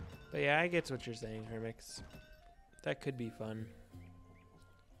 But yeah, I get what you're saying, Hermix. That could be fun.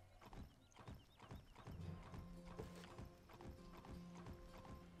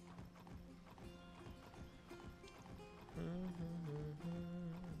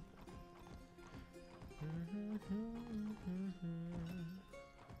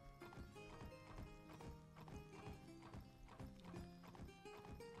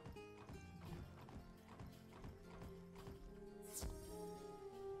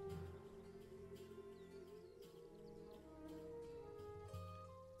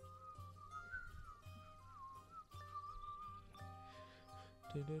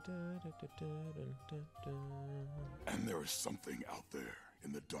 And there is something out there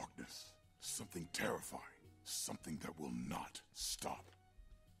in the darkness. Something terrifying. Something that will not stop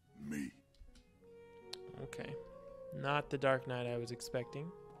me. Okay. Not the Dark Knight I was expecting.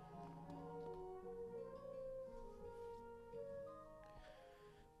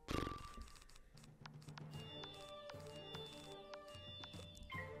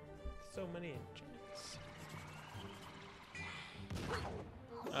 so many enchants.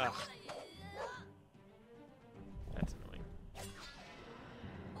 Ugh. That's annoying.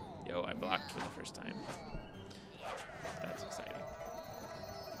 Yo, I blocked for the first time. That's exciting.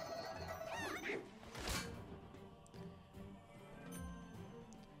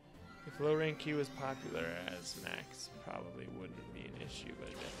 If low rank Q was popular as Max, probably wouldn't be an issue, but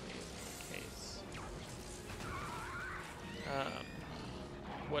it definitely isn't the case.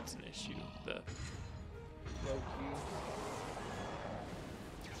 What's an issue? The low Q?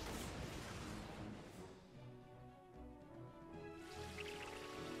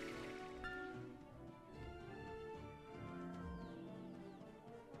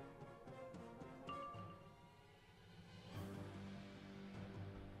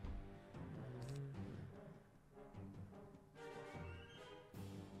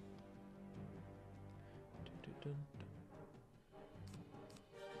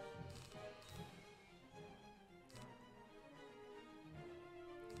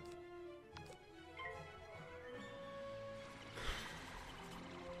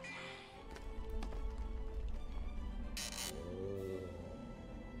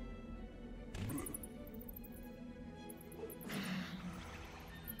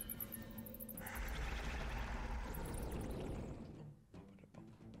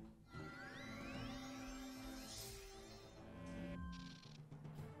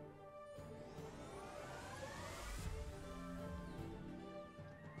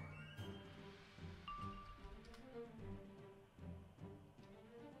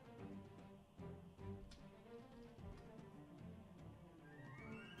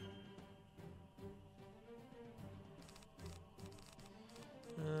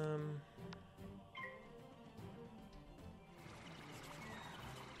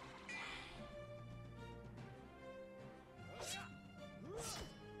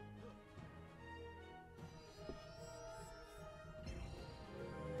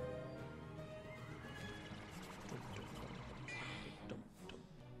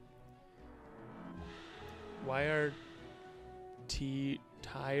 Why are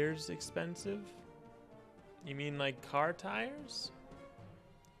tires expensive? You mean like car tires?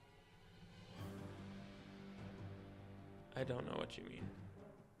 I don't know what you mean.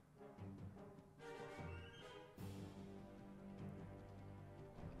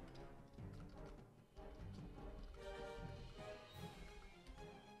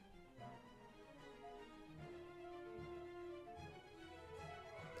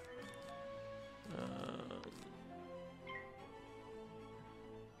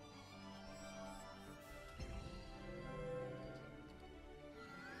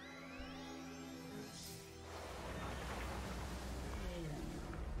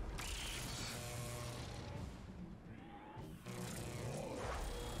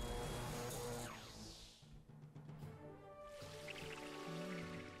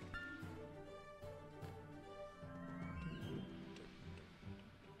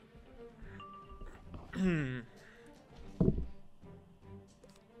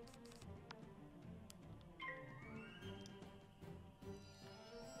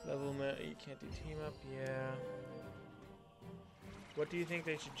 Level met, you can't do team up, yeah. What do you think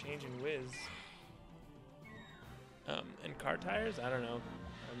they should change in Wiz? And car tires? I don't know.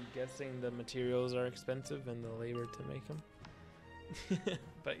 I'm guessing the materials are expensive and the labor to make them.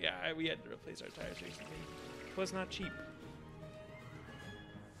 But yeah, we had to replace our tires recently. It was not cheap.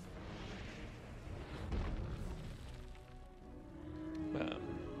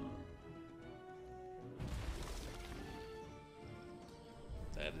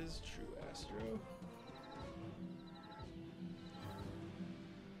 That is true, Astro.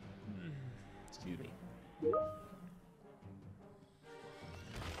 Excuse me.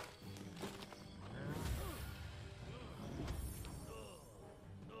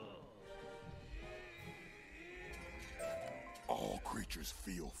 All creatures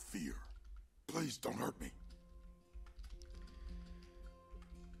feel fear. Please don't hurt me.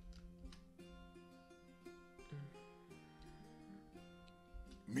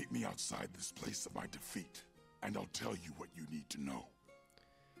 Meet me outside this place of my defeat, and I'll tell you what you need to know.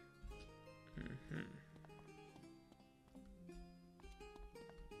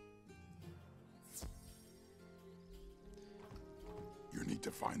 You need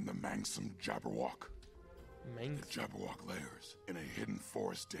to find the Mangsome Jabberwock. The Jabberwock lairs in a hidden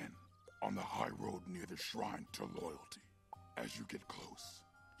forest den on the high road near the Shrine to Loyalty. As you get close,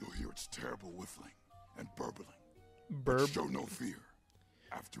 you'll hear its terrible whiffling and burbling. But show no fear.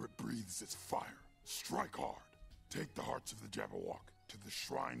 After it breathes its fire, strike hard. Take the hearts of the Jabberwock to the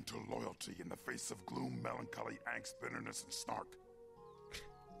Shrine to Loyalty in the face of gloom, melancholy, angst, bitterness, and snark.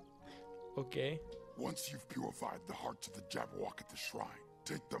 Okay. Once you've purified the hearts of the Jabberwock at the shrine,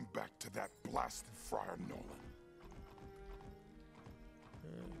 take them back to that blasted Friar Nolan.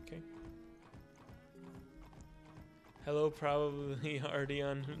 Okay. Hello, probably already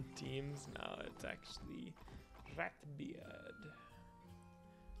on Teams. No, it's actually Ratbeard.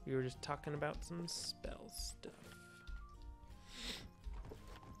 We were just talking about some spell stuff.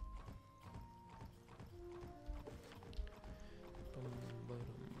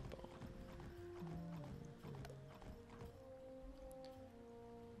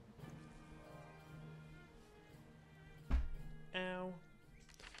 Ow.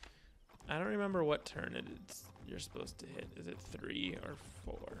 I don't remember what turn it is you're supposed to hit. Is it 3 or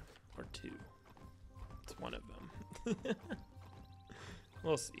 4 or 2? It's one of them.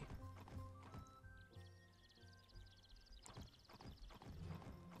 We'll see.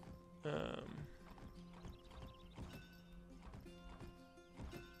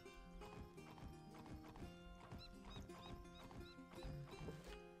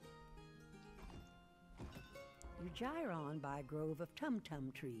 You gyre on by a grove of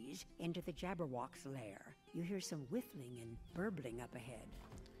tum-tum trees into the Jabberwock's lair. You hear some whistling and burbling up ahead.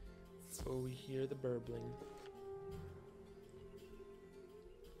 So we hear the burbling.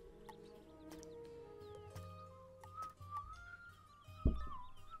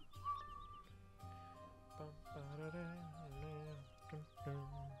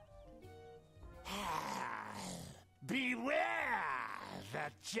 Beware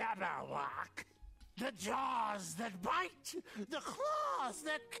the Jabberwock! The jaws that bite! The claws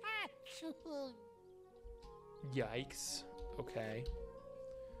that catch! Yikes. Okay.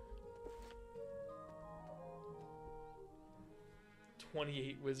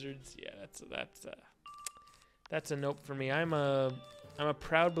 "28 wizards." Yeah, that's a nope for me. I'm a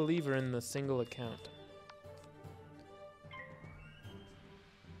proud believer in the single account.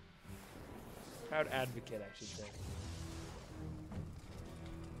 Proud advocate, I should say.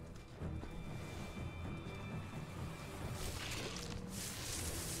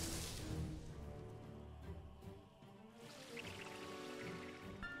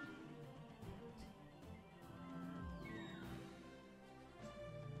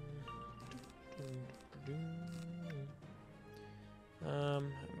 I'm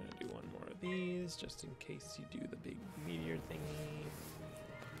gonna do one more of these just in case you do the big meteor thingy.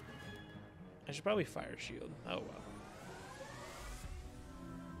 I should probably fire shield. Oh well.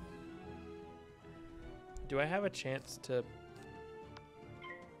 Do I have a chance to...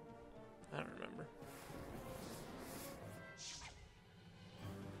 I don't remember.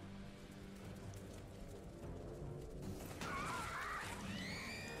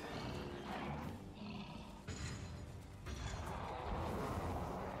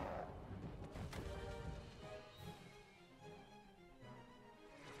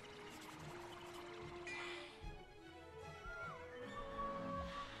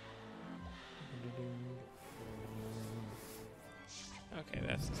 Okay,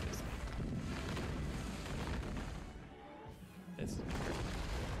 that's this. This is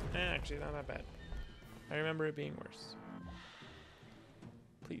actually not that bad. I remember it being worse.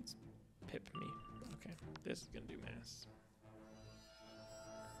 Please, pip me. Okay, this is gonna do mass.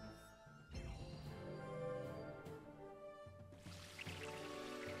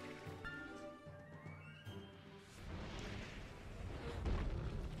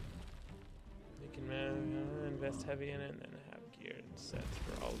 You can invest heavy in it and then have geared sets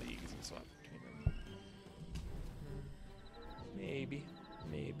for all leagues and swap between them. Maybe.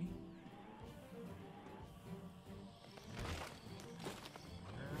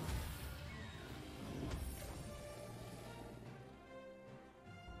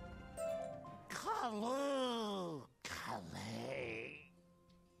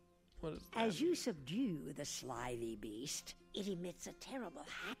 What is that? As you subdue the slithy beast, it emits a terrible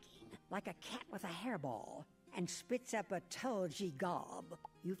hacking, like a cat with a hairball, and spits up a tulgy gob.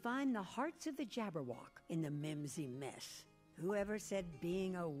 You find the hearts of the Jabberwock in the mimsy mess. Whoever said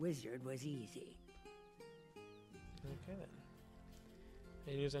being a wizard was easy? Okay then.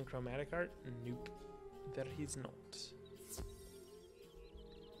 And using chromatic art? Nope. There is not.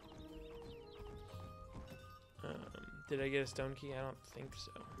 Did I get a stone key? I don't think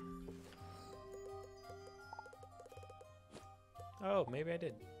so. Oh, maybe I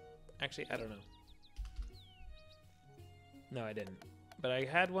did. Actually, I don't know. No, I didn't. But I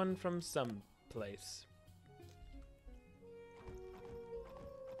had one from some place.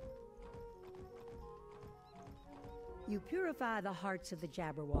 You purify the hearts of the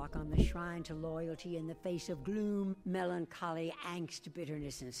Jabberwock on the shrine to loyalty in the face of gloom, melancholy, angst,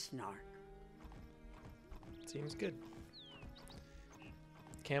 bitterness, and snark. Seems good.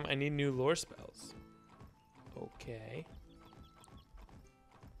 Cam, I need new lore spells. Okay.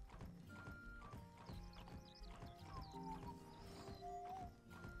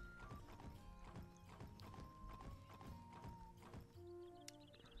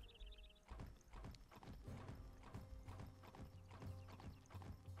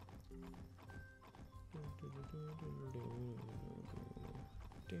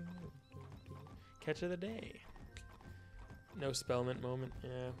 Catch of the day. No spellment moment.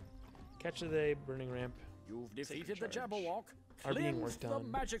 Yeah. Catch of the day, burning ramp. You've defeated the Jabberwock, Are being cleansed worked the on.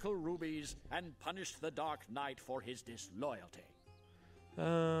 magical rubies, and punished the Dark Knight for his disloyalty.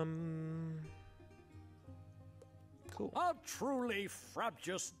 Cool. A truly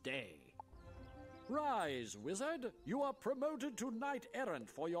frabjous day. Rise, wizard. You are promoted to knight errant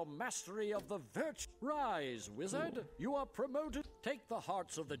for your mastery of the virtue. Rise, wizard. Ooh. You are promoted. Take the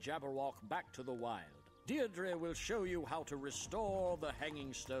hearts of the Jabberwock back to the wild. Deirdre will show you how to restore the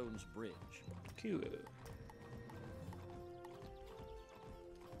Hanging Stones Bridge. Cool.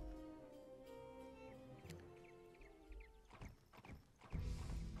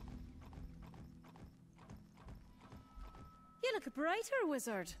 You look brighter,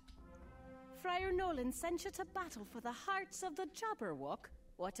 wizard. Friar Nolan sent you to battle for the hearts of the Jabberwock.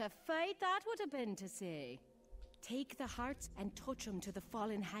 What a fight that would have been to see. Take the hearts and touch them to the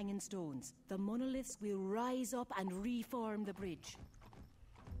fallen hanging stones. The monoliths will rise up and reform the bridge.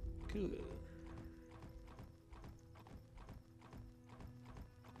 Cool.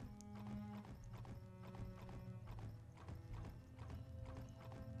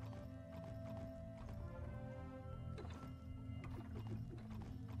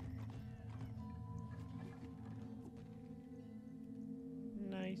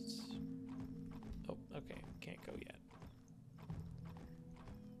 Nice. Oh, okay. Can't go yet.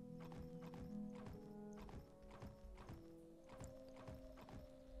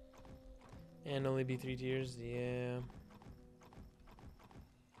 And only be 3 tiers? Yeah.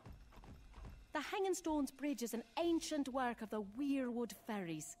 The Hanging Stones Bridge is an ancient work of the Weirwood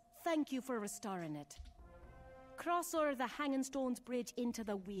Fairies. Thank you for restoring it. Cross o'er the Hanging Stones Bridge into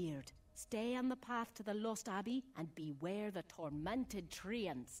the Weird. Stay on the path to the Lost Abbey and beware the tormented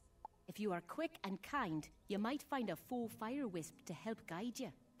treants. If you are quick and kind, you might find a faux fire wisp to help guide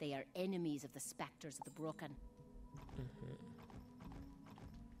you. They are enemies of the spectres of the broken.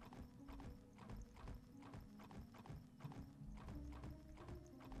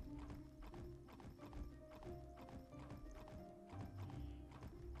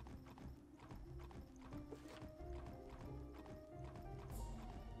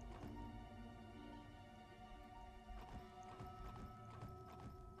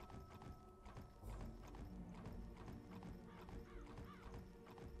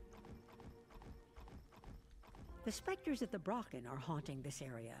 The specters of the Brocken are haunting this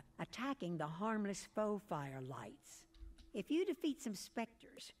area, attacking the harmless faux fire lights. If you defeat some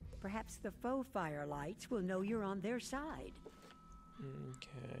specters, perhaps the faux fire lights will know you're on their side.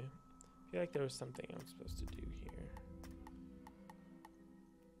 Okay. I feel like there was something I'm supposed to do here.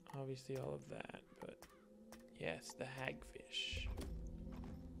 Obviously all of that, but yes, the hagfish.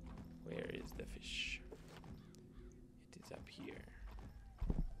 Where is the fish? It is up here.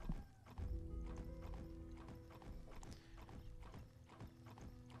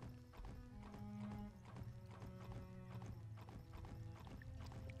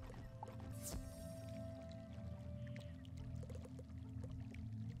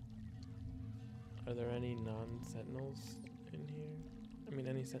 Are there any non-sentinels in here? I mean,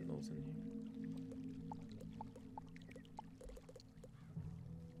 any sentinels in here?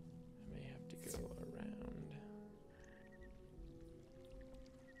 I may have to go around.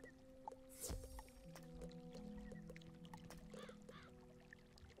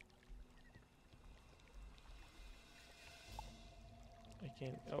 I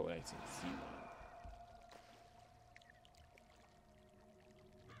can't. Oh, I see one.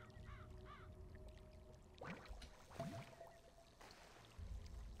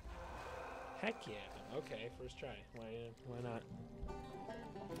 Heck yeah. Okay, first try. Why not?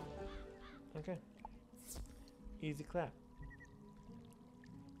 Okay. Easy clap.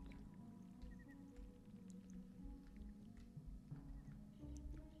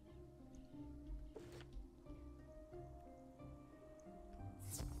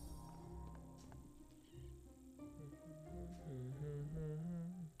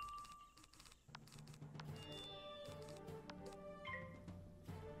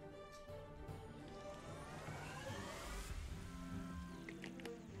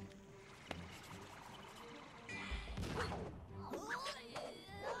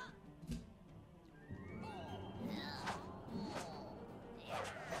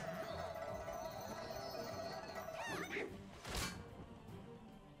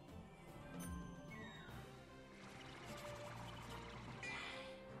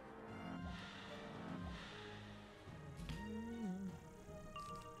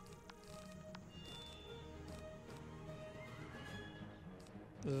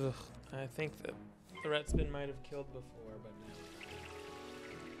 Ugh, I think the Ratspin might have killed before, but no.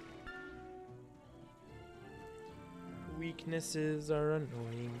 Weaknesses are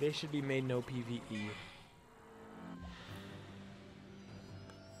annoying. They should be made no PvE.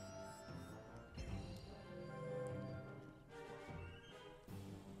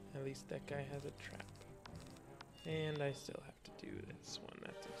 At least that guy has a trap. And I still have to do this one.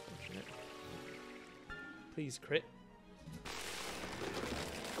 That's unfortunate. Please crit.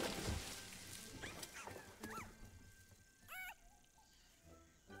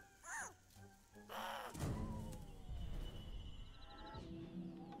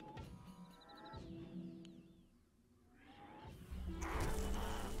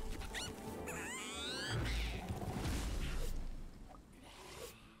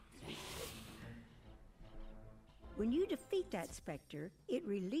 When you defeat that specter, it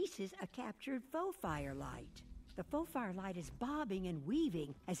releases a captured foe firelight. The foe firelight is bobbing and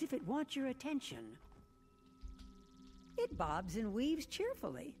weaving as if it wants your attention. It bobs and weaves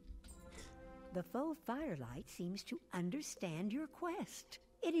cheerfully. The foe firelight seems to understand your quest.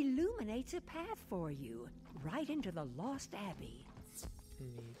 It illuminates a path for you, right into the Lost Abbey.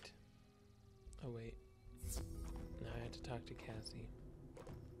 Neat. Oh, wait. Now I have to talk to Cassie.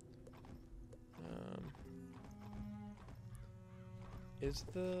 Is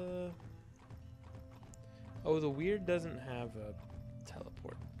the... Oh, the weird doesn't have a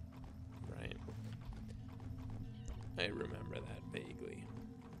teleport, right? I remember that vaguely.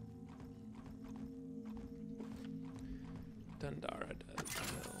 Dundara does, so...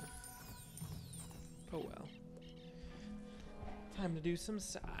 Oh well. Time to do some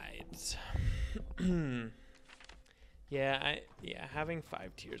sides. Yeah, having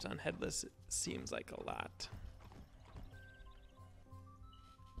 5 tiers on Headless seems like a lot.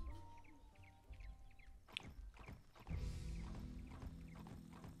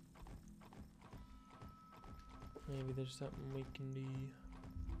 Maybe there's something we can do.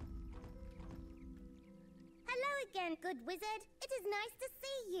 Hello again, good wizard. It is nice to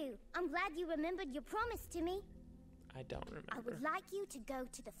see you. I'm glad you remembered your promise to me. I don't remember. I would like you to go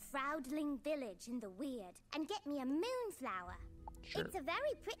to the Froudling village in the Weird and get me a moonflower. Sure. It's a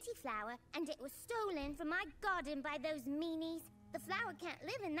very pretty flower, and it was stolen from my garden by those meanies. The flower can't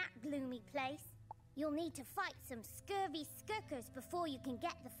live in that gloomy place. You'll need to fight some scurvy skirkers before you can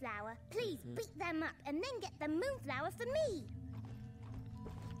get the flower. Please beat them up and then get the moonflower for me.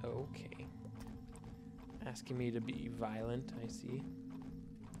 Okay. Asking me to be violent, I see.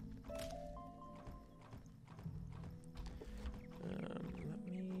 Let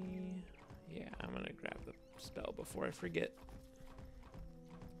me... Yeah, I'm gonna grab the spell before I forget.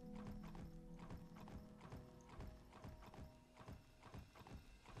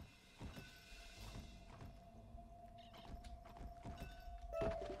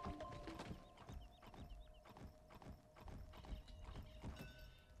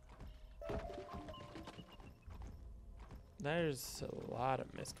 There's a lot of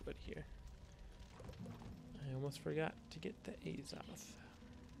mistwood here. I almost forgot to get the A's off.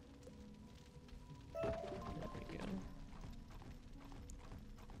 There we go.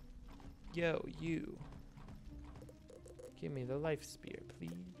 Yo, you. Give me the life spear,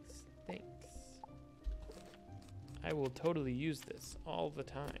 please. Thanks. I will totally use this all the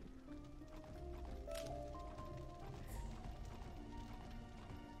time.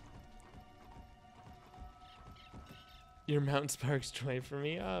 Your mount sparks joy for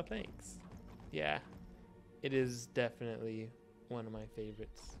me. Oh, thanks. Yeah, it is definitely one of my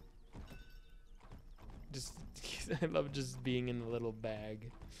favorites. Just, I love just being in the little bag.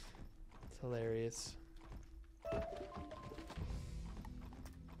 It's hilarious.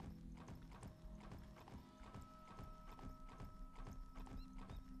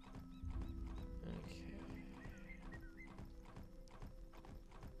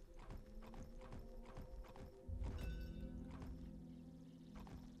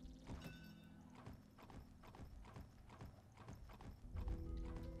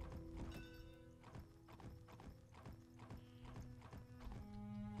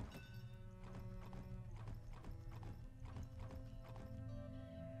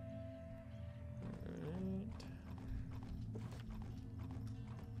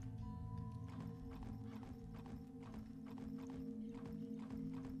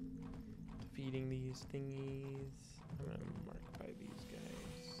 Defeating these thingies. I'm gonna mark by these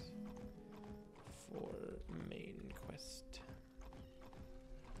guys for main quest.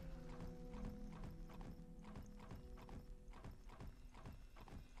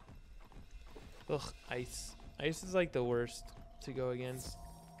 Ugh, ice. Ice is like the worst to go against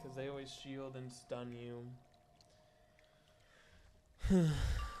because they always shield and stun you. But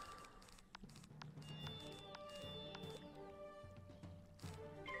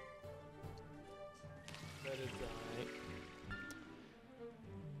it's alright.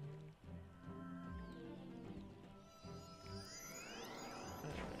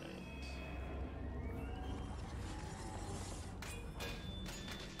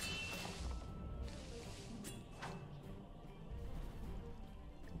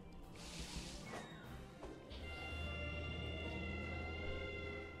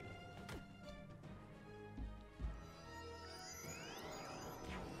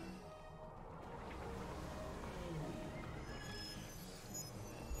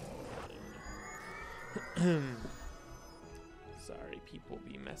 Sorry, people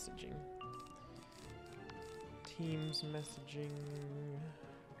be messaging. Teams messaging.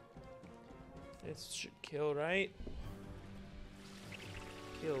 This should kill, right?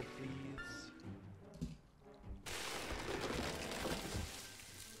 Kill, please.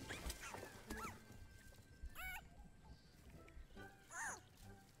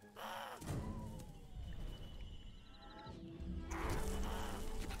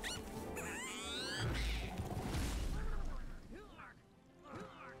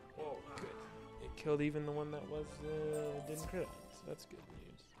 Killed even the one that was didn't crit on, so that's good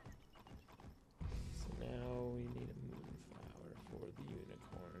news. So now we need a moonflower for the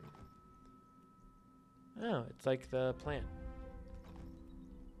unicorn. Oh, it's like the plant.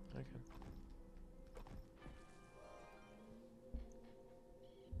 Okay.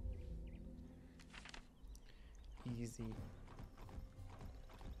 Easy.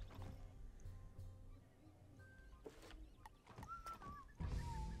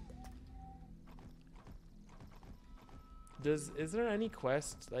 Is there any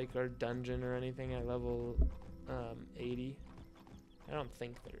quest, like, or dungeon or anything at level 80? I don't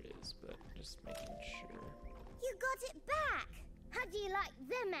think there is, but just making sure. You got it back! How do you like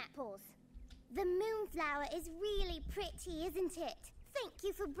them apples? The moonflower is really pretty, isn't it? Thank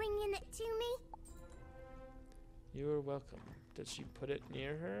you for bringing it to me. You are welcome. Did she put it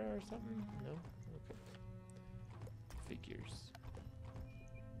near her or something? No? Okay. Figures.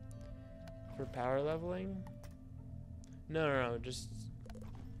 For power leveling? No, just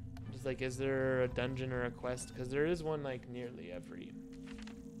like, is there a dungeon or a quest? Because there is one, like, nearly every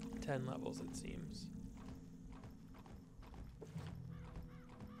 10 levels, it seems.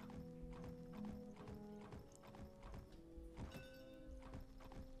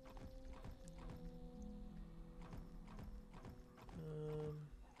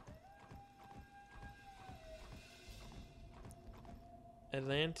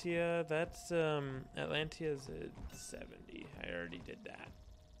 Atlantia, that's, Atlantia's at 70. I already did that.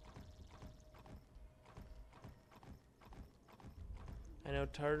 I know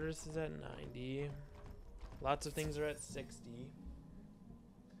Tartarus is at 90. Lots of things are at 60.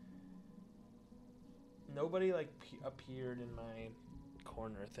 Nobody, like, appeared in my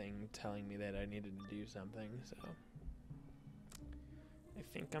corner thing telling me that I needed to do something, so I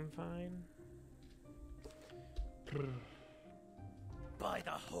think I'm fine. By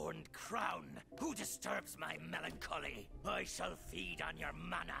the horned crown, who disturbs my melancholy? I shall feed on your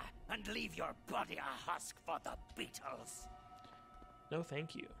mana and leave your body a husk for the beetles. No,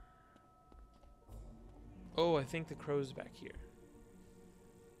 thank you. Oh, I think the crow's back here.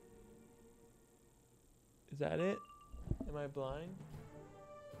 Is that it? Am I blind?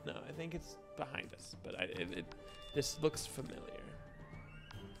 No, I think it's behind us, but this looks familiar.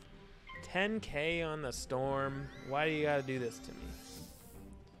 10K on the storm. Why do you gotta do this to me?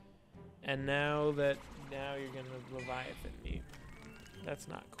 And now you're gonna Leviathan me. That's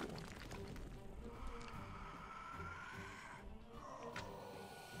not cool.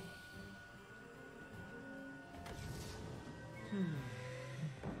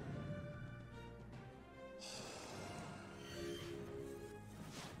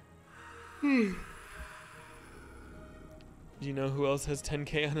 Do you know who else has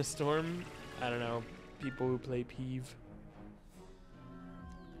 10K on a storm? I don't know. People who play Peeve.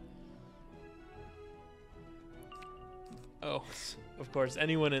 Oh, of course.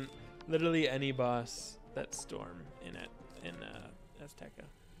 Anyone in literally any boss that's Storm in Azteca.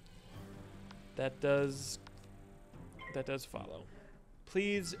 That does follow.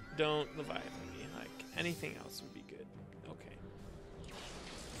 Please don't Leviathan me. Like, anything else would be good. Okay.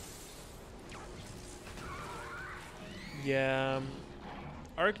 Yeah.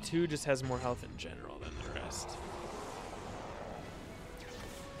 Arc 2 just has more health in general than the rest.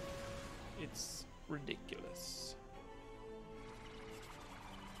 It's ridiculous.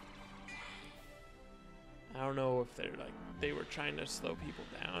 I don't know if they were trying to slow people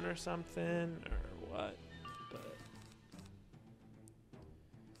down or something or what, but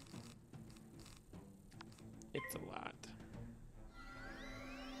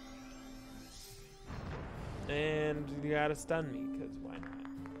and you gotta stun me, because why not?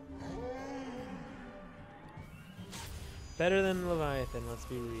 Better than Leviathan, let's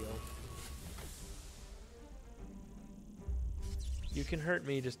be real. You can hurt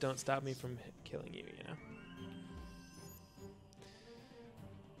me, just don't stop me from killing you, you know?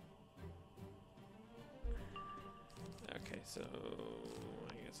 Okay, so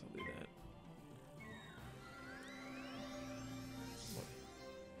I guess I'll do that.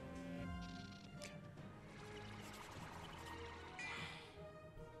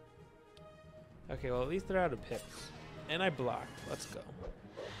 Okay, well at least they're out of pips. And I blocked. Let's go.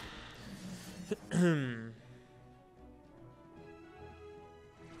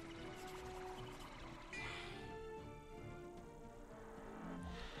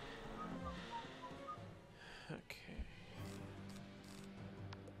 Okay.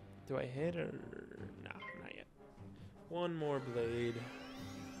 Do I hit or nah, not yet. One more blade.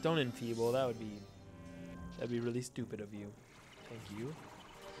 Don't enfeeble, that'd be really stupid of you. Thank you.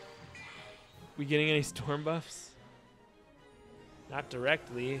 We getting any storm buffs? Not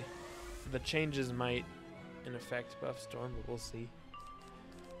directly. The changes might in effect buff storm, but we'll see.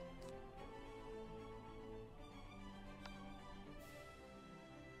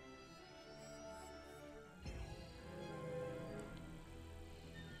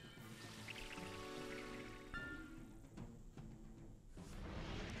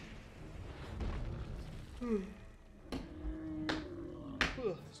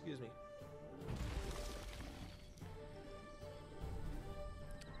 Excuse me.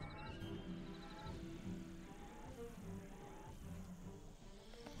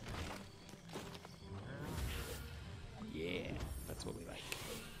 Yeah, that's what we like.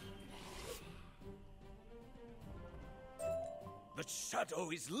 The shadow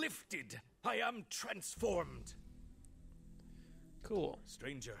is lifted. I am transformed. Cool.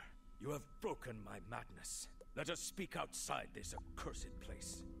 Stranger, you have broken my madness. Let us speak outside this accursed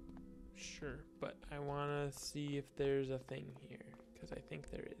place. Sure, but I want to see if there's a thing here, because I think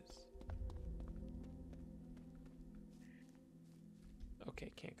there is.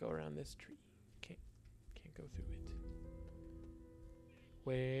 Okay, can't go around this tree. Can't go through it.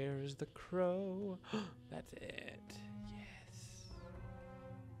 Where's the crow? That's it. Yes.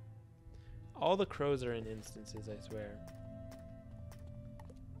 All the crows are in instances, I swear.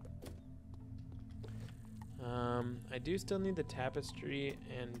 I do still need the tapestry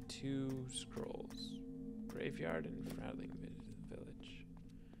and 2 scrolls. Graveyard and Frowling Village.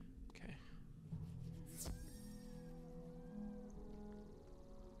 Okay.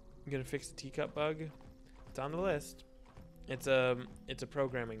 I'm gonna fix the teacup bug. It's on the list. It's a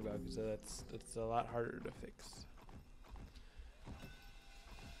programming bug, so that's a lot harder to fix.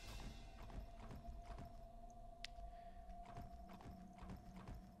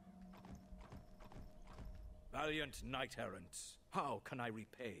 Valiant knight-errants, how can I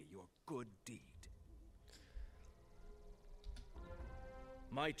repay your good deed?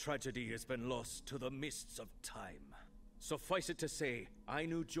 My tragedy has been lost to the mists of time. Suffice it to say, I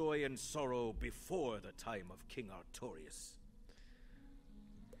knew joy and sorrow before the time of King Artorius.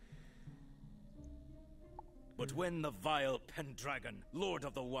 But when the vile Pendragon, Lord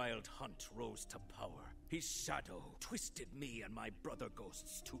of the Wild Hunt, rose to power, his shadow twisted me and my brother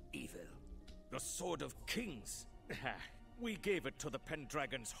ghosts to evil. The Sword of Kings. We gave it to the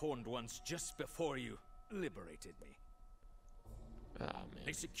Pendragon's horned ones just before you liberated me. Oh, man.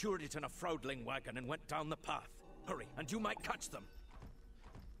 They secured it in a Frowdling wagon and went down the path. Hurry, and you might catch them.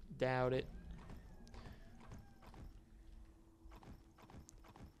 Doubt it.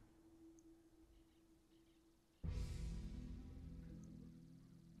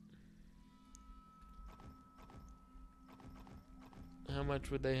 How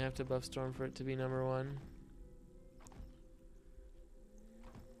much would they have to buff Storm for it to be number 1?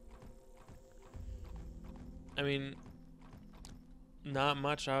 I mean, not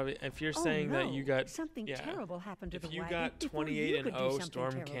much. If you're saying that you got something terrible happened to the wagon, if you got 28 and 0,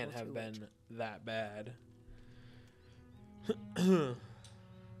 Storm can't have been that bad. And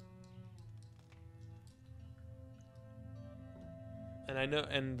I know,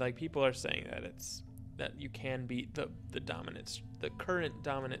 and like people are saying that that you can beat the current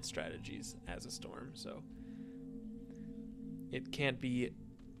dominant strategies as a Storm, so it can't be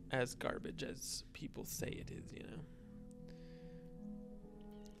as garbage as people say it is, you know.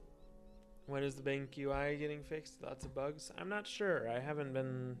 When is the bank UI getting fixed? Lots of bugs? I'm not sure. I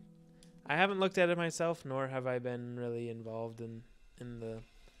haven't looked at it myself, nor have I been really involved in the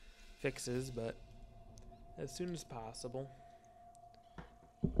fixes, but as soon as possible.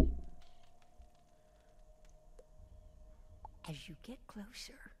 As you get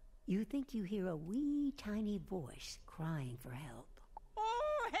closer, You think you hear a wee tiny voice crying for help.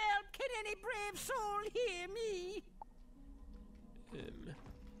 Oh, help! Can any brave soul hear me?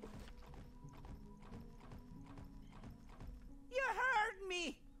 You heard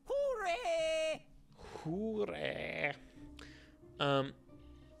me! Hooray! Hooray!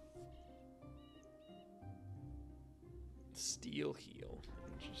 Steel heel.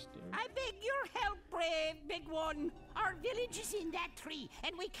 Interesting. I beg your help, brave big one. Our village is in that tree,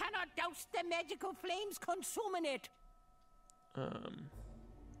 and we cannot douse the magical flames consuming it.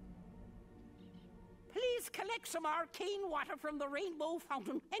 Please collect some arcane water from the rainbow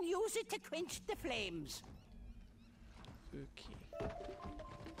fountain and use it to quench the flames. Okay.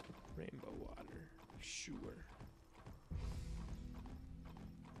 Rainbow water. Sure.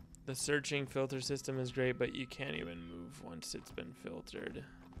 The searching filter system is great, but you can't even move once it's been filtered.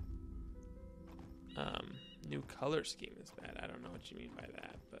 New color scheme is bad. I don't know what you mean by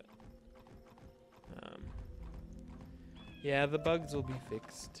that, but yeah, the bugs will be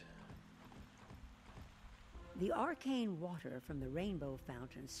fixed. The arcane water from the rainbow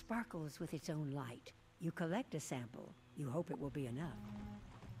fountain sparkles with its own light. You collect a sample. You hope it will be enough.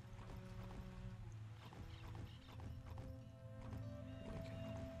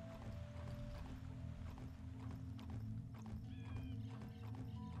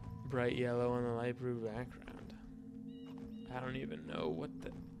 Bright yellow on the light blue background. I don't even know what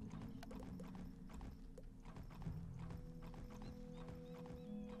the...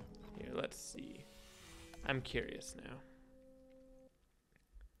 Here, let's see. I'm curious now.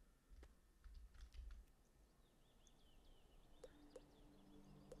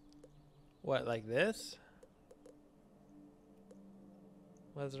 What, like this?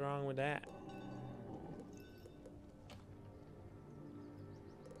 What's wrong with that?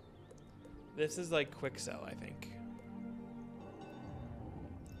 This is like quick sell, I think.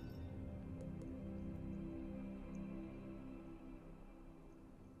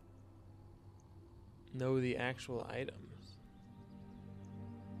 Know the actual items.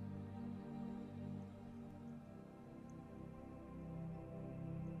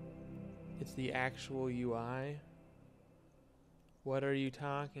 It's the actual UI? What are you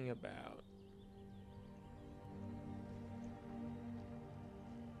talking about?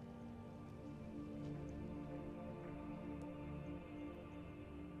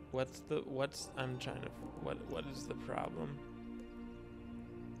 I'm trying to, what is the problem?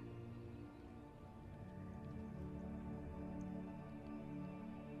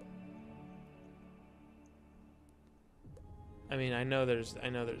 I mean, I know there's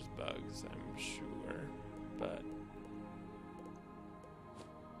bugs, I'm sure, but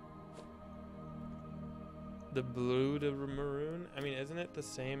the blue to maroon, I mean, isn't it the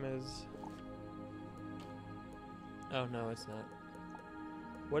same as, oh no, it's not.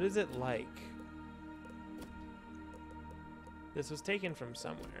 What is it like? This was taken from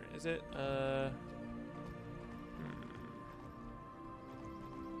somewhere. Is it, I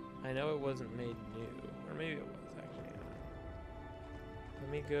know it wasn't made new. Or maybe it was, actually. Let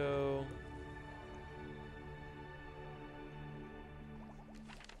me go...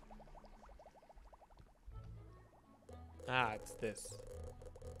 Ah, it's this.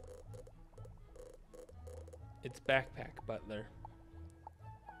 It's Backpack Butler.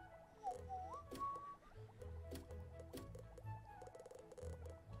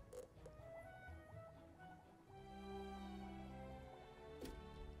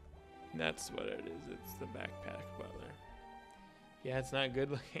 That's what it is. It's the Backpack Butler. Yeah, it's not good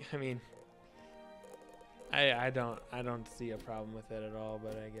looking. I mean, I don't see a problem with it at all,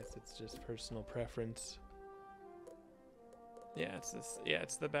 but I guess it's just personal preference. Yeah, it's this. Yeah,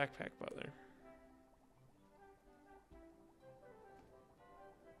 it's the Backpack Butler.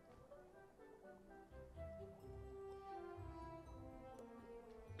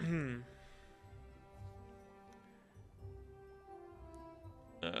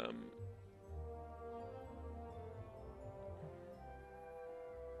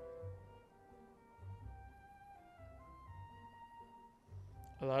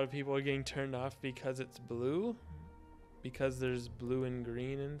 A lot of people are getting turned off because it's blue, because there's blue and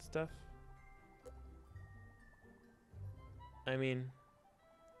green and stuff. I mean,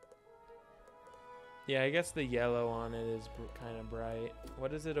 yeah, I guess the yellow on it is kind of bright.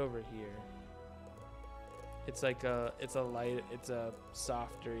 What is it over here? It's like it's a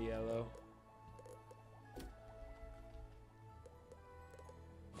softer yellow.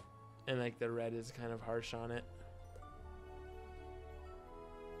 And like the red is kind of harsh on it.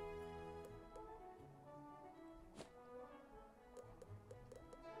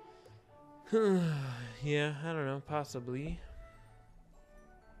 Yeah, I don't know, possibly.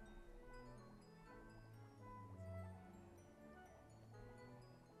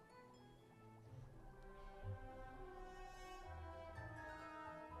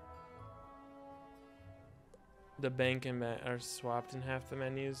 The bank and are swapped in half the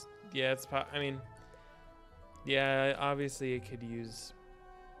menus. Yeah, it's I mean, yeah, obviously it could use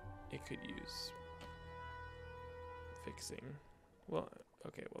fixing. Well,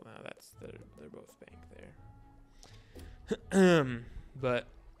 okay, well now they're both bank there. But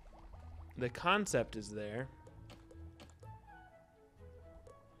the concept is there.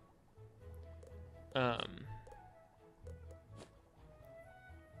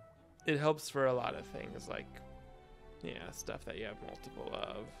 It helps for a lot of things, like, yeah, stuff that you have multiple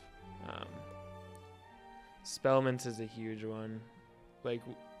of. Spellments is a huge one. Like,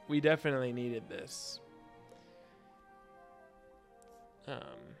 we definitely needed this.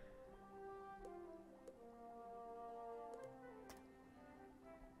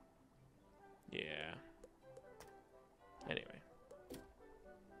 Yeah. Anyway.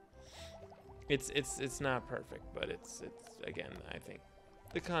 It's not perfect, but it's again, I think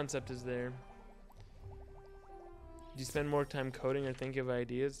the concept is there. Do you spend more time coding or think of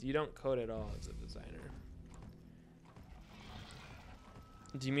ideas? You don't code at all as a designer.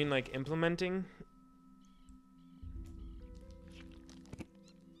 Do you mean like implementing?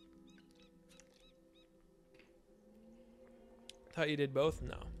 Thought you did both?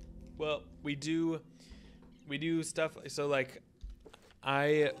 No. Well, we do stuff, so like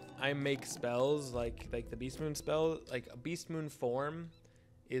I make spells like the Beast Moon spell, like a Beast Moon form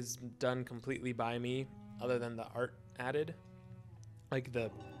is done completely by me, other than the art added, like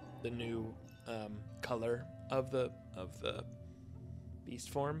the new color of the beast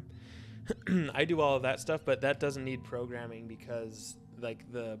form. I do all of that stuff, but that doesn't need programming because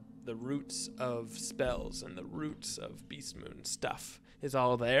like the roots of spells and the roots of Beast Moon stuff is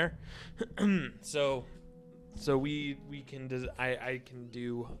all there. So we can I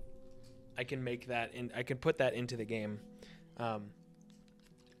can make that in, I can put that into the game.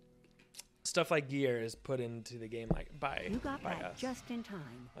 Stuff like gear is put into the game like by You got by back us. just in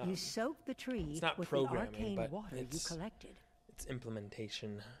time. You soaked the tree It's not with the programming, arcane but water you it's collected. It's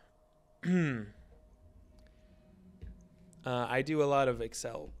implementation. I do a lot of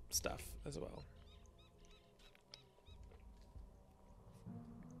Excel stuff as well.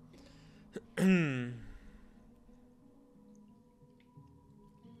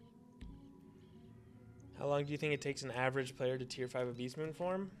 How long do you think it takes an average player to tier 5 a Beast Moon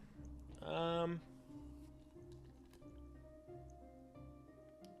form?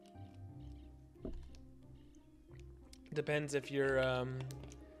 Depends if you're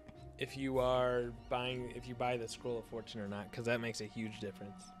if you buy the Scroll of Fortune or not, because that makes a huge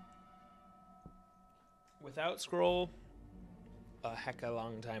difference. Without Scroll, a heck of a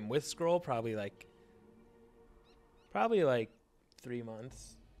long time. With Scroll, probably like 3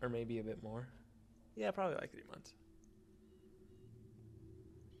 months, or maybe a bit more. Yeah, probably like 3 months.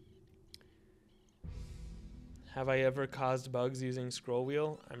 Have I ever caused bugs using Scroll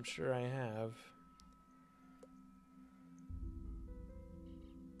Wheel? I'm sure I have.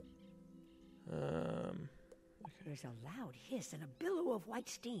 Okay. There's a loud hiss and a billow of white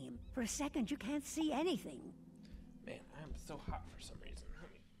steam. For a second, you can't see anything. Man, I'm so hot for some reason.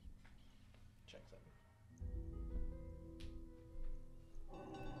 Let me check something.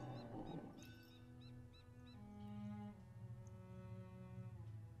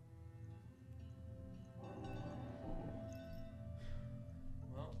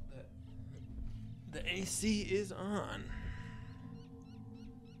 Well, the AC is on.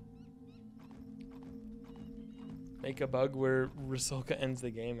 Make a bug where Rusalka ends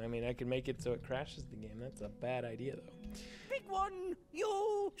the game. I mean, I could make it so it crashes the game. That's a bad idea, though. Big one,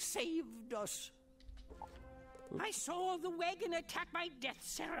 you saved us. Oops. I saw the wagon attack my death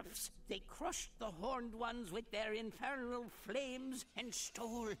seraphs. They crushed the horned ones with their infernal flames and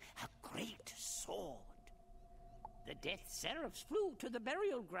stole a great sword. The death seraphs flew to the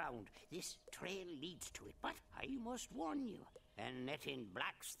burial ground. This trail leads to it, but I must warn you, a netting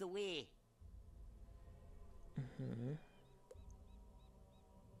blocks the way. Mm-hmm.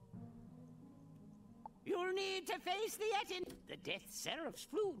 You'll need to face the Etin. The death seraphs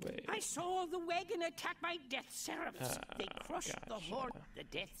flew. Wait. I saw the wagon attack my death seraphs. They crushed the horn. The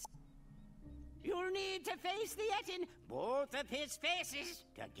death. You'll need to face the Etin, both of his faces,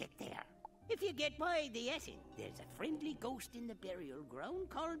 to get there. If you get by the Etin, there's a friendly ghost in the burial ground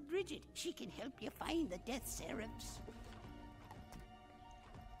called Bridget. She can help you find the death seraphs.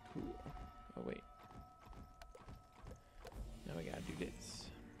 Cool. Oh wait. Now we gotta do this.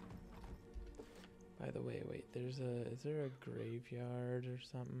 By the way, wait, is there a graveyard or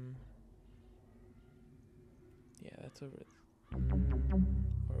something? Yeah, that's over,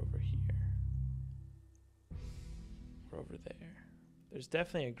 or over here. Or over there. There's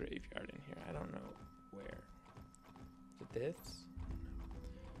definitely a graveyard in here. I don't know where. this.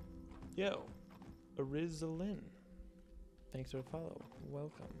 Yo, Arizalin. Thanks for the follow.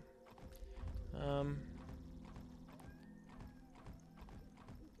 Welcome.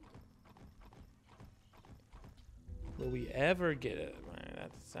 Will we ever get it?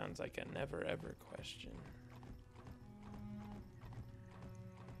 That sounds like a never ever question.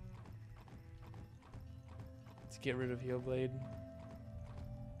 Let's get rid of Heelblade.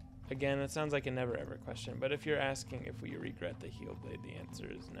 Again, it sounds like a never ever question, but if you're asking if we regret the Heelblade, the answer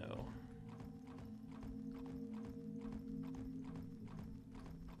is no.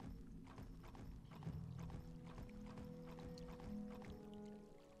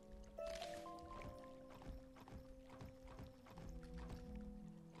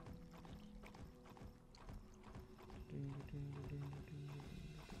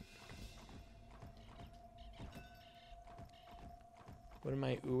 What am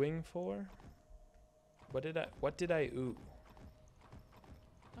I oohing for? What did I ooh?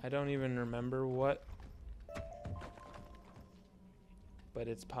 I don't even remember what. But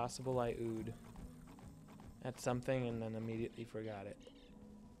it's possible I oohed at something and then immediately forgot it.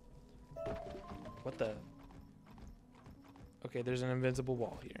 What the? Okay, there's an invisible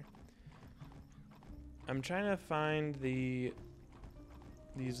wall here. I'm trying to find these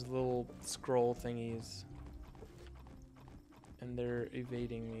little scroll thingies. And they're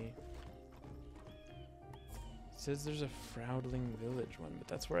evading me. It says there's a Froudling Village one, but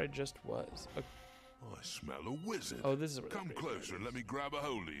that's where I just was. Okay. I smell a wizard. Oh, this is where Come closer and let me grab a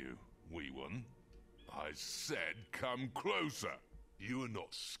hold of you, wee one. I said come closer. You are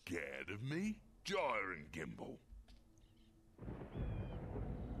not scared of me, Gyre and Gimble.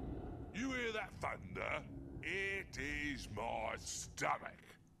 You hear that thunder? It is my stomach.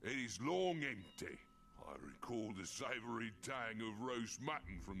 It is long empty. I recall the savoury tang of roast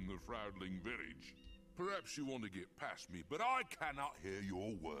mutton from the Froudling Village. Perhaps you want to get past me, but I cannot hear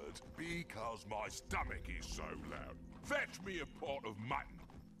your words because my stomach is so loud. Fetch me a pot of mutton.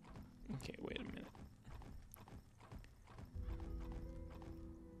 Okay, wait a minute.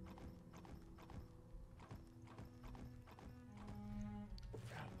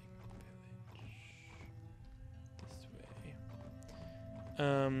 Froudling Village. This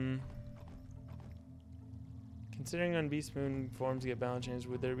way. Considering on Beast Moon forms get balance changes,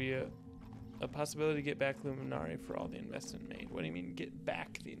 would there be a possibility to get back Luminari for all the investment made? What do you mean, get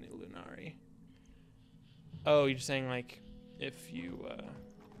back the Luminari? Oh, you're saying like if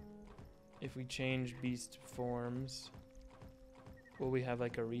we change beast forms, will we have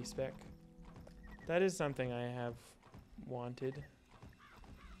like a respec? That is something I have wanted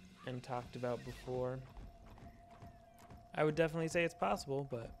and talked about before. I would definitely say it's possible,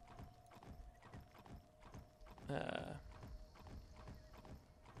 but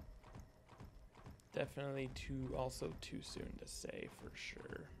definitely too soon to say for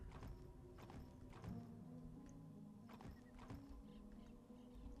sure.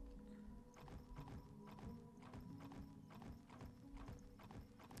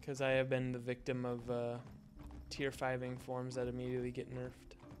 Because I have been the victim of tier 5ing forms that immediately get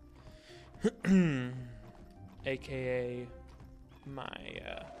nerfed. AKA my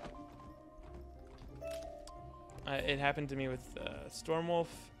it happened to me with Stormwolf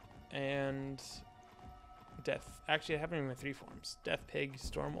and Death. Actually, it happened to me with 3 forms: Death Pig,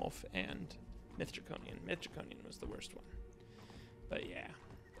 Stormwolf, and Myth Draconian. Myth Draconian was the worst one. But yeah.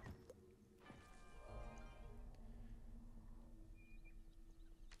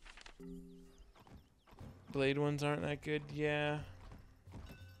 Blade ones aren't that good. Yeah.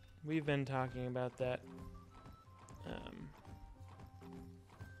 We've been talking about that.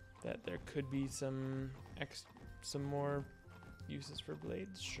 That there could be some more uses for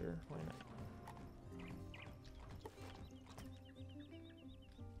blades. Sure, why not?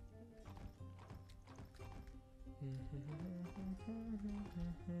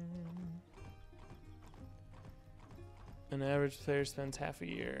 An average player spends half a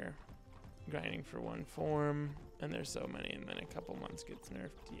year grinding for one form, and there's so many, and then a couple months gets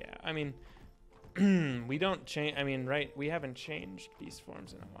nerfed. Yeah, I mean, we don't change. I mean, right? We haven't changed beast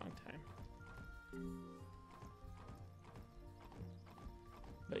forms in a long time.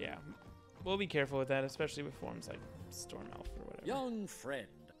 But yeah, we'll be careful with that, especially with forms like Storm Elf or whatever. Young friend,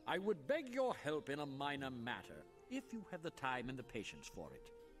 I would beg your help in a minor matter, if you have the time and the patience for it.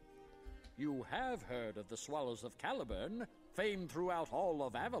 You have heard of the Swallows of Caliburn, famed throughout all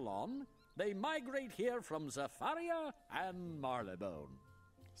of Avalon. They migrate here from Zafaria and Marleybone.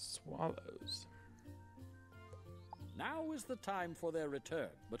 Swallows. Now is the time for their return,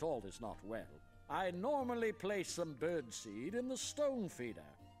 but all is not well. I normally place some birdseed in the stone feeder,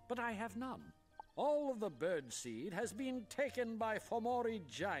 but I have none. All of the bird seed has been taken by Fomori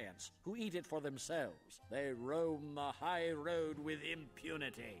giants, who eat it for themselves. They roam the high road with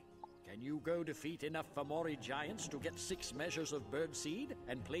impunity. Can you go defeat enough Fomori giants to get 6 measures of bird seed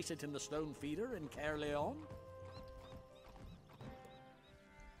and place it in the stone feeder in Caerleon?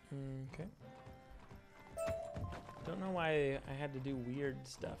 Okay. Don't know why I had to do weird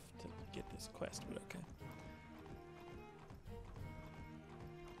stuff to get this quest, but okay.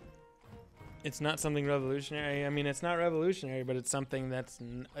 It's not something revolutionary. I mean, it's not revolutionary, but it's something that's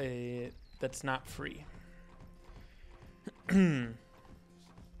that's not free. Like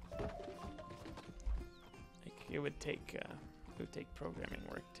it would take programming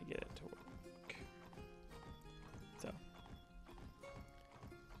work to get it to work. So,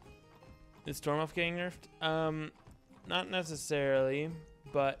 is Stormwolf getting nerfed? Not necessarily,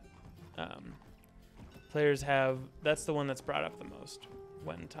 but players have. That's the one that's brought up the most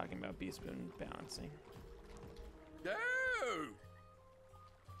when talking about Beast Moon balancing. No!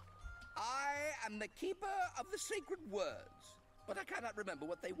 I am the keeper of the sacred words, but I cannot remember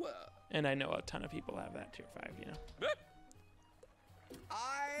what they were. And I know a ton of people have that tier 5, you know.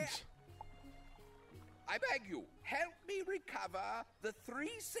 I beg you, help me recover the 3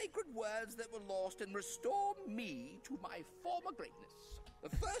 sacred words that were lost and restore me to my former greatness.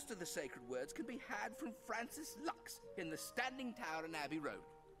 The first of the sacred words can be had from Francis Lux in the Standing Tower on Abbey Road.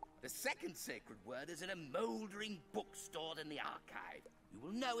 The second sacred word is in a mouldering book stored in the archive. You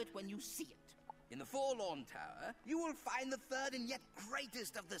will know it when you see it. In the Forlorn Tower, you will find the third and yet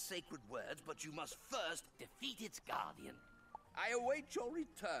greatest of the sacred words, but you must first defeat its guardian. I await your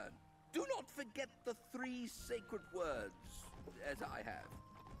return. Do not forget the 3 sacred words, as I have.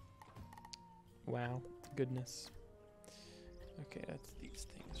 Wow, goodness. Okay, that's these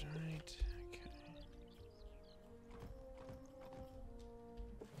things, right? Okay.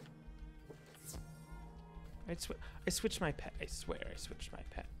 I switched my pet. I swear I switched my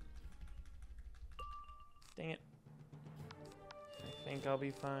pet. Dang it. I think I'll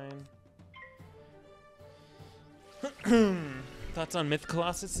be fine. Thoughts on Myth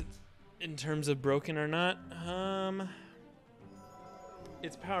Colossus in terms of broken or not?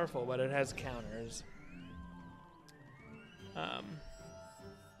 It's powerful, but it has counters.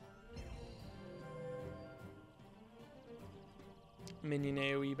 Minion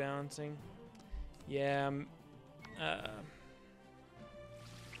AoE balancing. Yeah.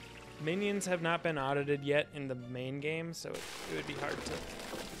 Minions have not been audited yet in the main game, so it would be hard to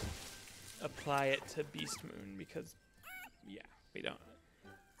apply it to Beast Moon because, yeah, we don't.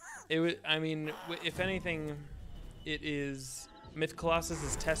 It would. I mean, if anything, it is Myth Colossus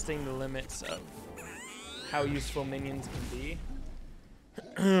is testing the limits of how useful minions can be,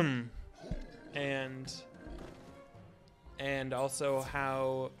 and also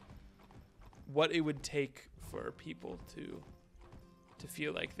what it would take for people to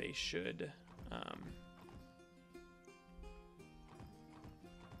feel like they should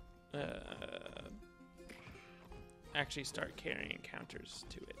actually start carrying counters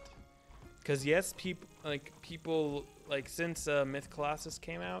to it. Because yes, people since Myth Colossus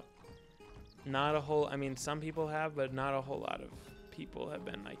came out, not a whole. I mean, some people have, but not a whole lot of people have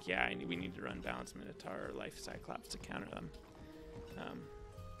been like, yeah, we need to run Balanced Minotaur or Life Cyclops to counter them.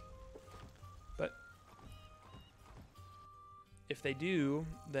 But if they do,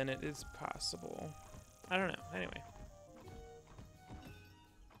 then it is possible. I don't know. Anyway.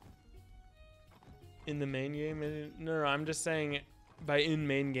 In the main game? No, I'm just saying by in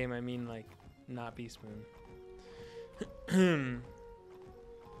main game, I mean like not Beast Moon.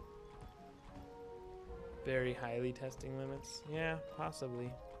 Very highly testing limits. Yeah,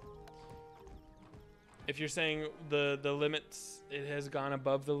 possibly. If you're saying the limits, it has gone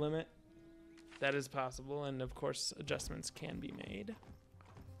above the limit, that is possible, and of course adjustments can be made.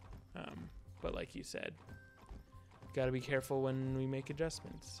 But like you said, gotta be careful when we make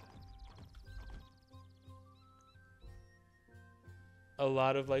adjustments. A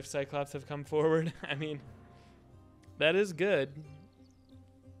lot of Life Cyclops have come forward. I mean, that is good.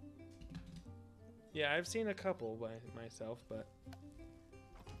 Yeah, I've seen a couple by myself, but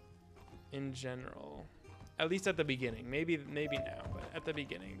in general, at least at the beginning, maybe now, but at the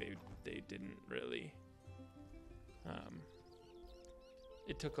beginning they didn't really.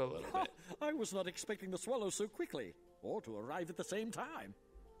 It took a little bit. I was not expecting the swallow so quickly, or to arrive at the same time.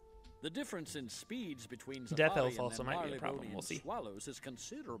 The difference in speeds between Death Zafari Elf and also might be a problem. Marlebonian We'll see. swallows is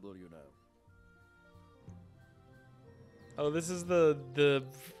considerable, you know. Oh, this is the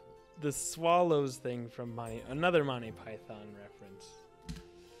swallows thing from another Monty Python reference.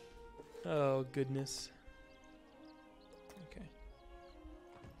 Oh goodness. Okay.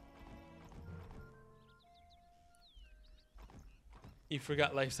 You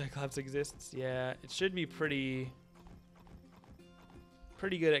forgot Life Cyclops exists? Yeah, it should be pretty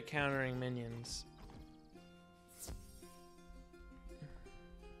good at countering minions.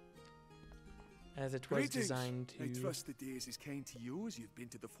 As it was Greetings. designed to. I trust the day is as kind to you as you've been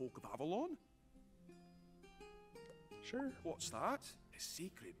to the folk of Avalon? Sure. What's that? A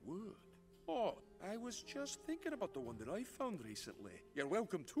secret word. Oh, I was just thinking about the one that I found recently. You're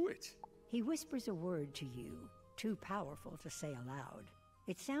welcome to it. He whispers a word to you, too powerful to say aloud.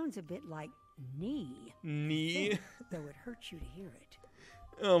 It sounds a bit like knee. Knee? Think, though it hurts you to hear it.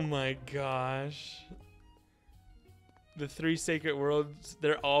 Oh my gosh. The 3 sacred worlds,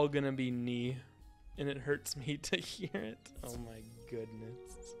 they're all gonna be knee. And it hurts me to hear it. Oh my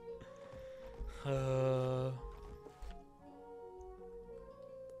goodness.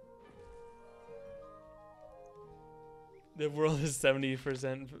 The world is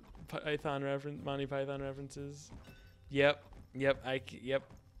 70% Python reference, Monty Python references. Yep.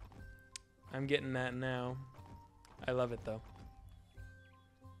 I'm getting that now. I love it though.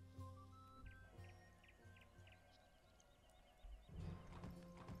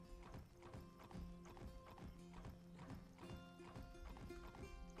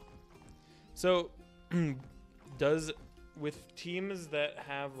 So, with teams that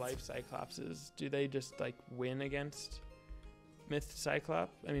have Life Cyclopses, do they just like win against Myth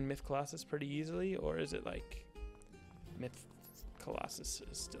Colossus pretty easily, or is it like Myth Colossus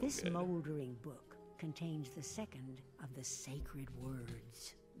is still This good? moldering book contains the second of the sacred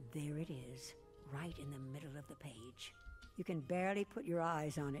words. There it is, right in the middle of the page. You can barely put your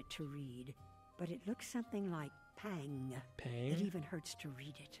eyes on it to read, but it looks something like pang. Pang? It even hurts to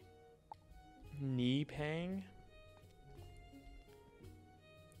read it. Knee pang?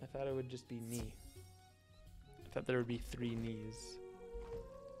 I thought it would just be knee. I thought there would be 3 knees.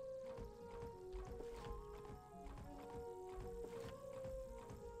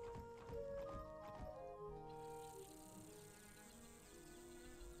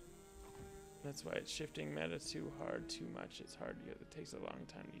 That's why it's shifting meta too hard, too much. It's hard to get. It takes a long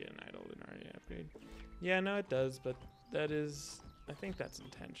time to get an idol in our upgrade. Yeah, no, it does, but that is. I think that's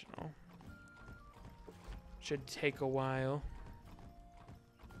intentional. Should take a while.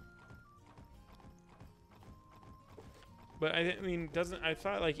 But I mean, doesn't I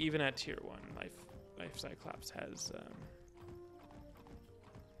thought like even at tier 1, Life Cyclops has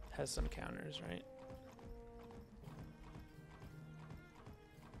some counters, right?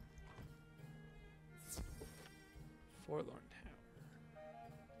 Forlorn Tower.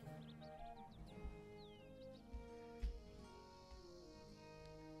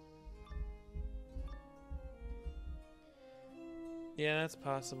 Yeah, that's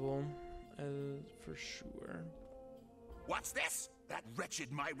possible, for sure. What's this? That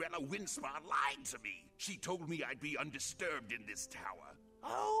wretched Myrella Windspa lied to me. She told me I'd be undisturbed in this tower.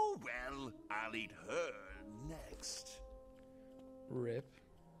 Oh, well, I'll eat her next. Rip.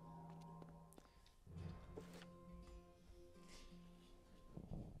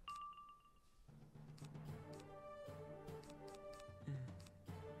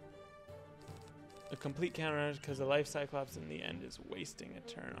 A complete counter because the Life Cyclops in the end is wasting a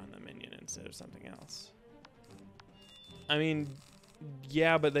turn on the minion instead of something else. I mean,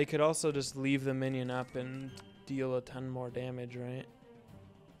 yeah, but they could also just leave the minion up and deal a ton more damage, right?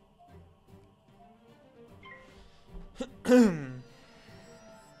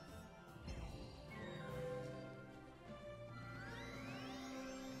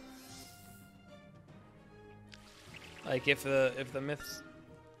 Like if the Myth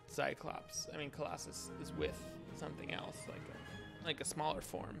Cyclops, Colossus is with something else, like a smaller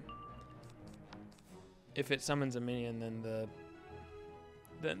form. If it summons a minion,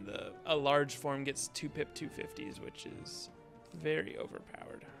 then a large form gets 2-pip 250s, which is very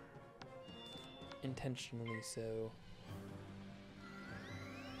overpowered. Intentionally so.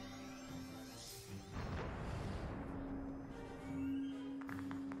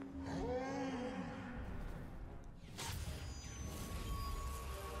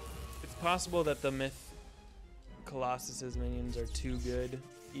 It's possible that the Myth Colossus's minions are too good,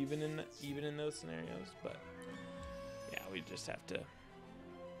 even in those scenarios, but yeah, we just have to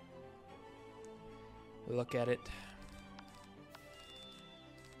look at it.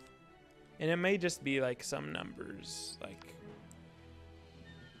 And it may just be like some numbers, like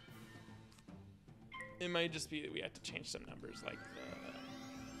it might just be that we have to change some numbers, like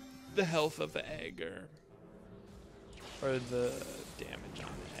the health of the egg or the damage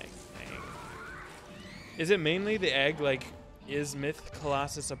on the egg thing. Is it mainly the egg? Like, is Myth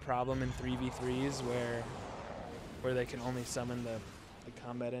Colossus a problem in 3v3s where they can only summon the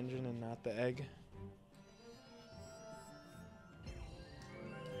combat engine and not the egg?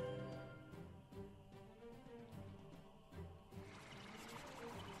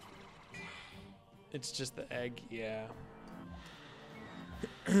 It's just the egg, yeah.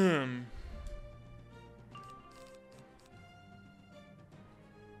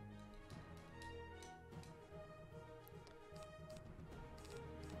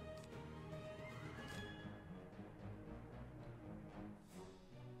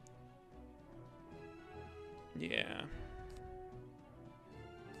 Yeah.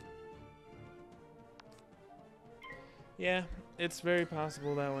 Yeah, it's very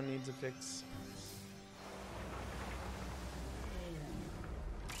possible that one needs a fix.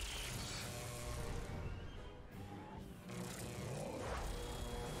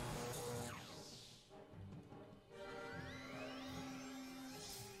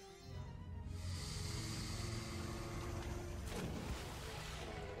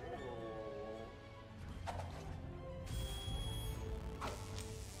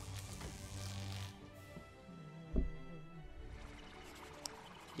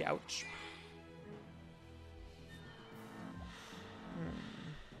 Ouch.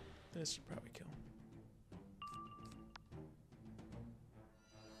 This should probably kill.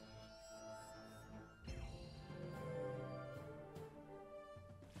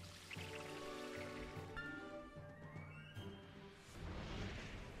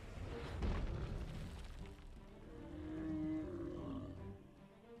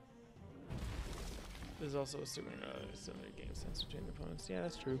 There's also a similar game sense between the opponents. Yeah,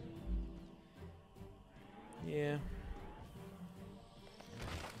 that's true. Yeah.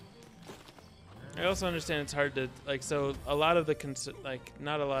 I also understand it's hard to like. So a lot of the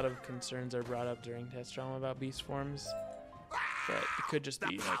not a lot of concerns are brought up during test drama about beast forms, but it could just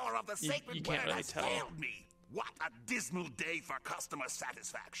be like you can't really tell me. What a dismal day for customer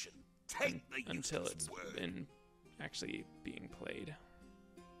satisfaction. Take the until it's been actually being played.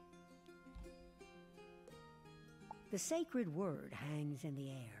 The sacred word hangs in the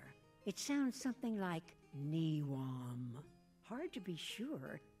air. It sounds something like Niwam. Hard to be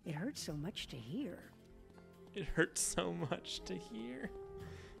sure. It hurts so much to hear. It hurts so much to hear.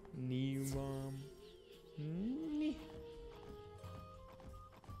 Niwam.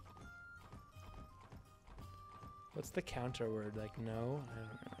 What's the counter word? Like no? I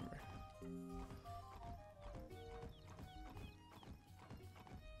don't remember.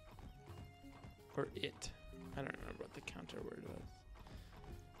 Or it. I don't remember what the counter word was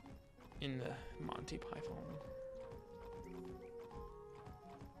in the Monty Python.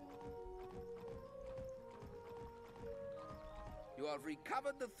 You have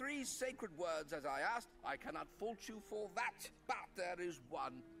recovered the 3 sacred words as I asked. I cannot fault you for that, but there is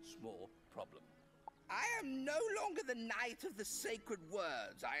one small problem. I am no longer the knight of the sacred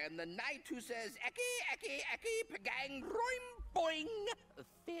words. I am the knight who says, Eki, Eki, Eki, Pagang, Roim, Boing,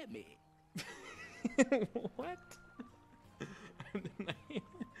 fear me. What?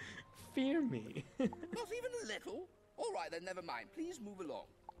 Fear me. Not even a little? All right, then never mind. Please move along.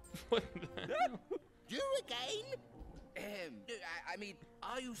 What the hell? You again? I mean,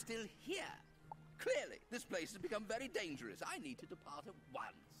 are you still here? Clearly, this place has become very dangerous. I need to depart at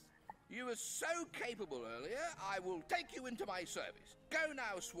once. You were so capable earlier, I will take you into my service. Go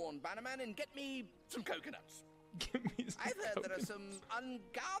now, Sworn Bannerman, and get me some coconuts. I've heard there are some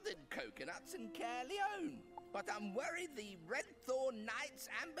unguarded coconuts in Caerleon, but I'm worried the Redthorn Knights,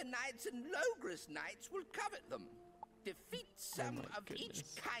 Amber Knights, and Logris Knights will covet them. Defeat some of each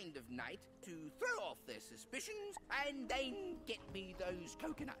kind of knight to throw off their suspicions, and then get me those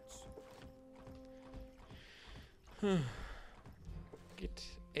coconuts. Get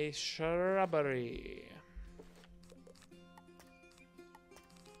a shrubbery.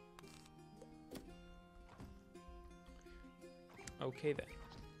 Okay then.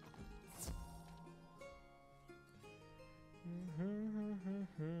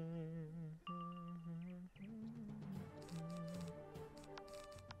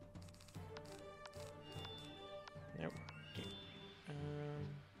 Nope. Okay.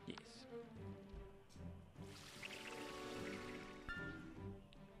 Yes.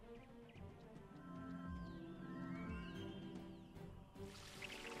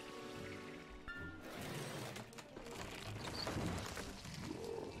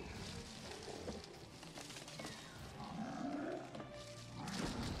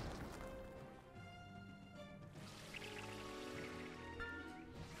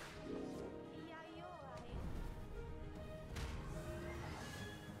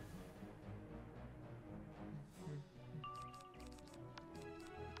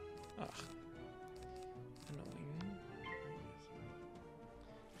 Ugh. Annoying.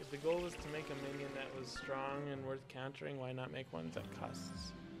 If the goal was to make a minion that was strong and worth countering, why not make one that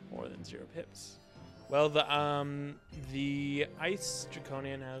costs more than 0 pips? Well, the Ice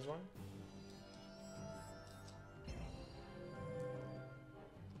Draconian has one.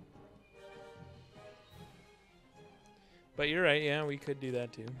 But you're right, yeah, we could do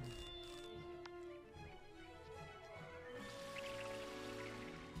that too.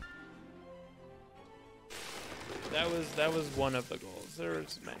 That was one of the goals.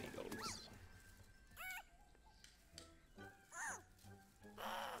 There's many goals.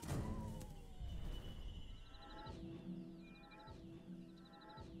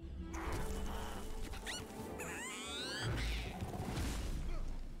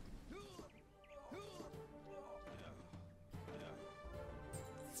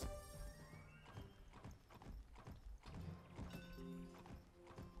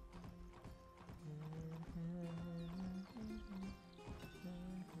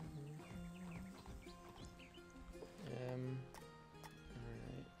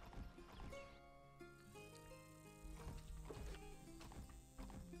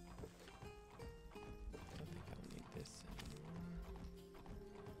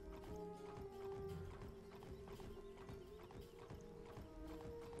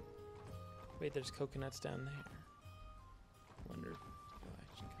 Wait, there's coconuts down there. Wonder if I'll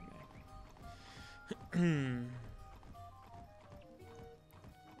actually come back.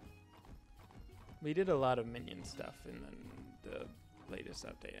 We did a lot of minion stuff in the latest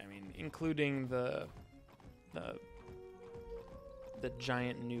update. I mean, including the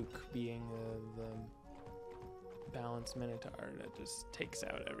giant nuke being the balanced minotaur that just takes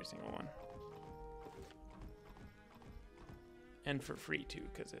out every single one. And for free too,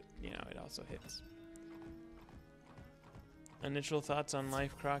 because it also hits. Initial thoughts on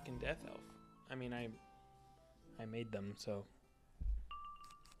Life Croc and Death Elf. I mean, I made them, so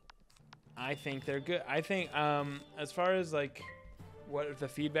I think they're good. I think as far as like what the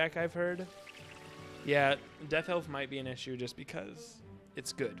feedback I've heard, yeah, Death Elf might be an issue just because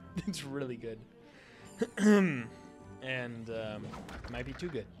it's good. It's really good. And might be too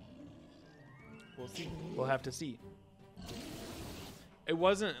good. We'll see. We'll have to see. It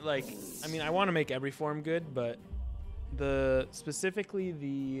wasn't like, I mean, I want to make every form good, but specifically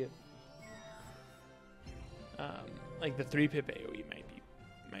the like the 3-pip AoE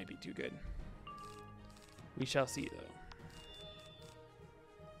might be too good. We shall see though.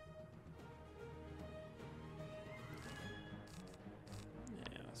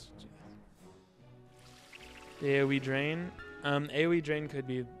 Yeah, let's do that. The AoE drain. AoE drain could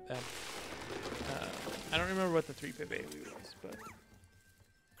be I don't remember what the 3-pip AoE was, but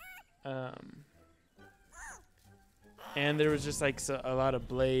and there was just like a lot of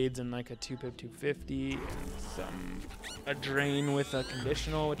blades and like a 2-pip 250 and a drain with a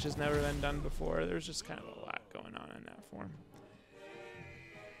conditional, which has never been done before. There's just kind of a lot going on in that form.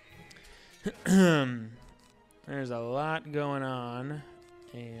 There's a lot going on,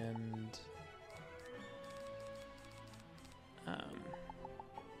 and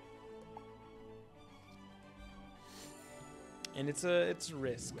it's a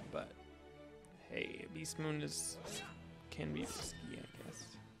risk, but hey, Beast Moon can be risky, I guess.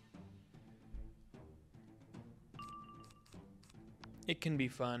 It can be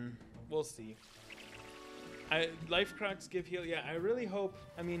fun. We'll see. Life Crocs give heal. Yeah, I really hope.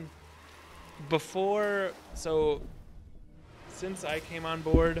 I mean, since I came on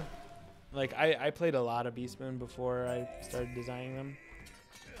board, like I played a lot of Beast Moon before I started designing them,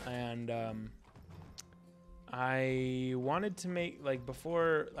 and I wanted to make, like,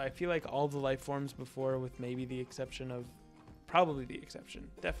 before, I feel like all the life forms before, with maybe the exception of, definitely the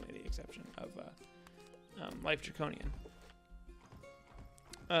exception of Life Draconian.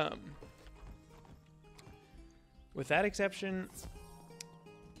 With that exception,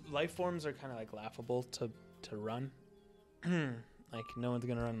 life forms are kind of like laughable to run. Like, no one's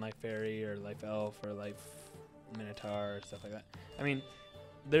gonna run Life Fairy or Life Elf or Life Minotaur or stuff like that. I mean,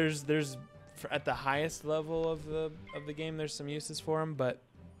 there's at the highest level of the game, there's some uses for them, but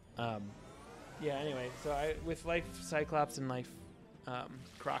yeah. Anyway, so with Life Cyclops and Life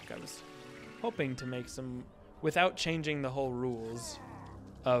Croc, I was hoping to make some without changing the whole rules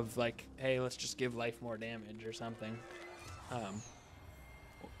of like, hey, let's just give life more damage or something.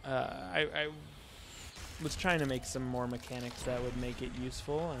 I was trying to make some more mechanics that would make it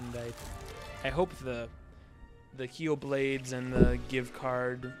useful, and I hope the heal blades and the give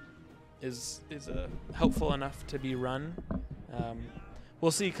card is helpful enough to be run.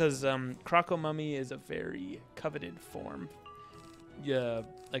 We'll see, because Croco Mummy is a very coveted form. Yeah,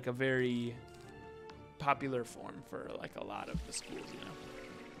 like a very popular form for like a lot of the schools, you know.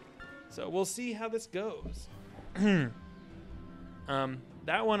 So we'll see how this goes. That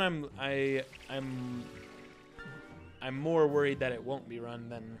one I'm more worried that it won't be run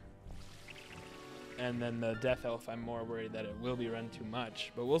than. And then the Death Elf, I'm more worried that it will be run too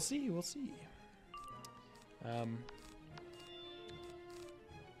much. But we'll see, we'll see.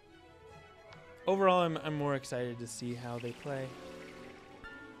 overall, I'm more excited to see how they play.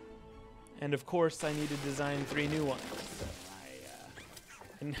 And of course, I need to design 3 new ones. So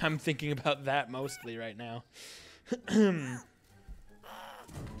and I'm thinking about that mostly right now.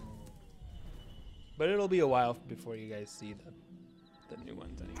 But it'll be a while before you guys see the new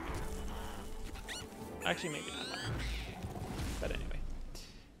ones anyway. Actually, maybe not that much. But anyway.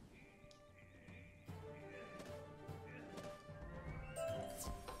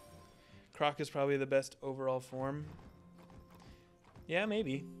 Croc is probably the best overall form. Yeah,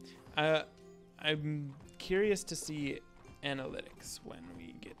 maybe. I'm curious to see analytics when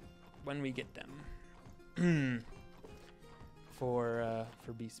we get them for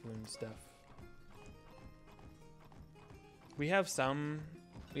Beast Moon stuff. We have some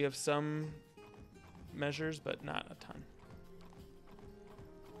measures, but not a ton.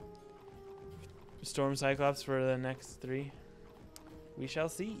 Storm Cyclops for the next 3. We shall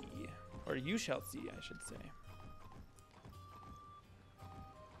see, or you shall see, I should say.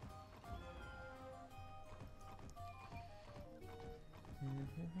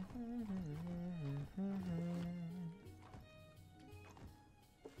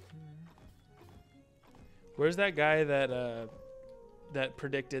 Where's that guy that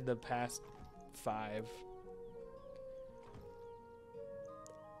predicted the past 5?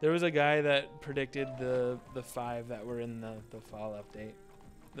 There was a guy that predicted the 5 that were in the fall update,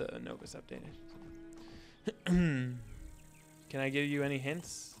 the Novus update. Can I give you any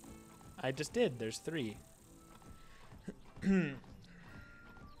hints? I just did. There's 3.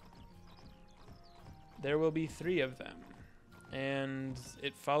 There will be 3 of them. And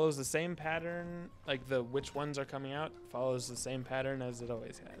it follows the same pattern, like which ones are coming out follows the same pattern as it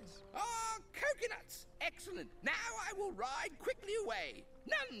always has. Ah, coconuts! Excellent. Now I will ride quickly away.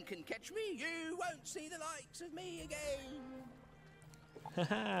 None can catch me. You won't see the likes of me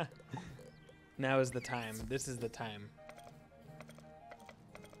again. Now is the time. This is the time.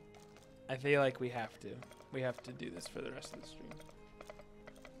 I feel like we have to. We have to do this for the rest of the stream.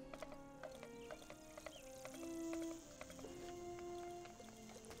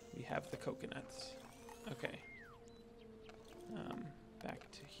 We have the coconuts. Okay. Back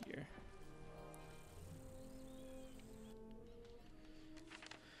to here.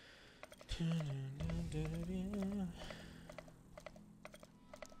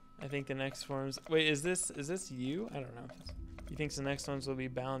 I think the next forms. Wait, is this you? I don't know. He thinks the next ones will be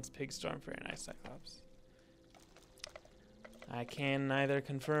balanced pig, stormfire, and ice cyclops. I can neither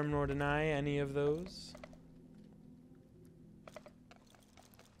confirm nor deny any of those.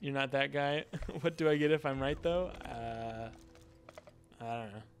 You're not that guy. What do I get if I'm right though? I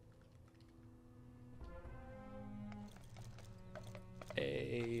don't know.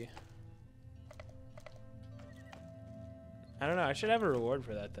 I don't know. I should have a reward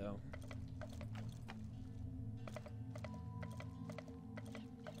for that though.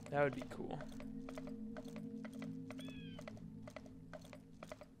 That would be cool.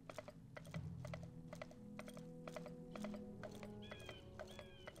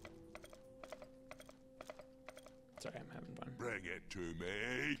 Sorry, I'm having fun. Bring it to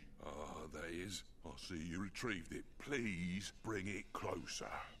me. Ah, there is. I see you retrieved it. Please bring it closer.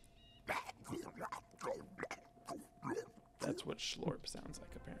 That's what Schlorp sounds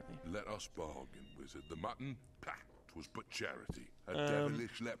like, apparently. Let us bargain, wizard. The mutton, pah, 'twas but charity. A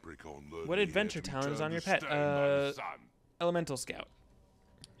devilish leprechaun learned what adventure talent is on your pet? Elemental Scout.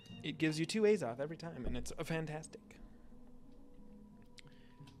 It gives you 2 A's off every time, and it's fantastic.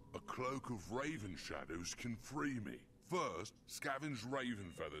 A cloak of raven shadows can free me. First, scavenge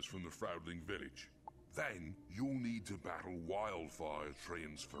raven feathers from the Froudling village. Then, you'll need to battle wildfire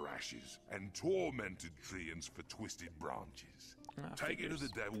treants for ashes, and tormented treants for twisted branches. Take it to the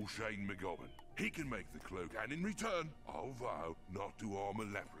devil Shane McGowan. He can make the cloak, and in return, I'll vow not to harm a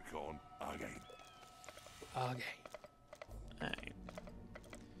leprechaun again. Okay. Alright.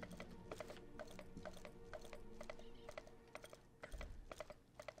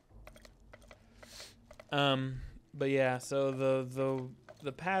 But yeah, so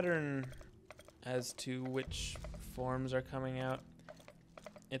the pattern as to which forms are coming out,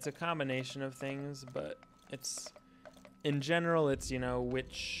 it's a combination of things, but it's in general it's, you know,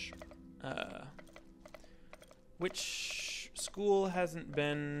 which school hasn't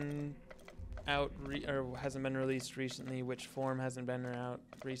been out or hasn't been released recently, which form hasn't been out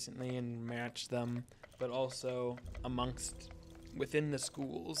recently, and match them, but also amongst within the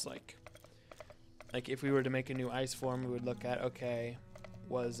schools, like if we were to make a new ice form, we would look at, okay,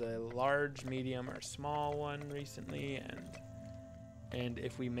 was a large, medium, or small one recently, and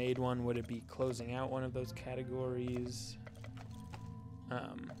if we made one, would it be closing out one of those categories?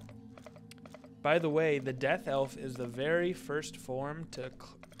 By the way, the Death Elf is the very first form to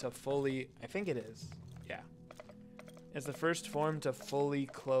fully... I think it is. Yeah. It's the first form to fully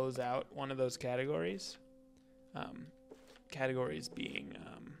close out one of those categories. Categories being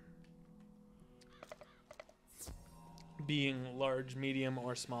large, medium,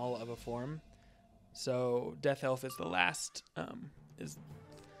 or small of a form. So Death Elf is the last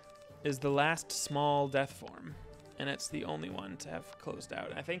is the last small death form, and it's the only one to have closed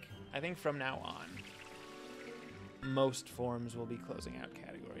out. I think from now on, most forms will be closing out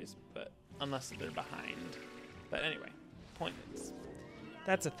categories, but unless they're behind. But anyway, point is,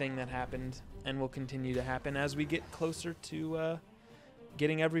 that's a thing that happened and will continue to happen as we get closer to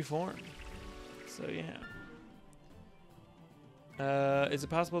getting every form. So yeah. Is it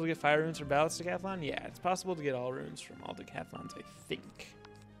possible to get fire runes for Ballast Decathlon? Yeah, it's possible to get all runes from all decathlons, I think.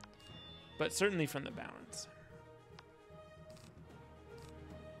 But certainly from the balance.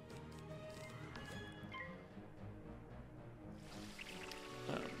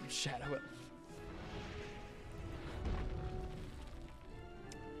 Shadow Elf.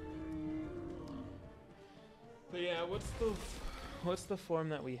 But yeah, what's the form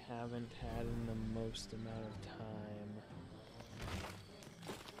that we haven't had in the most amount of time?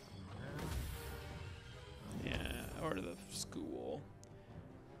 Yeah, or the school.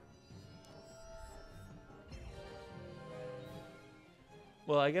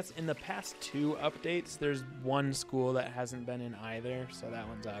 Well, I guess in the past 2 updates, there's one school that hasn't been in either, so that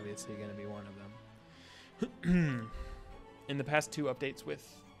one's obviously going to be one of them. In the past 2 updates with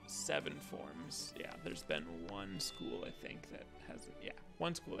 7 forms, yeah, there's been one school, I think, that hasn't, yeah,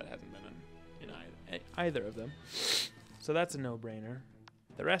 one school that hasn't been in either of them. So that's a no-brainer.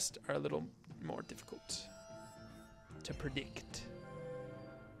 The rest are a little more difficult to predict.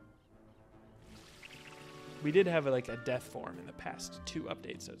 We did have a death form in the past 2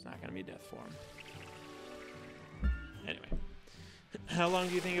 updates, so it's not going to be death form. Anyway, how long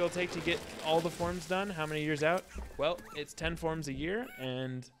do you think it'll take to get all the forms done? How many years out? Well, it's 10 forms a year,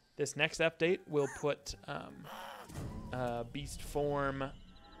 and this next update will put Beast Form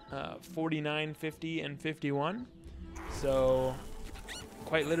 49, 50, and 51. So,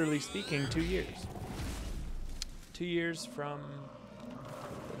 quite literally speaking, 2 years. 2 years from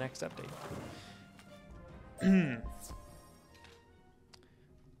the next update.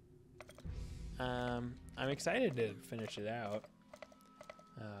 I'm excited to finish it out.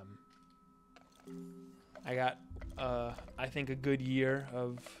 I got, I think, a good year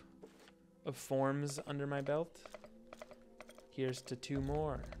of forms under my belt. Here's to 2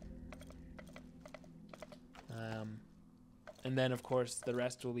 more. And then, of course, the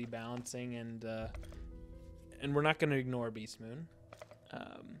rest will be balancing, and we're not going to ignore Beast Moon.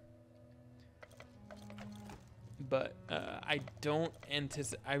 But I don't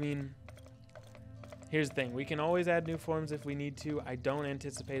anticipate... I mean, here's the thing. We can always add new forms if we need to. I don't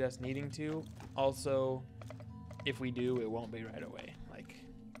anticipate us needing to. Also, if we do, it won't be right away. Like,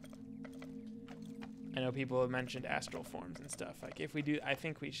 I know people have mentioned astral forms and stuff. Like, if we do, I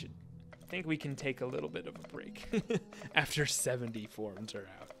think we should... I think we can take a little bit of a break after 70 forms are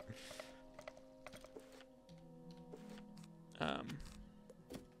out.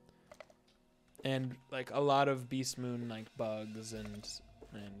 And like a lot of Beast Moon like bugs and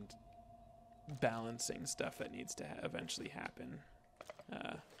balancing stuff that needs to eventually happen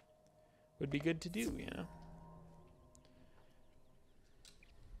would be good to do, you know.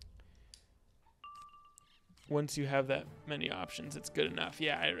 Once you have that many options, it's good enough.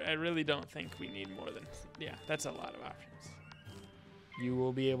 Yeah, I really don't think we need more than... Yeah, that's a lot of options. You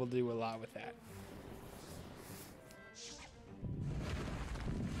will be able to do a lot with that.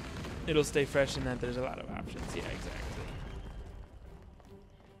 It'll stay fresh in that there's a lot of options. Yeah, exactly.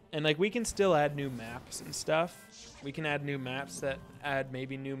 And like we can still add new maps and stuff. We can add new maps that add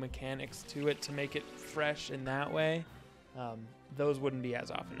maybe new mechanics to it to make it fresh in that way. Those wouldn't be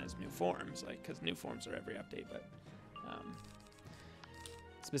as often as new forms, like because new forms are every update, but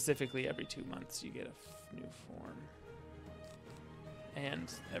specifically every 2 months you get a new form,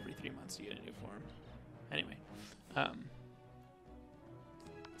 and every 3 months you get a new form. Anyway,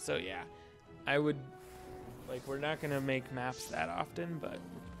 so yeah, I would like we're not gonna make maps that often, but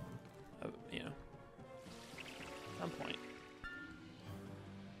you know, at some point.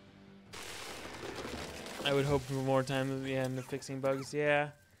 I would hope for more time at the end of fixing bugs. Yeah,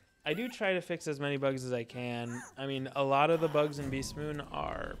 I do try to fix as many bugs as I can. I mean, a lot of the bugs in Beast Moon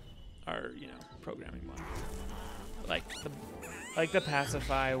are you know, programming ones, like the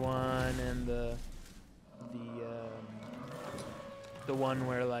pacify one and the one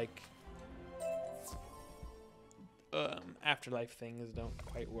where like afterlife things don't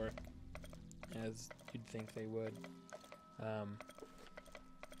quite work. as you'd think they would.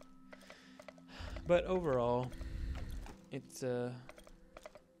 But overall, it's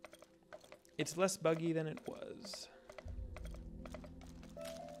less buggy than it was.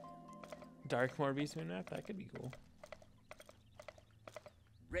 Darkmoor Beastmoon map, that could be cool.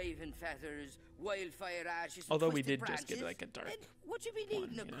 Raven feathers, wildfire ashes. Although we twisted did just get branches. like a dark. And what you be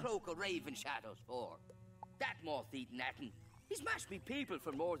needing a cloak of raven shadows for? That moth-eating Atten. He's mashed me people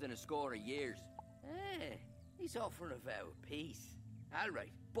for more than a score of years. He's offering a vow of peace. All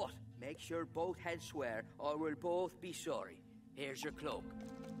right, but make sure both heads swear, or we'll both be sorry. Here's your cloak.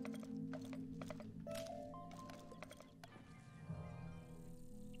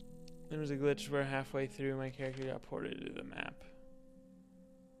 There was a glitch where halfway through my character got ported to the map.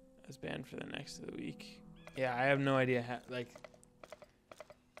 I was banned for the next of the week. Yeah, I have no idea how, like,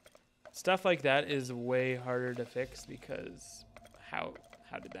 stuff like that is way harder to fix because how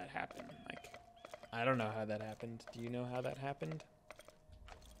did that happen? Like, I don't know how that happened. Do you know how that happened?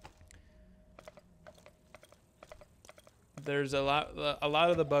 There's a lot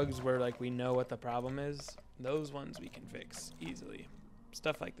of the bugs where like we know what the problem is. Those ones we can fix easily.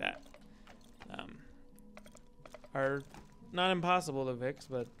 Stuff like that are not impossible to fix,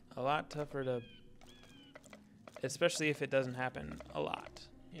 but a lot tougher to, especially if it doesn't happen a lot,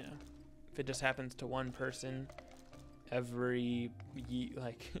 you know. If it just happens to one person every,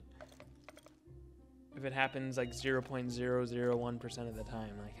 like, if it happens like 0.001% of the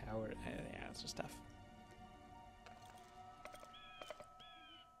time, like yeah, it's just tough.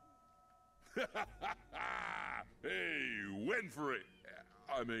 Hey, went for it.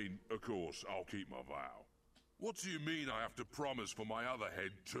 I mean, of course, I'll keep my vow. What do you mean I have to promise for my other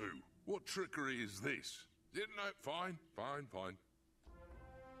head too? What trickery is this? Didn't I? Fine.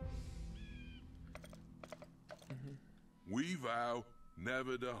 We vow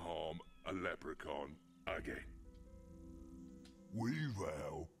never to harm a leprechaun again. We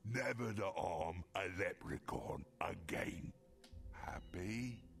vow never to harm a leprechaun again.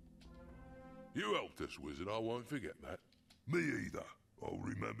 Happy? You helped us, wizard. I won't forget that. Me either. I'll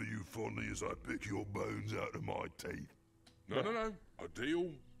remember you fondly as I pick your bones out of my teeth. No. A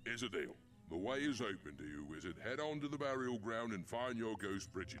deal is a deal. The way is open to you, wizard. Head on to the burial ground and find your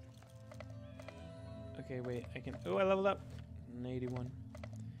ghost, Bridget. Okay, wait. I can. Oh, I leveled up. An 81.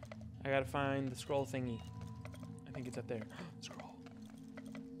 I gotta find the scroll thingy. I think it's up there. Scroll.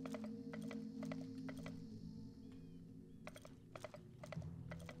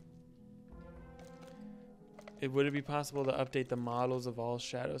 Would it be possible to update the models of all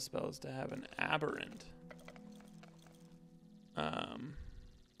shadow spells to have an aberrant?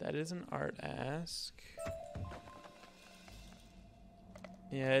 That is an art ask.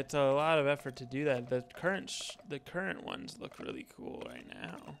 Yeah, it's a lot of effort to do that. The current ones look really cool right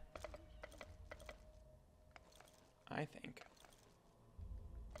now, I think.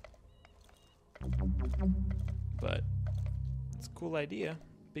 But it's a cool idea.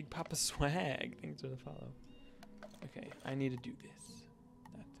 Big Papa Swag. Thanks for the follow. Okay, I need to do this.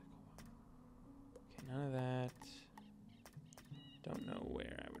 That's okay, none of that. Don't know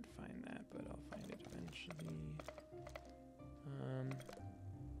where I would find that, but I'll find it eventually.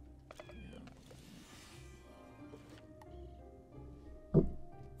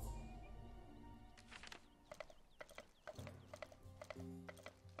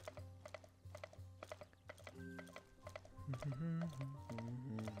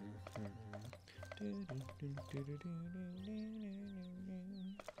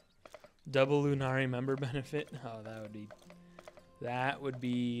 Double Lunari member benefit. Oh, that would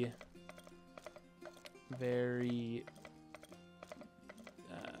be very.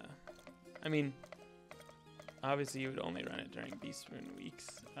 I mean, obviously you would only run it during Beastmoon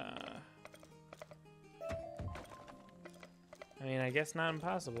weeks. I mean, I guess not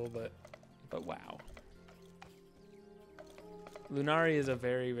impossible, but wow. Lunari is a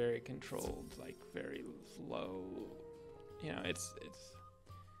very, very controlled, like very low. You know, it's.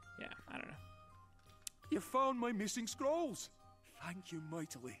 Yeah, I don't know. You found my missing scrolls. Thank you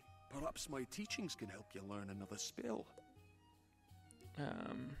mightily. Perhaps my teachings can help you learn another spell.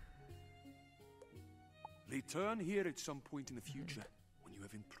 Return here at some point in the future when you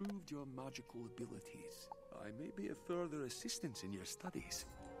have improved your magical abilities. I may be of further assistance in your studies.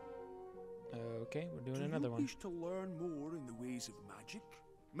 Okay, we're doing another one. Do you wish to learn more in the ways of magic?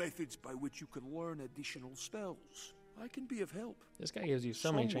 Methods by which you can learn additional spells? I can be of help. This guy gives you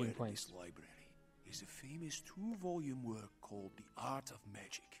so many training points. In this library is a famous 2-volume work called The Art of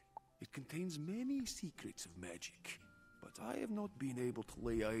Magic. It contains many secrets of magic, but I have not been able to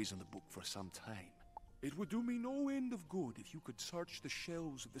lay eyes on the book for some time. It would do me no end of good if you could search the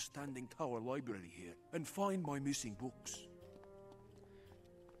shelves of the Standing Tower Library here and find my missing books.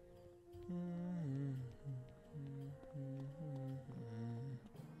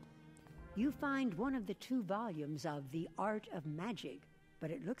 You find one of the 2 volumes of The Art of Magic,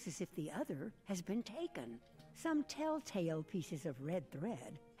 but it looks as if the other has been taken. Some telltale pieces of red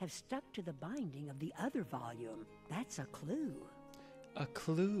thread have stuck to the binding of the other volume. That's a clue. A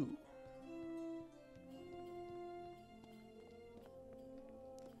clue.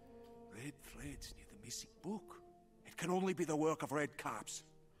 Red threads near the missing book. It can only be the work of red caps.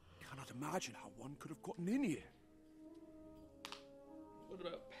 Cannot imagine how one could have gotten in here. What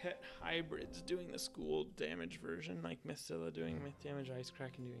about pet hybrids doing the school damage version, like Mistilla doing myth damage, Ice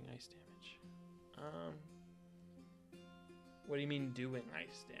Kraken doing ice damage? What do you mean doing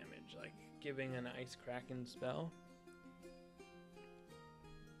ice damage? Like giving an Ice Kraken spell?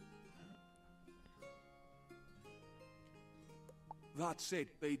 That said,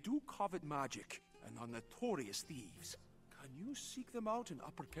 they do covet magic and are notorious thieves. Can you seek them out in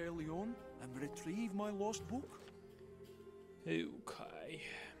Upper Caerleon and retrieve my lost book? Okay.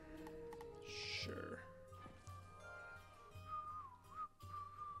 Sure.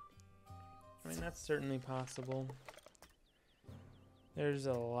 I mean, that's certainly possible. There's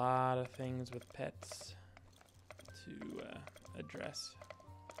a lot of things with pets to address.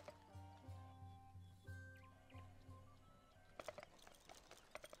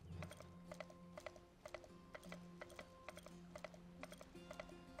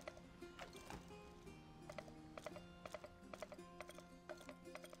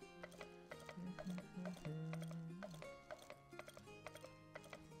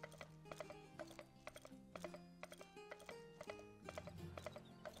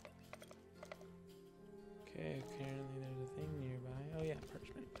 Okay, apparently there's a thing nearby. Oh yeah,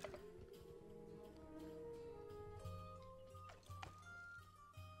 parchment.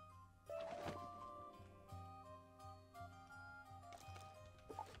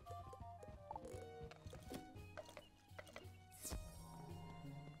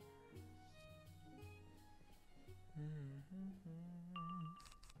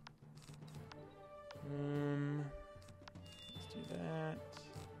 Let's do that. That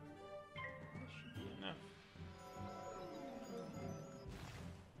should be enough.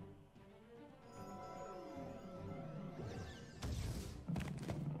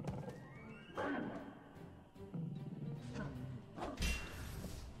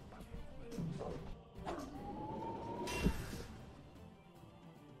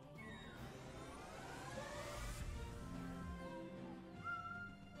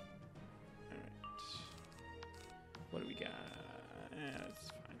 What do we got? That's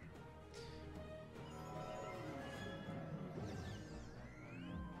fine.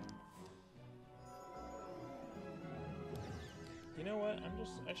 You know what?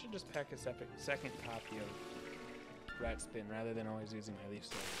 I should just pack a second copy of Rat Spin rather than always using my leaf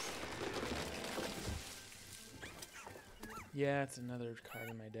stones. Yeah, it's another card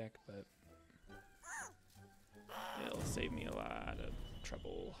in my deck, but it'll save me a lot of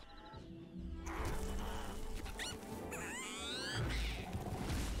trouble.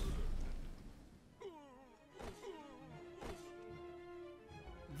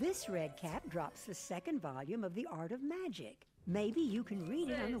 This red cap drops the 2nd volume of The Art of Magic. Maybe you can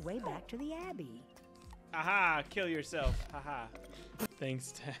read it on the way back to the Abbey. Aha! Kill yourself. Haha.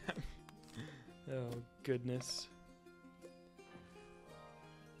 Thanks, Tab. Oh, goodness.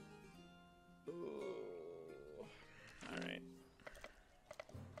 Alright.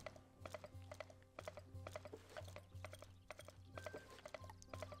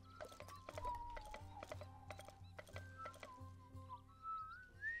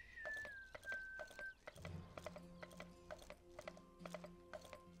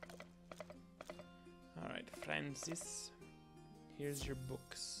 Alright, Francis. Here's your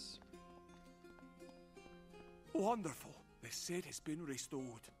books. Wonderful. The set has been restored,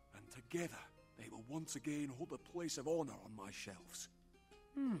 and together they will once again hold a place of honor on my shelves.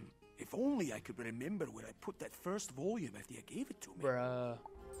 If only I could remember where I put that first volume after you gave it to me. Bruh.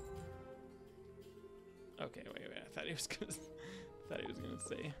 Okay, wait. I thought he was gonna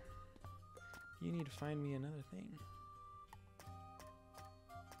say, you need to find me another thing.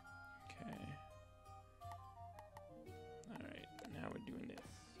 Okay. Alright, now we're doing this.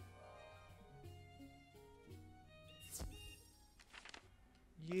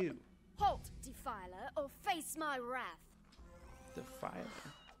 You. Halt, defiler, or face my wrath. Defiler?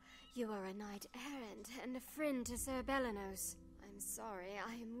 You are a knight errant and a friend to Sir Belenos. I'm sorry,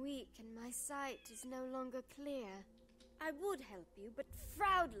 I am weak and my sight is no longer clear. I would help you, but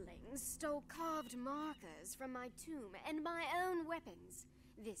Froudlings stole carved markers from my tomb and my own weapons.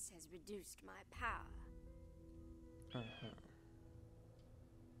 This has reduced my power. Uh-huh.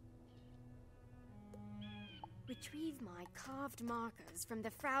 Retrieve my carved markers from the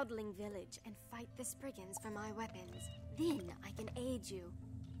Froudling village and fight the Spriggans for my weapons. Then I can aid you.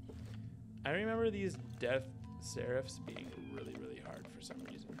 I remember these death seraphs being really, really hard for some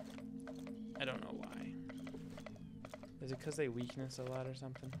reason. I don't know why. Is it because they weakness a lot or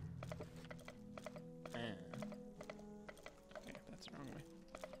something? Okay, that's the wrong way.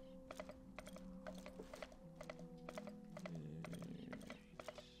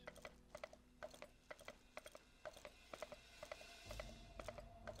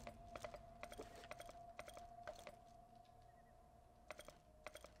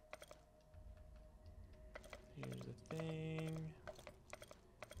 Here's a thing.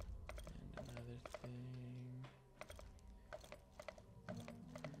 And another thing.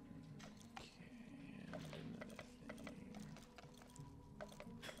 Okay, and another thing.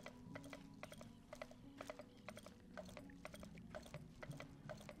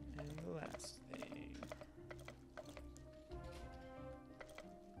 And the last thing.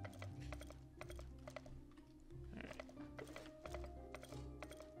 Alright.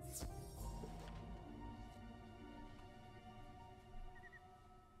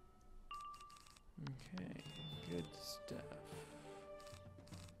 Okay, good stuff.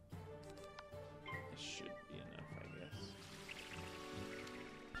 This should be enough, I guess.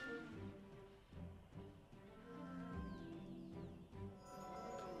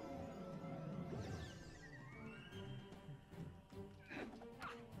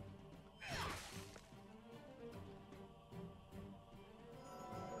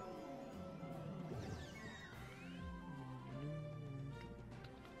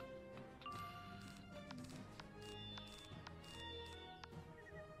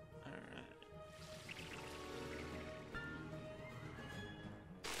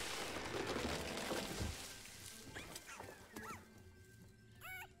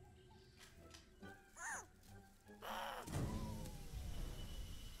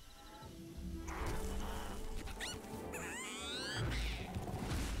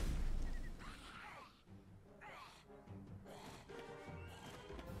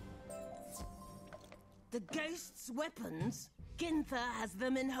 The ghost's weapons? Ginther has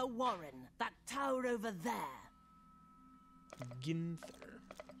them in her warren, that tower over there. Ginther.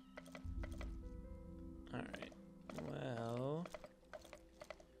 Alright. Well,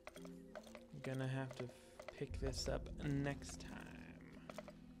 I'm gonna have to pick this up next time.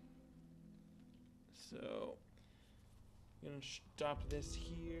 So, I'm gonna stop this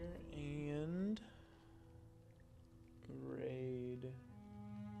here and raid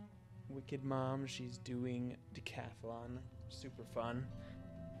Wicked Mom. She's doing decathlon. Super fun.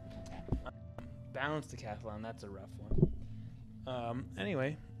 Balanced decathlon, that's a rough one.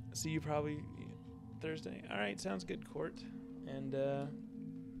 Anyway, see you probably Thursday. Alright, sounds good, Court. And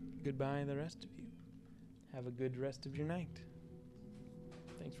goodbye the rest of you. Have a good rest of your night.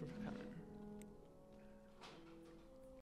 Thanks for coming.